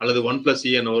 அல்லது 1 பிளஸ் சி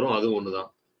என்ன வரும், அது 1 தான்.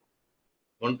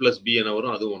 1 பிளஸ் பி என்ன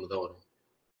வரும், அது 1 தான் வரும்.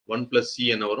 1 பிளஸ் சி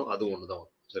என்ன வரும், அது 1 தான்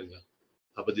வரும். சரிங்களா?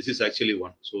 அப்ப this is actually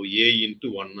 1. So A into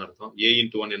 1 அர்த்தம். ஏ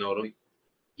இன்ட்டு 1 என்ன வரும்,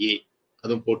 ஏ.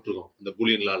 அதுவும் போட்டிருக்கோம் இந்த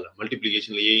பூலியன் லால.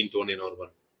 மல்டிபிளிகேஷன்ல ஏ இன்ட்டு 1 என்ன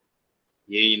வரும்,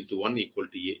 ஏ இன்ட்டு 1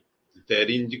 ஈக்குவல் டு ஏ. இது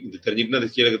தெரிஞ்சுக்கிட்டு அது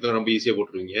கீழே இருக்கிறத ரொம்ப ஈஸியாக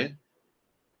போட்டுருவீங்க.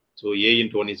 So A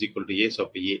into 1 is equal to A. So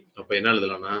அப்போ ஏ, அப்போ என்ன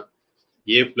எழுதலாம்னா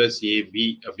ஏ பிளஸ் ஏபி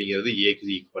அப்படிங்கிறது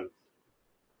ஏக்கு ஈக்குவல்.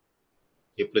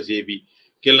 ஏ பிளஸ் ஏபி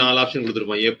கீழே 4 ஆப்ஷன்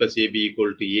கொடுத்துருப்பான். ஏ plus AB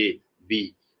equal to A B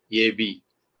AB,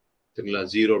 சரிங்களா,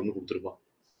 0 அப்படின்னு கொடுத்துருப்பான்.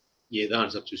 ஏ தான்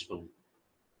ஆன்சர் சூஸ் பண்ணணும்.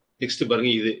 நெக்ஸ்ட்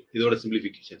பாருங்க, இதோட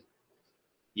simplification.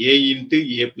 A into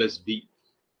A plus B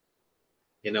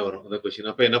என்ன வரும், அதான் கொஸ்டின்.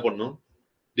 அப்போ என்ன பண்ணணும்,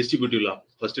 டிஸ்ட்ரிபியூட்டிவ் லா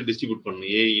ஃபர்ஸ்ட் டிஸ்ட்ரிபியூட் பண்ணணும்.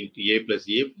 ஏ இன்ட்டு ஏ பிளஸ்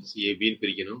ஏபின்னு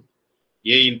பிரிக்கணும்.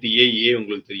 ஏ இன்ட்டு ஏ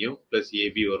உங்களுக்கு தெரியும், பிளஸ்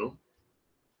ஏபி வரும்.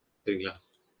 சரிங்களா?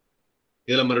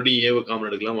 இதில் மறுபடியும் ஏவை காமன்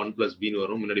எடுக்கலாம், 1 பிளஸ் பின்னு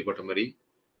வரும் முன்னாடி போட்ட மாதிரி.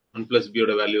 1 plus b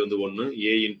ஓட வேல்யூ வந்து 1,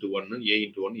 a into 1, a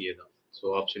into 1 a தான். So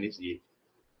option is a.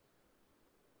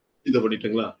 இதை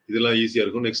பண்ணிட்டுங்களா? இதெல்லாம் ஈஸியா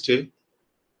இருக்கும். நெக்ஸ்ட்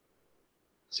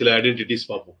சில ஐடென்டிட்டிஸ்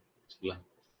பார்ப்போம். சரிங்களா?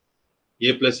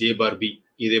 a plus a bar b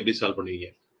இதை எப்படி சால்வ் பண்ணுவீங்க?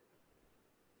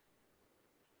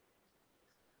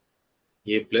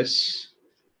 a plus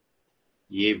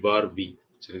a bar b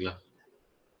சரிங்களா?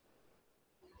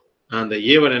 அந்த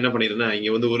a1 என்ன பண்ணிருந்தா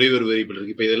இங்க வந்து ஒரே ஒரு வேரியபிள்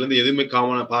இருக்கு. இப்போ இதுல இருந்து எதுவுமே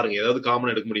காமனா பாருங்க. ஏதாவது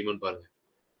காமனா எடுக்க முடியுமான்னு பாருங்க.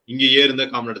 இங்க a இருந்தா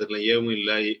காமன் எடுத்துக்கலாம். ஏவும்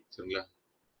இல்ல சரிங்களா?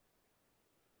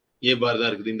 a பார் தான்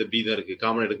இருக்குது, இந்த b தான் இருக்கு.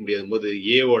 காமன் எடுக்க முடியாத போது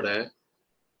a-ஓட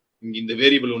இங்க இந்த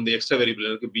வேரியபிள் வந்து எக்ஸ்ட்ரா வேரியபிள்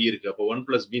இருக்கு, b இருக்கு. அப்போ 1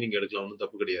 plus b நீங்க எடுக்கலாம், ஒன்றும்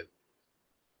தப்பு கிடையாது.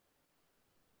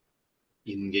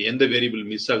 இங்க எந்த வேரியபிள்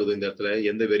மிஸ் ஆகுதோ, இந்த இடத்துல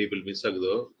எந்த வேரியபிள் மிஸ்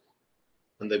ஆகுதோ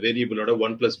அந்த வேரியபிளோட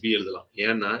 1 plus b எழுதலாம்.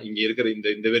 ஏன்னா இங்க இருக்கிற இந்த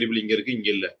இந்த வேரியபிள் இங்க இருக்கு, இங்க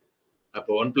இல்ல.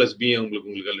 அப்போ 1 plus b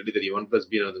உங்களுக்கு ஆல்ரெடி தெரியும். 1 plus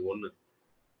b அது 1.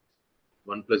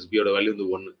 1 plus b ஓட வேல்யூ வந்து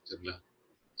 1 சரிங்களா?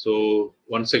 ஸோ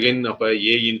ஒன்ஸ் அகைன் அப்ப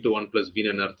a into 1 plus b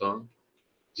என்ன அர்த்தம்?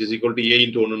 Is equal to a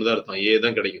into 1 தான் அர்த்தம். a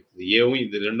தான் கிடைக்கும். இது ஏவும்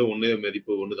இது ரெண்டும் ஒண்ணு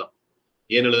மதிப்பு ஒன்று தான்.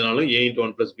 ஏன்னு எழுதினாலும் a into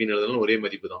 1 plus b எழுதினாலும் ஒரே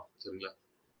மதிப்பு தான் சரிங்களா?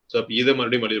 ஸோ அப்போ இதை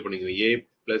மறுபடியும் மல்டிபிள் பண்ணிக்கணும். a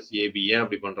plus ab ஏன்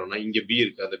அப்படி பண்றோம்னா இங்க b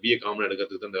இருக்கு, அந்த b காமன்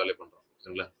எடுக்கிறதுக்கு தான் இந்த வேலையை பண்றோம்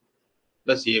சரிங்களா?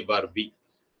 Plus a bar b.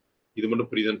 இது மட்டும்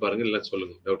புரியுதுன்னு பாருங்க, இல்லை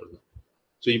சொல்லுங்க, டவுட் இருந்தா.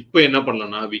 ஸோ இப்போ என்ன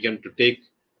பண்ணலாம்னா we can to take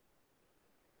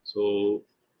so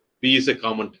b is a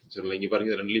common சரிங்களா? இங்க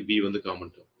பாருங்க ரெண்டுலயும் b வந்து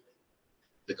காமன்.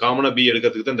 இந்த காமனா b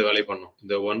எடுக்கிறதுக்கு தான் இந்த வேலையை பண்ணோம்.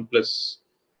 இந்த 1 plus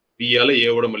b ஆல a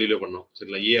ஓட மல்டிப்ளை பண்ணோம்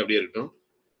சரிங்களா? a அப்படியே இருக்கட்டும்.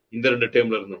 இந்த ரெண்டு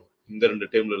டேர்ம்ல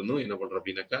இருந்தும் என்ன பண்றோம்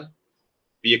அப்படின்னாக்கா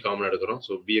b காமன் எடுக்கிறோம்.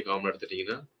 ஸோ b காமன்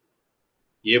எடுத்துட்டீங்கன்னா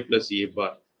a plus a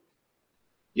bar.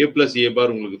 a plus a bar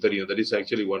உங்களுக்கு தெரியும், that is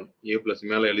actually 1. a plus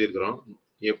மேலே எழுதியிருக்கிறோம்.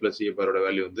 a plus a பாரோட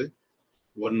வேல்யூ வந்து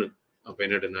 1. அப்போ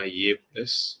என்னடுன்னா a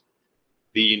plus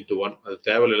b into 1. அது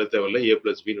தேவையில்லை தேவையில்லை, a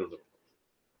plus b வந்துடும்.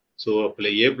 ஸோ அப்போ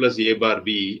a plus a bar b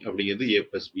அப்படிங்கிறது a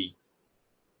plus b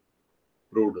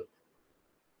proved.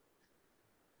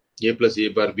 a plus a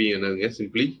bar b என்னதுங்க?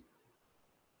 Simply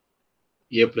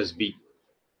a plus b.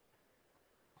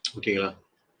 ஓகேங்களா?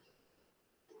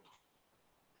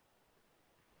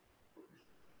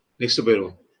 நெக்ஸ்ட்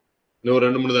போயிடுவோம். இன்னும் ஒரு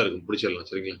 2 தான் இருக்கும், பிடிச்சிடலாம்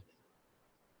சரிங்களா?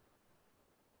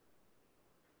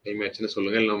 டைம் ஆச்சுன்னு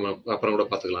சொல்லுங்க, இல்லை நம்ம அப்புறம் கூட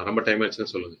பார்த்துக்கலாம். ரொம்ப டைம்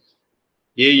ஆச்சுன்னு சொல்லுங்க.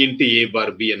 a into a bar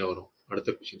b என்ன வரும்?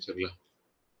 அடுத்த கொஸ்டின் சரிங்களா?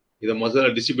 இதை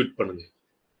முதல்ல டிஸ்ட்ரிபியூட் பண்ணுங்க.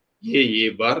 a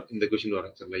bar இந்த கொஸ்டின்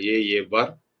வரும் சரிங்களா? a bar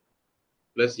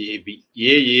plus ab.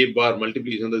 a bar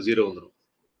multiplication வந்து 0 வந்துடும்.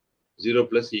 0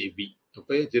 plus ab.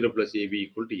 அப்போ 0 plus ab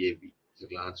equal to ab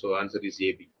சரிங்களா? So answer is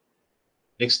ab.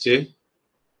 Next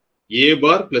a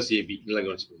bar plus ab. நல்லா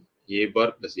கவனிச்சுக்கோங்க. a bar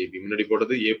plus ab. முன்னாடி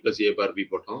போட்டது a plus a bar b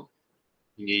போட்டோம்.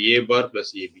 இங்க a bar plus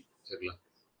ab சரிங்களா?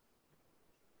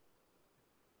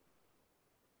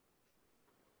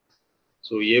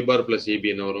 So a bar plus ab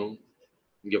என்ன வரும்?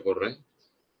 இங்க போடுறேன்.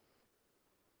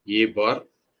 a bar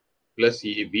plus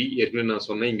ab. ஏற்கனவே நான்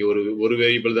சொன்னேன், இங்க ஒரு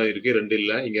வேரியபிள் தான் இருக்கு, ரெண்டு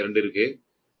இல்லை. இங்க ரெண்டு இருக்கு.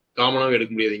 காமனாக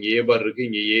எடுக்க முடியாது. இங்க a bar இருக்கு,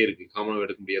 இங்க a இருக்கு. காமனாக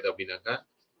எடுக்க முடியாது அப்படின்னாக்கா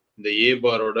இந்த a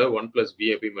பாரோட 1 plus b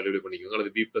போய் மல்டிப்ளை பண்ணிக்கோங்க,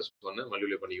 அல்லது b plus 1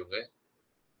 மல்டிப்ளை பண்ணிக்கோங்க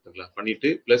சரிங்களா? பண்ணிட்டு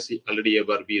plus already a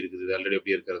bar b இருக்குது, ஆல்ரெடி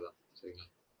எப்படி இருக்கிறது தான் சரிங்களா?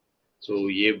 So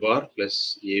a bar plus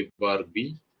a bar b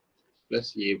plus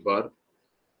a bar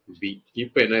b.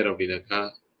 இப்போ என்ன ஆயிரும் அப்படின்னாக்கா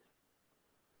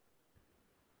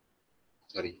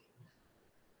சாரி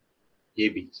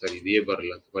ab, சாரி இது a bar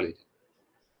இல்லை,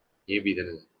 ab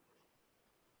தானே.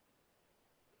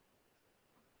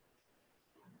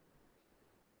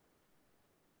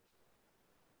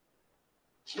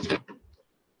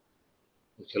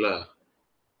 ஓகேங்களா?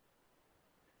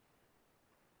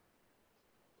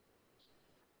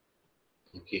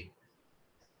 ஓகே.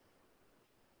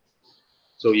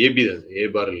 ஸோ ஏபி தான், ஏ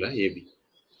பார் இல்லை, ஏபி.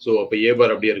 ஸோ அப்போ ஏ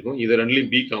பார் அப்படியே இருக்கும். இது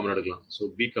ரெண்டுலையும் பி காமன் எடுக்கலாம். ஸோ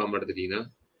பி காமன் எடுத்துட்டீங்கன்னா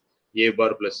ஏ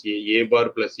பார் plus A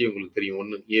bar plus A உங்களுக்கு தெரியும்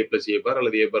 1. ஏ பிளஸ் ஏ பார்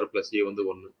அல்லது ஏ பார் பிளஸ் ஏ வந்து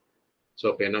 1. ஸோ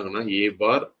அப்போ என்ன ஆகுனா ஏ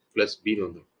பார் பிளஸ் பின்னு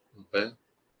வந்துடும். அப்போ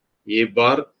ஏ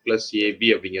பார் பிளஸ் ஏபி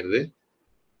அப்படிங்கிறது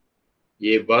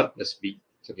ஏ பார் பிளஸ் பி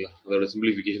சரிங்களா? அதோட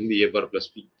சிம்பிளிஃபிகேஷன் வந்து ஏ பார் பிளஸ்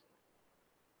பி.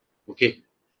 ஓகே.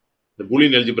 இந்த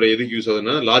பூலியன் அல்ஜிப்ரா எதுக்கு யூஸ்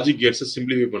ஆகுதுன்னா லாஜிக் கேட்ஸை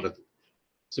சிம்பிளிஃபை பண்ணுறது,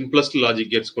 சிம்பிளஸ்ட்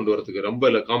லாஜிக் கேட்ஸ் கொண்டு வரதுக்கு.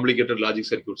 ரொம்ப காம்ப்ளிகேட்டட் லாஜிக்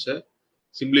சர்க்யூட்ஸை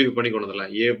சிம்பிளிஃபை பண்ணி கொண்டு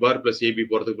வந்துடலாம். ஏ பார் பிளஸ் ஏபி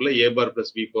போகிறதுக்குள்ள ஏ பார்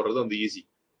பிளஸ் பி போடுறது வந்து ஈஸி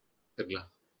சரிங்களா?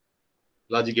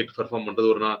 லாஜிக் கேட் பெர்ஃபார்ம் பண்ணுறது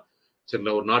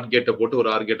சரிங்களா? ஒரு நாட் கேட்டை போட்டு ஒரு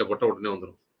ஆர் கேட்டை போட்டால் உடனே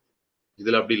வந்துடும்.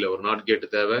 இதில் அப்படி இல்லை, ஒரு நாட் கேட்டு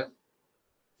தேவை.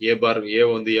 ஏ பார் ஏ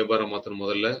வந்து ஏ பாரை மாற்றணும்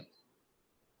முதல்ல,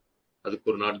 அதுக்கு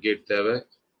ஒரு நாட் கேட் தேவை,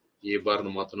 ஏ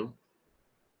பார்னு மாற்றணும்.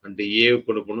 அண்டு ஏ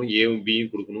கொடுக்கணும், ஏவும்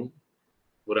பியும் கொடுக்கணும்.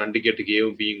 ஒரு அண்டு கேட்டுக்கு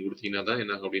ஏவும் பியும் கொடுத்தீங்கன்னா தான்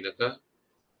என்ன அப்படின்னாக்கா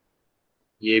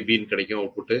ஏபின்னு கிடைக்கும்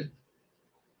அவுட்புட்டு.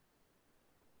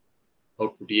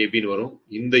 அவுட்புட் ஏபின்னு வரும்.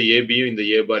 இந்த ஏபியும் இந்த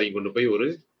ஏ பாரையும் கொண்டு போய் ஒரு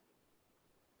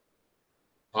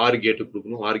ஆர் கேட்டு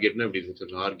கொடுக்கணும். ஆர் கேட்னா எப்படி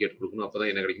இருக்கு? ஆர் கேட் கொடுக்கணும். அப்பதான்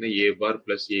என்ன கிடைக்குன்னா ஏ பார்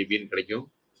பிளஸ் ஏபின்னு கிடைக்கும்.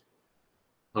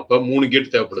 அப்ப 3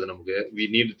 கேட் தேவைப்படுது நமக்கு. We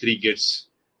need 3 Gates.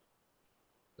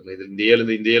 இது இந்த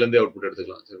ஏல இருந்து அவுட்புட்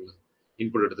எடுத்துக்கலாம். சரிங்களா?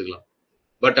 இன்புட் எடுத்துக்கலாம்.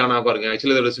 பட் ஆனா பாருங்க,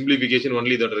 ஆக்சுவலி இதோட சிம்பிளிஃபிகேஷன்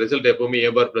ஒன்லி இதோட ரிசல்ட் எப்பவுமே ஏ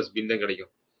பார் பிளஸ் பின் தான்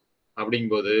கிடைக்கும்.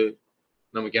 அப்படிங்கும்போது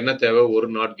நமக்கு என்ன தேவை? ஒரு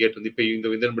நாட் கேட் வந்து இப்ப இந்த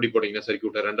இதன்படி போட்டீங்கன்னா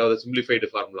சர்க்யூட்டை ரெண்டாவது சிம்பிளிஃபைடு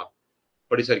ஃபார்முலா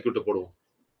படி சர்க்யூட்டை போடுவோம்.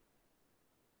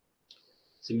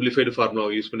 சிம்பிளிஃபைடு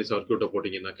ஃபார்முலாவை யூஸ் பண்ணி சர்க்யூட்டை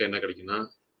போட்டீங்கன்னாக்கா என்ன கிடைக்குன்னா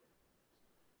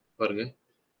பாருங்க,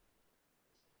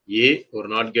 ஏ ஒரு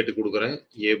நாட் கேட்டு கொடுக்குறேன்,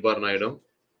 ஏ பார் ஆயிடும்.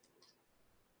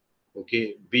 ஓகே,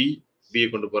 பி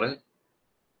கொண்டு போறேன்.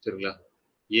 சரிங்களா?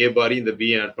 ஏ பாரி இந்த பி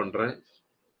ஆட் பண்றேன்,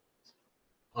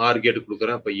 ஆர் கேட்டு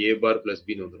கொடுக்குறேன். அப்ப ஏ பார் பிளஸ்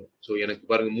பின்னு வந்துடும். ஸோ எனக்கு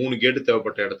பாருங்க 3 கேட்டு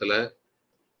தேவைப்பட்ட இடத்துல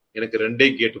எனக்கு 2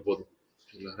 கேட்டு போதும்.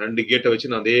 2 கேட்டை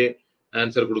வச்சு நான் அதே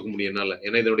ஆன்சர் கொடுக்க முடியும் என்னால.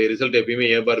 ஏன்னா இதனுடைய ரிசல்ட் எப்பயுமே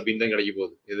ஏ பார் பின் தான் கிடைக்க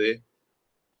போகுது. இது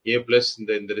ஏ பிளஸ்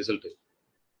இந்த ரிசல்ட்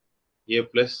ஏ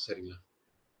பிளஸ். சரிங்களா?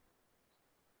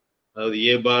 அதாவது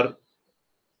ஏ பார்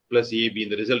பிளஸ் ஏபி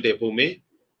இந்த ரிசல்ட் எப்பவுமே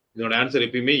இதோட ஆன்சர்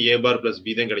எப்பயுமே ஏ பார் பிளஸ்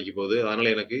பி தான் கிடைக்க போகுது. அதனால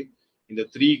எனக்கு இந்த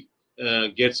 3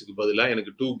 கேட்ஸுக்கு பதிலாக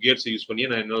எனக்கு 2 கேட்ஸ் யூஸ் பண்ணி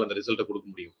நான் என்னால் அந்த ரிசல்ட்டை கொடுக்க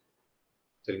முடியும்.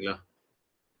 சரிங்களா?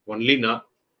 ஒன்லி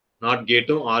நாட்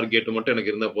கேட்டும் ஆர் கேட்டும் மட்டும்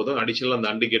எனக்கு இருந்தால் போதும். அடிஷனல் அந்த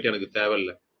அண்டு கேட் எனக்கு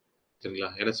தேவையில்லை. சரிங்களா?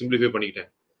 ஏன்னா சிம்பிளிஃபை பண்ணிக்கிட்டேன்,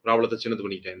 ப்ராப்ளத்தை சின்னது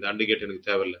பண்ணிக்கிட்டேன். இந்த அண்டு கேட் எனக்கு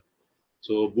தேவையில்லை.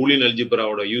 ஸோ பூலியன்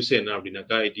அல்ஜிப்ராவோட யூஸ் என்ன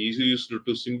அப்படின்னாக்கா, it is used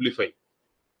to simplify.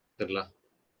 சரிங்களா?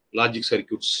 Logic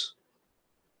circuits,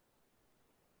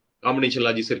 combination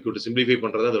logic circuit simplify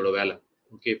பண்றது அதோட வேலை.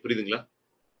 ஓகே, புரியுதுங்களா?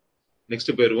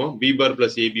 நெக்ஸ்ட் போயிருவோம். பி பார்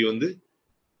பிளஸ் ஏபி வந்து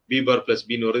பி பார் பிளஸ்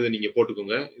பின்னு வருது. நீங்க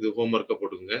போட்டுக்கோங்க, இது ஹோம் ஒர்க்கா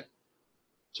போட்டுக்கோங்க.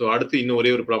 ஸோ அடுத்து இன்னும் ஒரே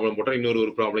ஒரு ப்ராப்ளம் போட்டா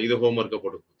இன்னொரு ப்ராப்ளம், இது ஹோம் ஒர்க்கா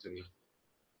போட்டுக்கோங்க. சரிங்களா?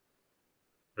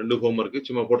 2 ஹோம் ஒர்க்கு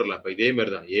சும்மா போட்டுடலாம். இப்போ இதே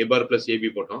மாதிரி தான் ஏ பார் பிளஸ் ஏபி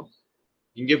போட்டோம்,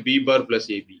 இங்க பி பார் பிளஸ்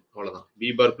ஏபி, அவ்வளவுதான். பி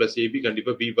பார் பிளஸ் ஏபி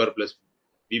கண்டிப்பா பி பார்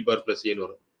பிளஸ் ஏன்னு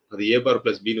வரும். அது ஏ பார்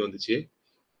பிளஸ் பின்னு வந்துச்சு,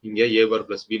 இங்க ஏ பார்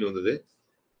பிளஸ் பின்னு வந்தது,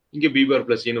 இங்க பி பார்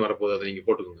பிளஸ் ஏன்னு வரப்போகுது. அதை நீங்க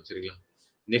போட்டுக்கோங்க. சரிங்களா?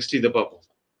 நெக்ஸ்ட் இதை பார்ப்போம்.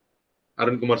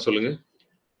 அருண்குமார் சொல்லுங்க.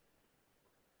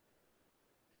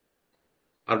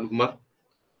 அருண்குமார்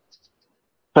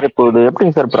சார், இப்போ இது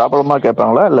எப்படிங்க சார், ப்ராப்ளமா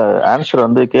கேட்பாங்களா இல்ல ஆன்சர்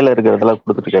வந்து கீழே இருக்கிறதெல்லாம்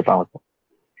கொடுத்துட்டு கேட்பாங்க சார்?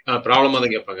 ப்ராப்ளமா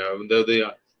தான் கேட்பாங்க. இந்த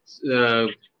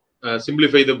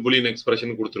சிம்பிளிஃபை த பூலியன்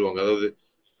எக்ஸ்பிரஷன் கொடுத்துருவாங்க. அதாவது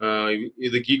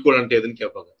இதுக்கு ஈக்குவலன்ட் எதுன்னு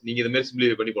கேட்பாங்க. நீங்க இது மாதிரி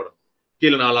சிம்பிளிஃபை பண்ணி போடணும்.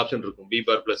 கீழே 4 ஆப்ஷன் இருக்கும், B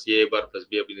bar plus A bar plus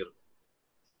B அப்படின்னு இருக்கும்.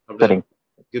 அப்படி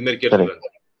இது மாதிரி கேட்டுருக்காங்க.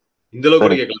 இந்த அளவுக்கு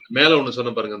கூட கேட்கலாம். மேல ஒண்ணு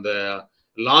சொன்ன பாருங்க, அந்த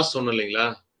லாஸ் சொன்னோம் இல்லைங்களா,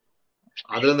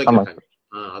 அதுல தான் கேட்டாங்க.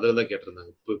 அதுல தான்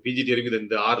கேட்டிருந்தாங்க. இப்போ பிஜிடிஆர்பி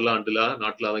இந்த ஆர்லா அண்டுலா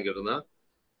நாட்டுலா தான் கேட்டிருந்தான்.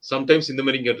 சம்டைம்ஸ் இந்த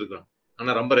மாதிரி கேட்டிருக்கான்.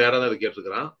 ஆனா ரொம்ப ரேரா தான் அது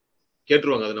கேட்டிருக்கான்.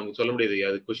 கேட்டுருவாங்க, அது நமக்கு சொல்ல முடியாது.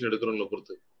 அது கொஸ்டின் எடுக்கிறவங்களை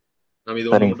பொறுத்து. நம்ம இது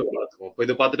ஒன்று மட்டும் பார்த்துக்கோம். இப்போ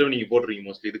இதை பார்த்துட்டு நீங்க போட்டுருவீங்க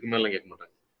மோஸ்ட்லி. இதுக்கு மேல கேட்க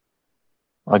மாட்டாங்க.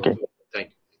 Okay,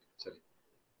 thank you. சரி,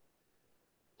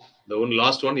 இந்த ஒன்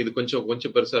லாஸ்ட் ஒன், இது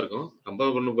கொஞ்சம் பெருசா இருக்கும்,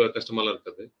 ரொம்ப ஒன்றும் கஷ்டமாலாம்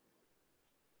இருக்காது.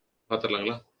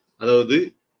 பார்த்துடலாங்களா? அதாவது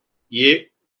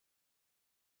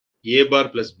ஏ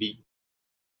பார் பிளஸ் பி,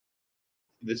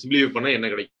 இது சிம்பிளிஃபை பண்ணா என்ன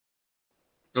கிடைக்கும்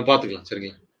நம்ம பார்த்துக்கலாம்.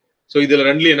 சரிங்களா? ஸோ இதுல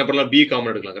ரெண்டுலயும் என்ன பண்ணலாம், பி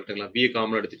காமன் எடுக்கலாம். கரெக்டுங்களா? பி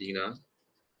காமன் எடுத்துட்டீங்கன்னா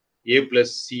ஏ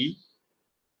plus C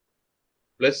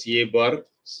plus A bar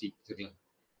C. சரிங்களா?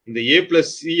 இந்த ஏ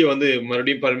பிளஸ் சி வந்து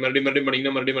மறுபடியும்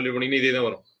பண்ணீங்கன்னா இதே தான்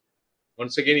வரும்.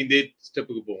 ஒன்ஸ் அகைன் இதே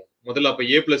ஸ்டெப்புக்கு போவோம். முதல்ல அப்ப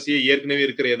ஏ பிளஸ் சி ஏற்கனவே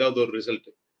இருக்கிற ஏதாவது ஒரு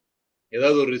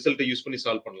ரிசல்ட்டை யூஸ் பண்ணி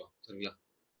சால்வ் பண்ணலாம். சரிங்களா?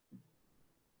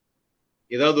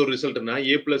 ஏதாவது ஒரு ரிசல்ட்னா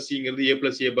ஏ பிளஸ் சிங்கிறது ஏ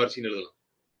பிளஸ் ஏ பார் சின்னு எழுதலாம்.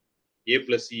 ஏ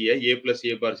plus C A plus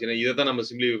A bar C, இதை தான் நம்ம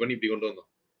சிம்பிளிஃபை பண்ணி இப்படி கொண்டு வந்தோம்.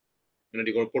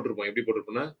 முன்னாடி போட்டிருப்போம். எப்படி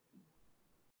போட்டிருப்போம்னா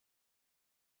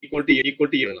ஈக்குவல்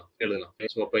டு எழுதலாம்.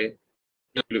 ஸோ அப்ப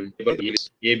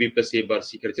AB plus A bar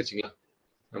C கிடைச்சிருச்சுங்களா?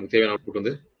 நமக்கு தேவையான அவுட்புட்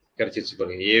வந்து கிடைச்சிருச்சு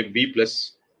பாருங்க. AB plus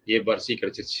A bar C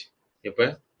கிடைச்சிருச்சு. எப்ப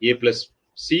ஏ பிளஸ்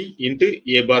சி இன்ட்டு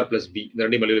ஏ பார் பிளஸ் பி, இந்த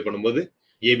ரெண்டையும் மல்டிப்ளை பண்ணும்போது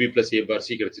AB plus A bar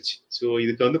C கிடைச்சிருச்சு. ஸோ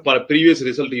இதுக்கு வந்து ப்ரீவியஸ்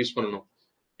ரிசல்ட் யூஸ் பண்ணணும்.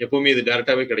 எப்பவுமே இது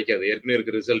டேரக்டாவே கிடைக்காது. ஏற்கனவே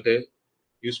இருக்கிற ரிசல்ட்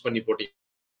யூஸ் பண்ணி போட்டீங்க.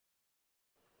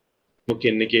 ஓகே,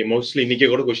 இன்னைக்கே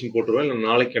கூட கொஸ்டின் போட்டுருவேன். இல்லை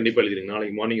நாளைக்கு கண்டிப்பா எழுதிருங்க.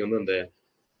 நாளைக்கு மார்னிங் வந்து அந்த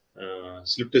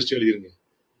slip test எழுதிருங்க.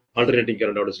 Alternating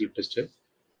கரண்டோட slip test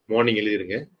morning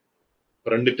எழுதிருங்க.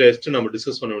 2 test நம்ம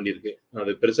டிஸ்கஸ் பண்ண வேண்டியிருக்கு.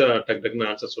 அது பெருசா டக்குன்னு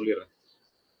ஆன்சர் சொல்லிடுறேன்.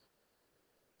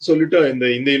 சொல்லிட்டு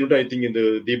இந்த யூனிட் ஐ திங்க் இந்த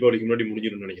தீபாவளிக்கு முன்னாடி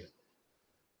முடிஞ்சிடும் நினைக்கிறேன்.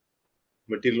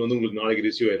 மெட்டீரியல் வந்து உங்களுக்கு நாளைக்கு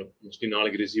ரிசீவ் ஆயிரும். மோஸ்ட்லி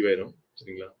நாளைக்கு ரிசீவ் ஆயிரும்.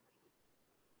 சரிங்களா?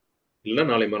 இல்லைன்னா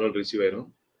நாளை மறுநாள் ரிசீவ் ஆயிரும்.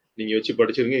 நீங்க வச்சு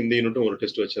படிச்சிருங்க. இந்த யூனிட்டும் ஒரு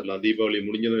டெஸ்ட் வச்சிடலாம். தீபாவளி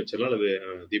முடிஞ்சதும் வச்சிடலாம், அல்லது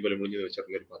தீபாவளி முடிஞ்சதும்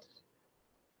வச்சிருக்க மாதிரி பார்த்துக்கலாம்.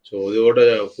 ஸோ இதோட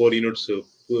 4 யூனிட்ஸ்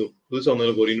புதுசாக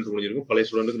வந்தவங்களுக்கு 1 யூனிட் முடிஞ்சிருக்கும். பழைய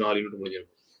ஸ்டூடெண்ட்டுக்கு 4 யூனிட்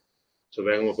முடிஞ்சிருக்கும். ஸோ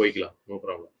வேகமாக போய்க்கலாம், நோ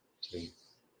ப்ராப்ளம். சரிங்க,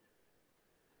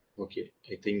 okay,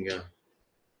 I think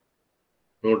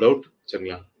no doubt.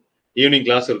 சரிங்களா, ஈவினிங்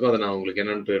கிளாஸ் இருக்கும், அதை நான் உங்களுக்கு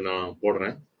என்னன்ட்டு நான்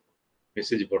போடுறேன்,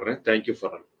 மெசேஜ் போடுறேன். Thank you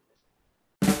for all.